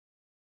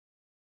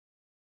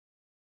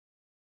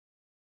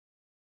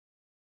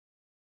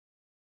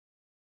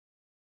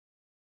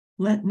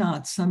 Let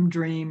not some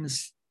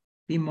dreams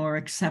be more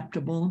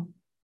acceptable,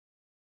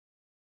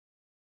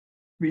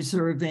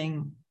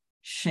 reserving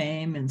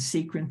shame and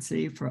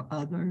secrecy for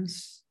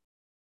others.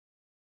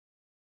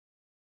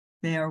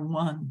 They are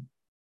one.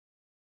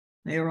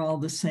 They are all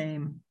the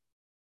same.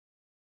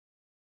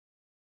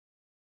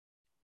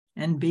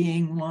 And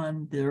being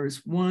one, there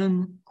is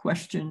one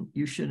question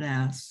you should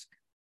ask.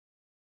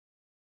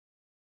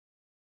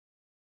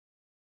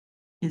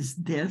 Is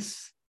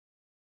this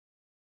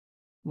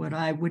what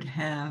I would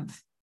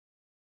have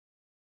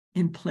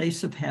in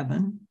place of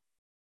heaven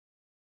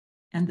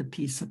and the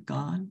peace of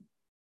God?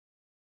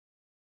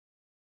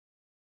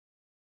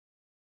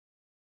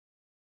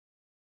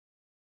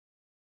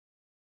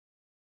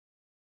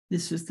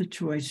 This is the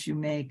choice you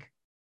make.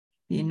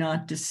 Be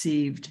not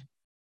deceived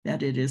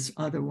that it is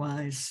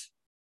otherwise.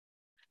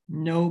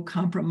 No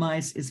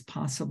compromise is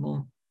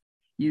possible.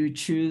 You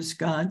choose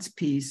God's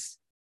peace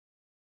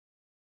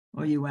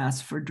or you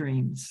ask for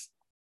dreams.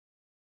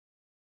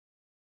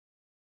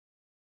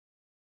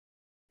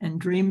 And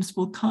dreams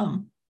will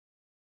come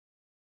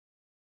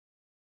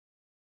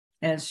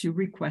as you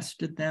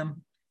requested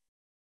them.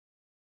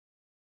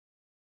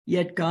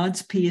 Yet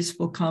God's peace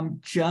will come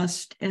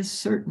just as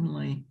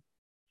certainly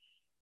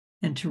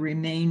and to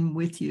remain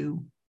with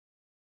you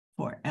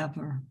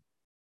forever.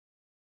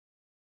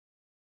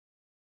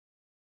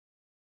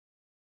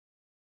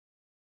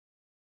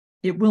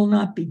 It will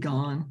not be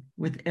gone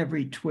with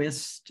every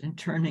twist and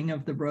turning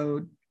of the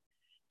road,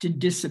 to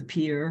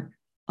disappear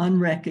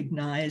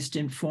unrecognized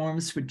in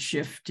forms which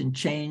shift and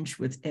change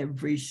with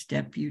every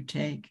step you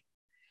take.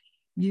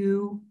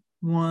 You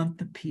want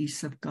the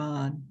peace of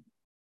God,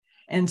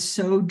 and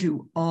so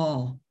do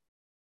all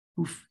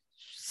who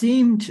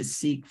seem to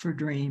seek for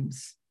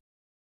dreams.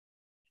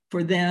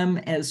 For them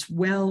as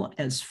well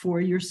as for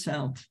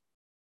yourself,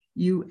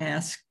 you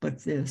ask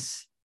but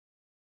this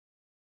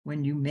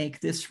when you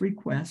make this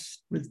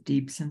request with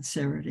deep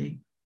sincerity.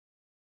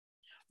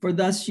 For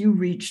thus you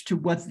reach to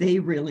what they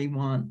really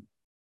want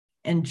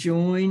and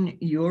join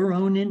your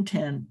own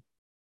intent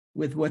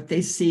with what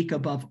they seek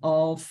above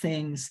all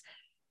things,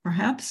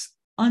 perhaps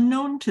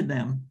unknown to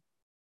them,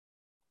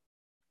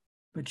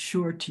 but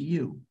sure to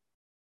you.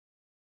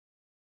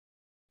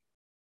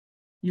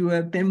 You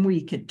have been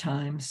weak at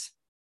times,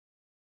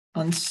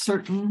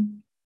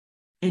 uncertain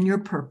in your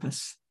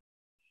purpose,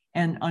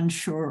 and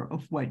unsure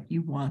of what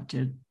you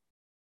wanted,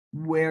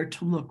 where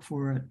to look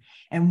for it,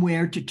 and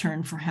where to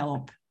turn for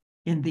help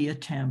in the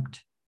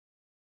attempt.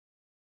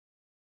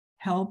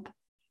 Help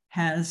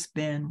has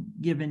been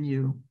given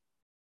you.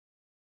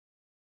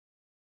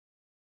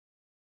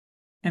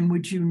 And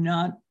would you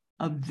not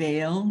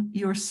avail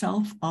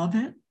yourself of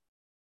it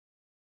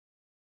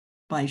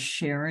by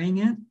sharing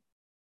it?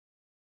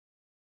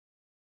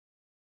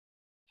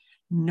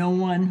 No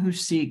one who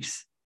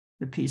seeks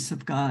the peace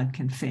of God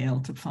can fail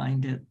to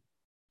find it,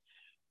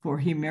 for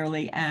he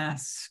merely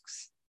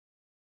asks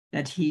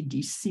that he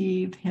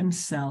deceive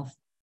himself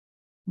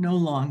no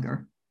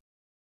longer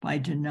by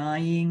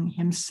denying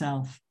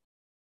himself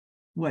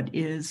what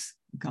is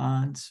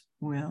God's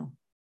will.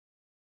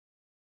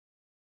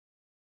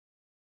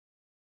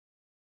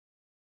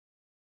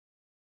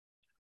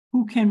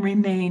 Who can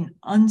remain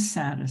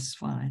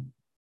unsatisfied?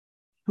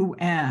 Who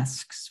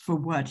asks for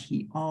what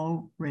he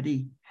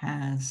already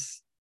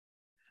has?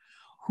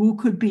 Who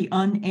could be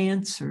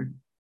unanswered?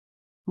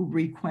 Who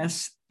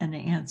requests an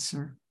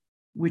answer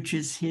which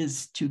is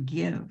his to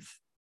give?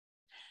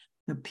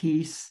 The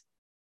peace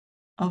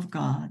of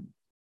God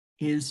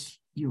is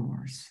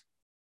yours.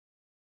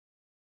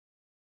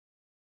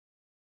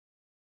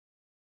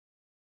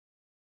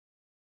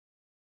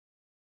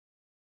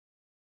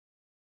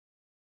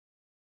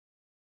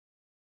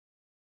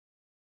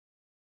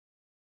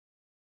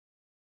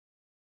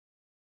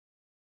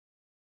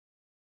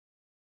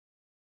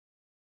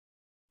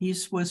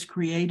 Peace was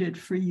created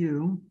for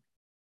you,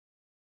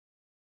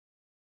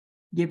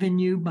 given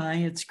you by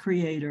its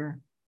creator,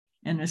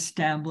 and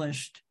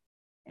established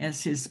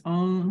as his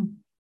own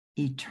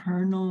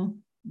eternal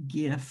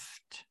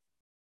gift.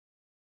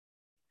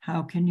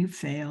 How can you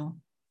fail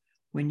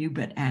when you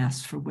but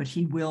ask for what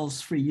he wills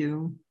for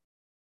you?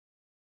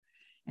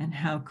 And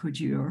how could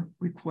your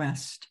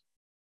request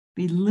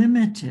be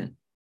limited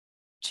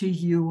to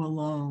you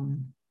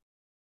alone?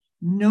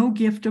 No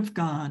gift of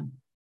God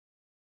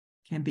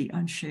can be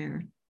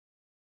unshared.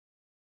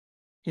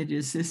 It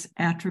is this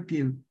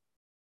attribute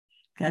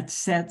that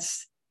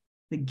sets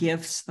the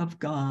gifts of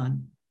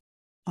God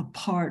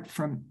apart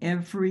from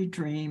every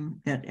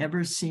dream that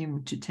ever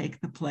seemed to take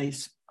the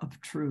place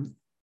of truth.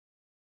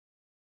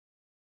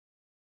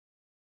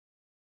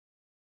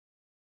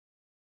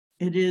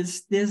 It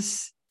is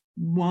this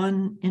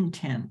one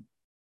intent,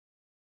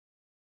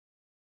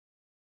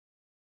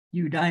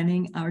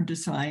 uniting our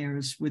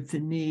desires with the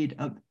need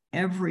of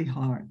every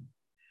heart,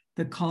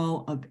 the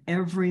call of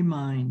every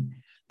mind,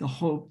 the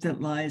hope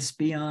that lies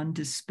beyond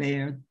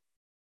despair,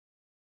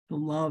 the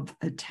love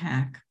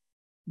attack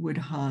would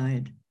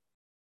hide,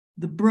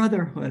 the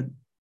brotherhood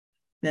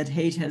that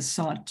hate has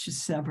sought to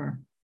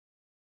sever,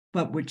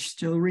 but which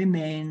still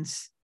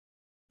remains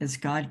as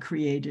God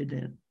created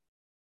it.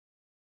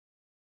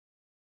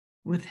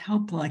 With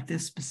help like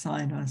this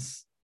beside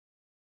us,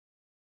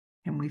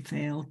 can we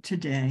fail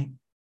today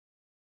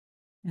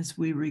as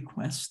we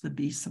request the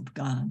peace of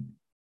God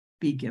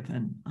be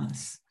given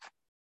us?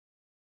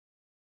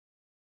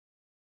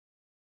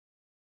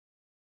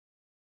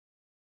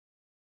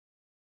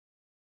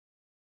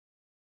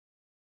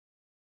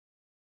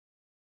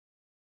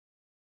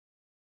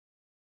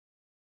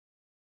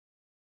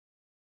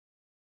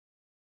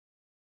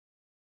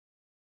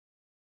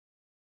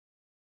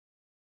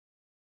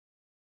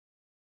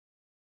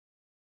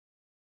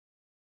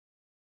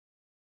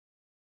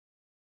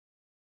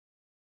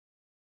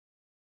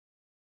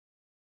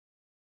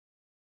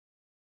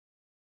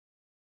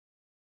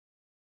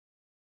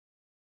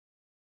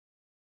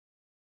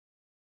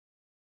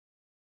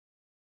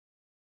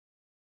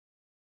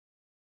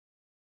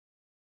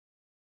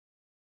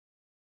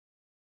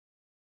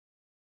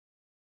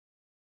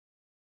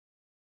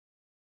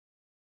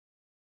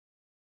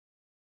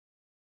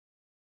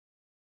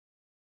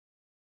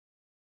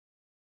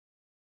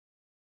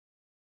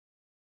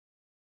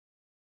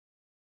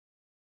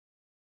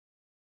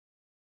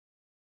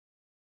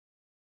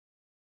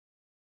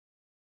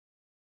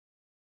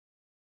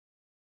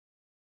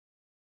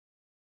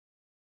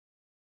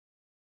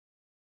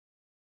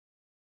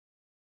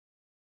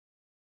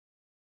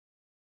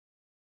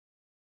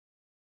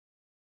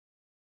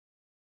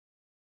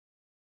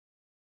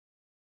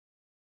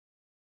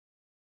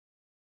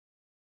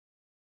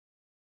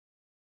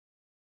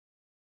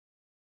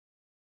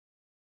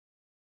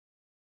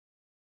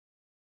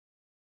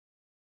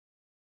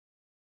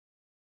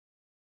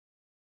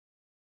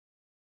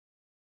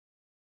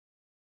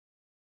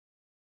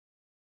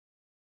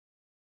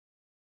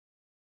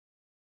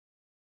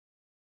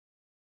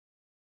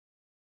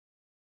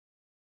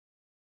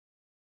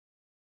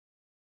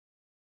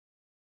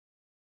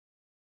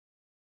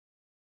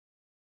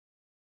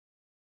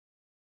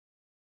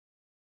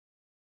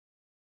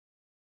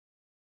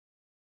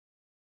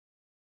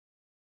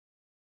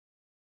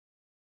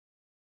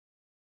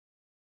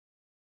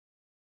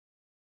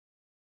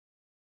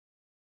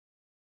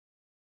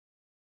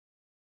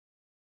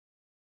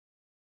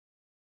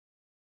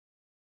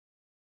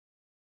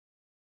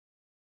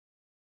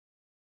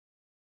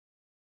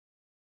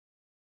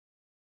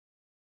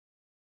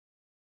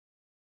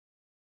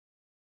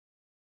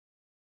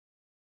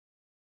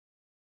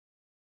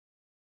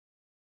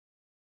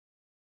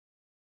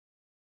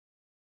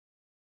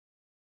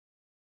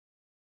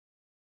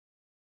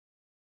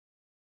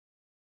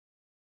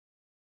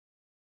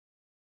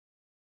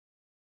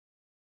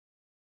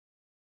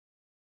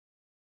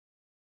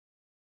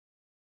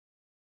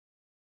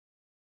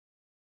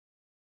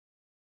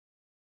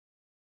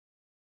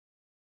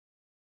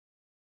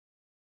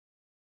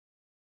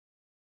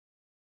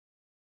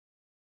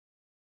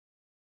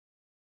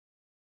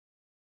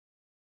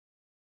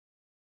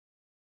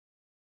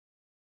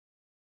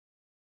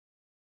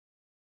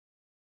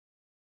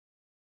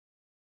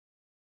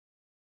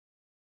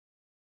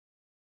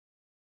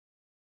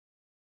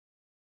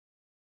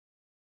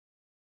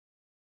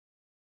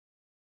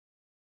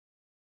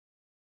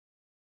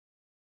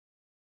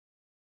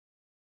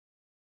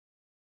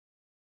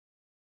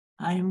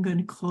 I am going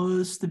to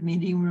close the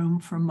meeting room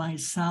for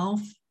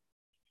myself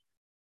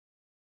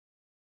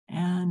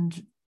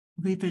and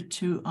leave it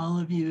to all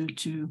of you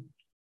to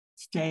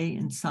stay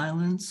in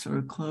silence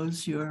or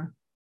close your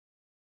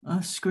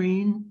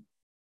screen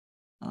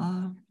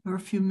for a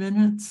few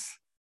minutes.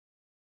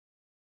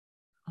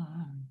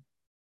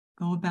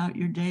 Go about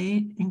your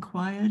day in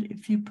quiet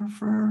if you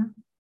prefer,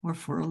 or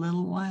for a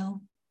little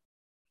while,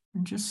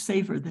 and just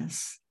savor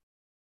this,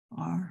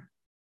 our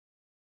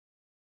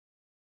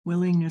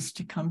willingness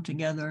to come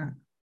together,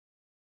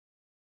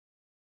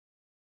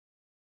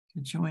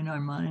 to join our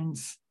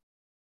minds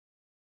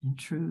in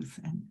truth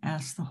and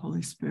ask the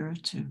Holy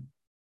Spirit to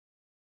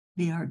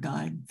be our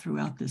guide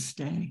throughout this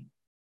day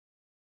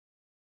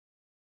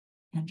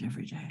and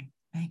every day.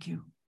 Thank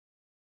you.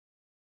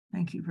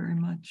 Thank you very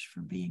much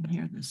for being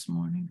here this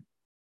morning.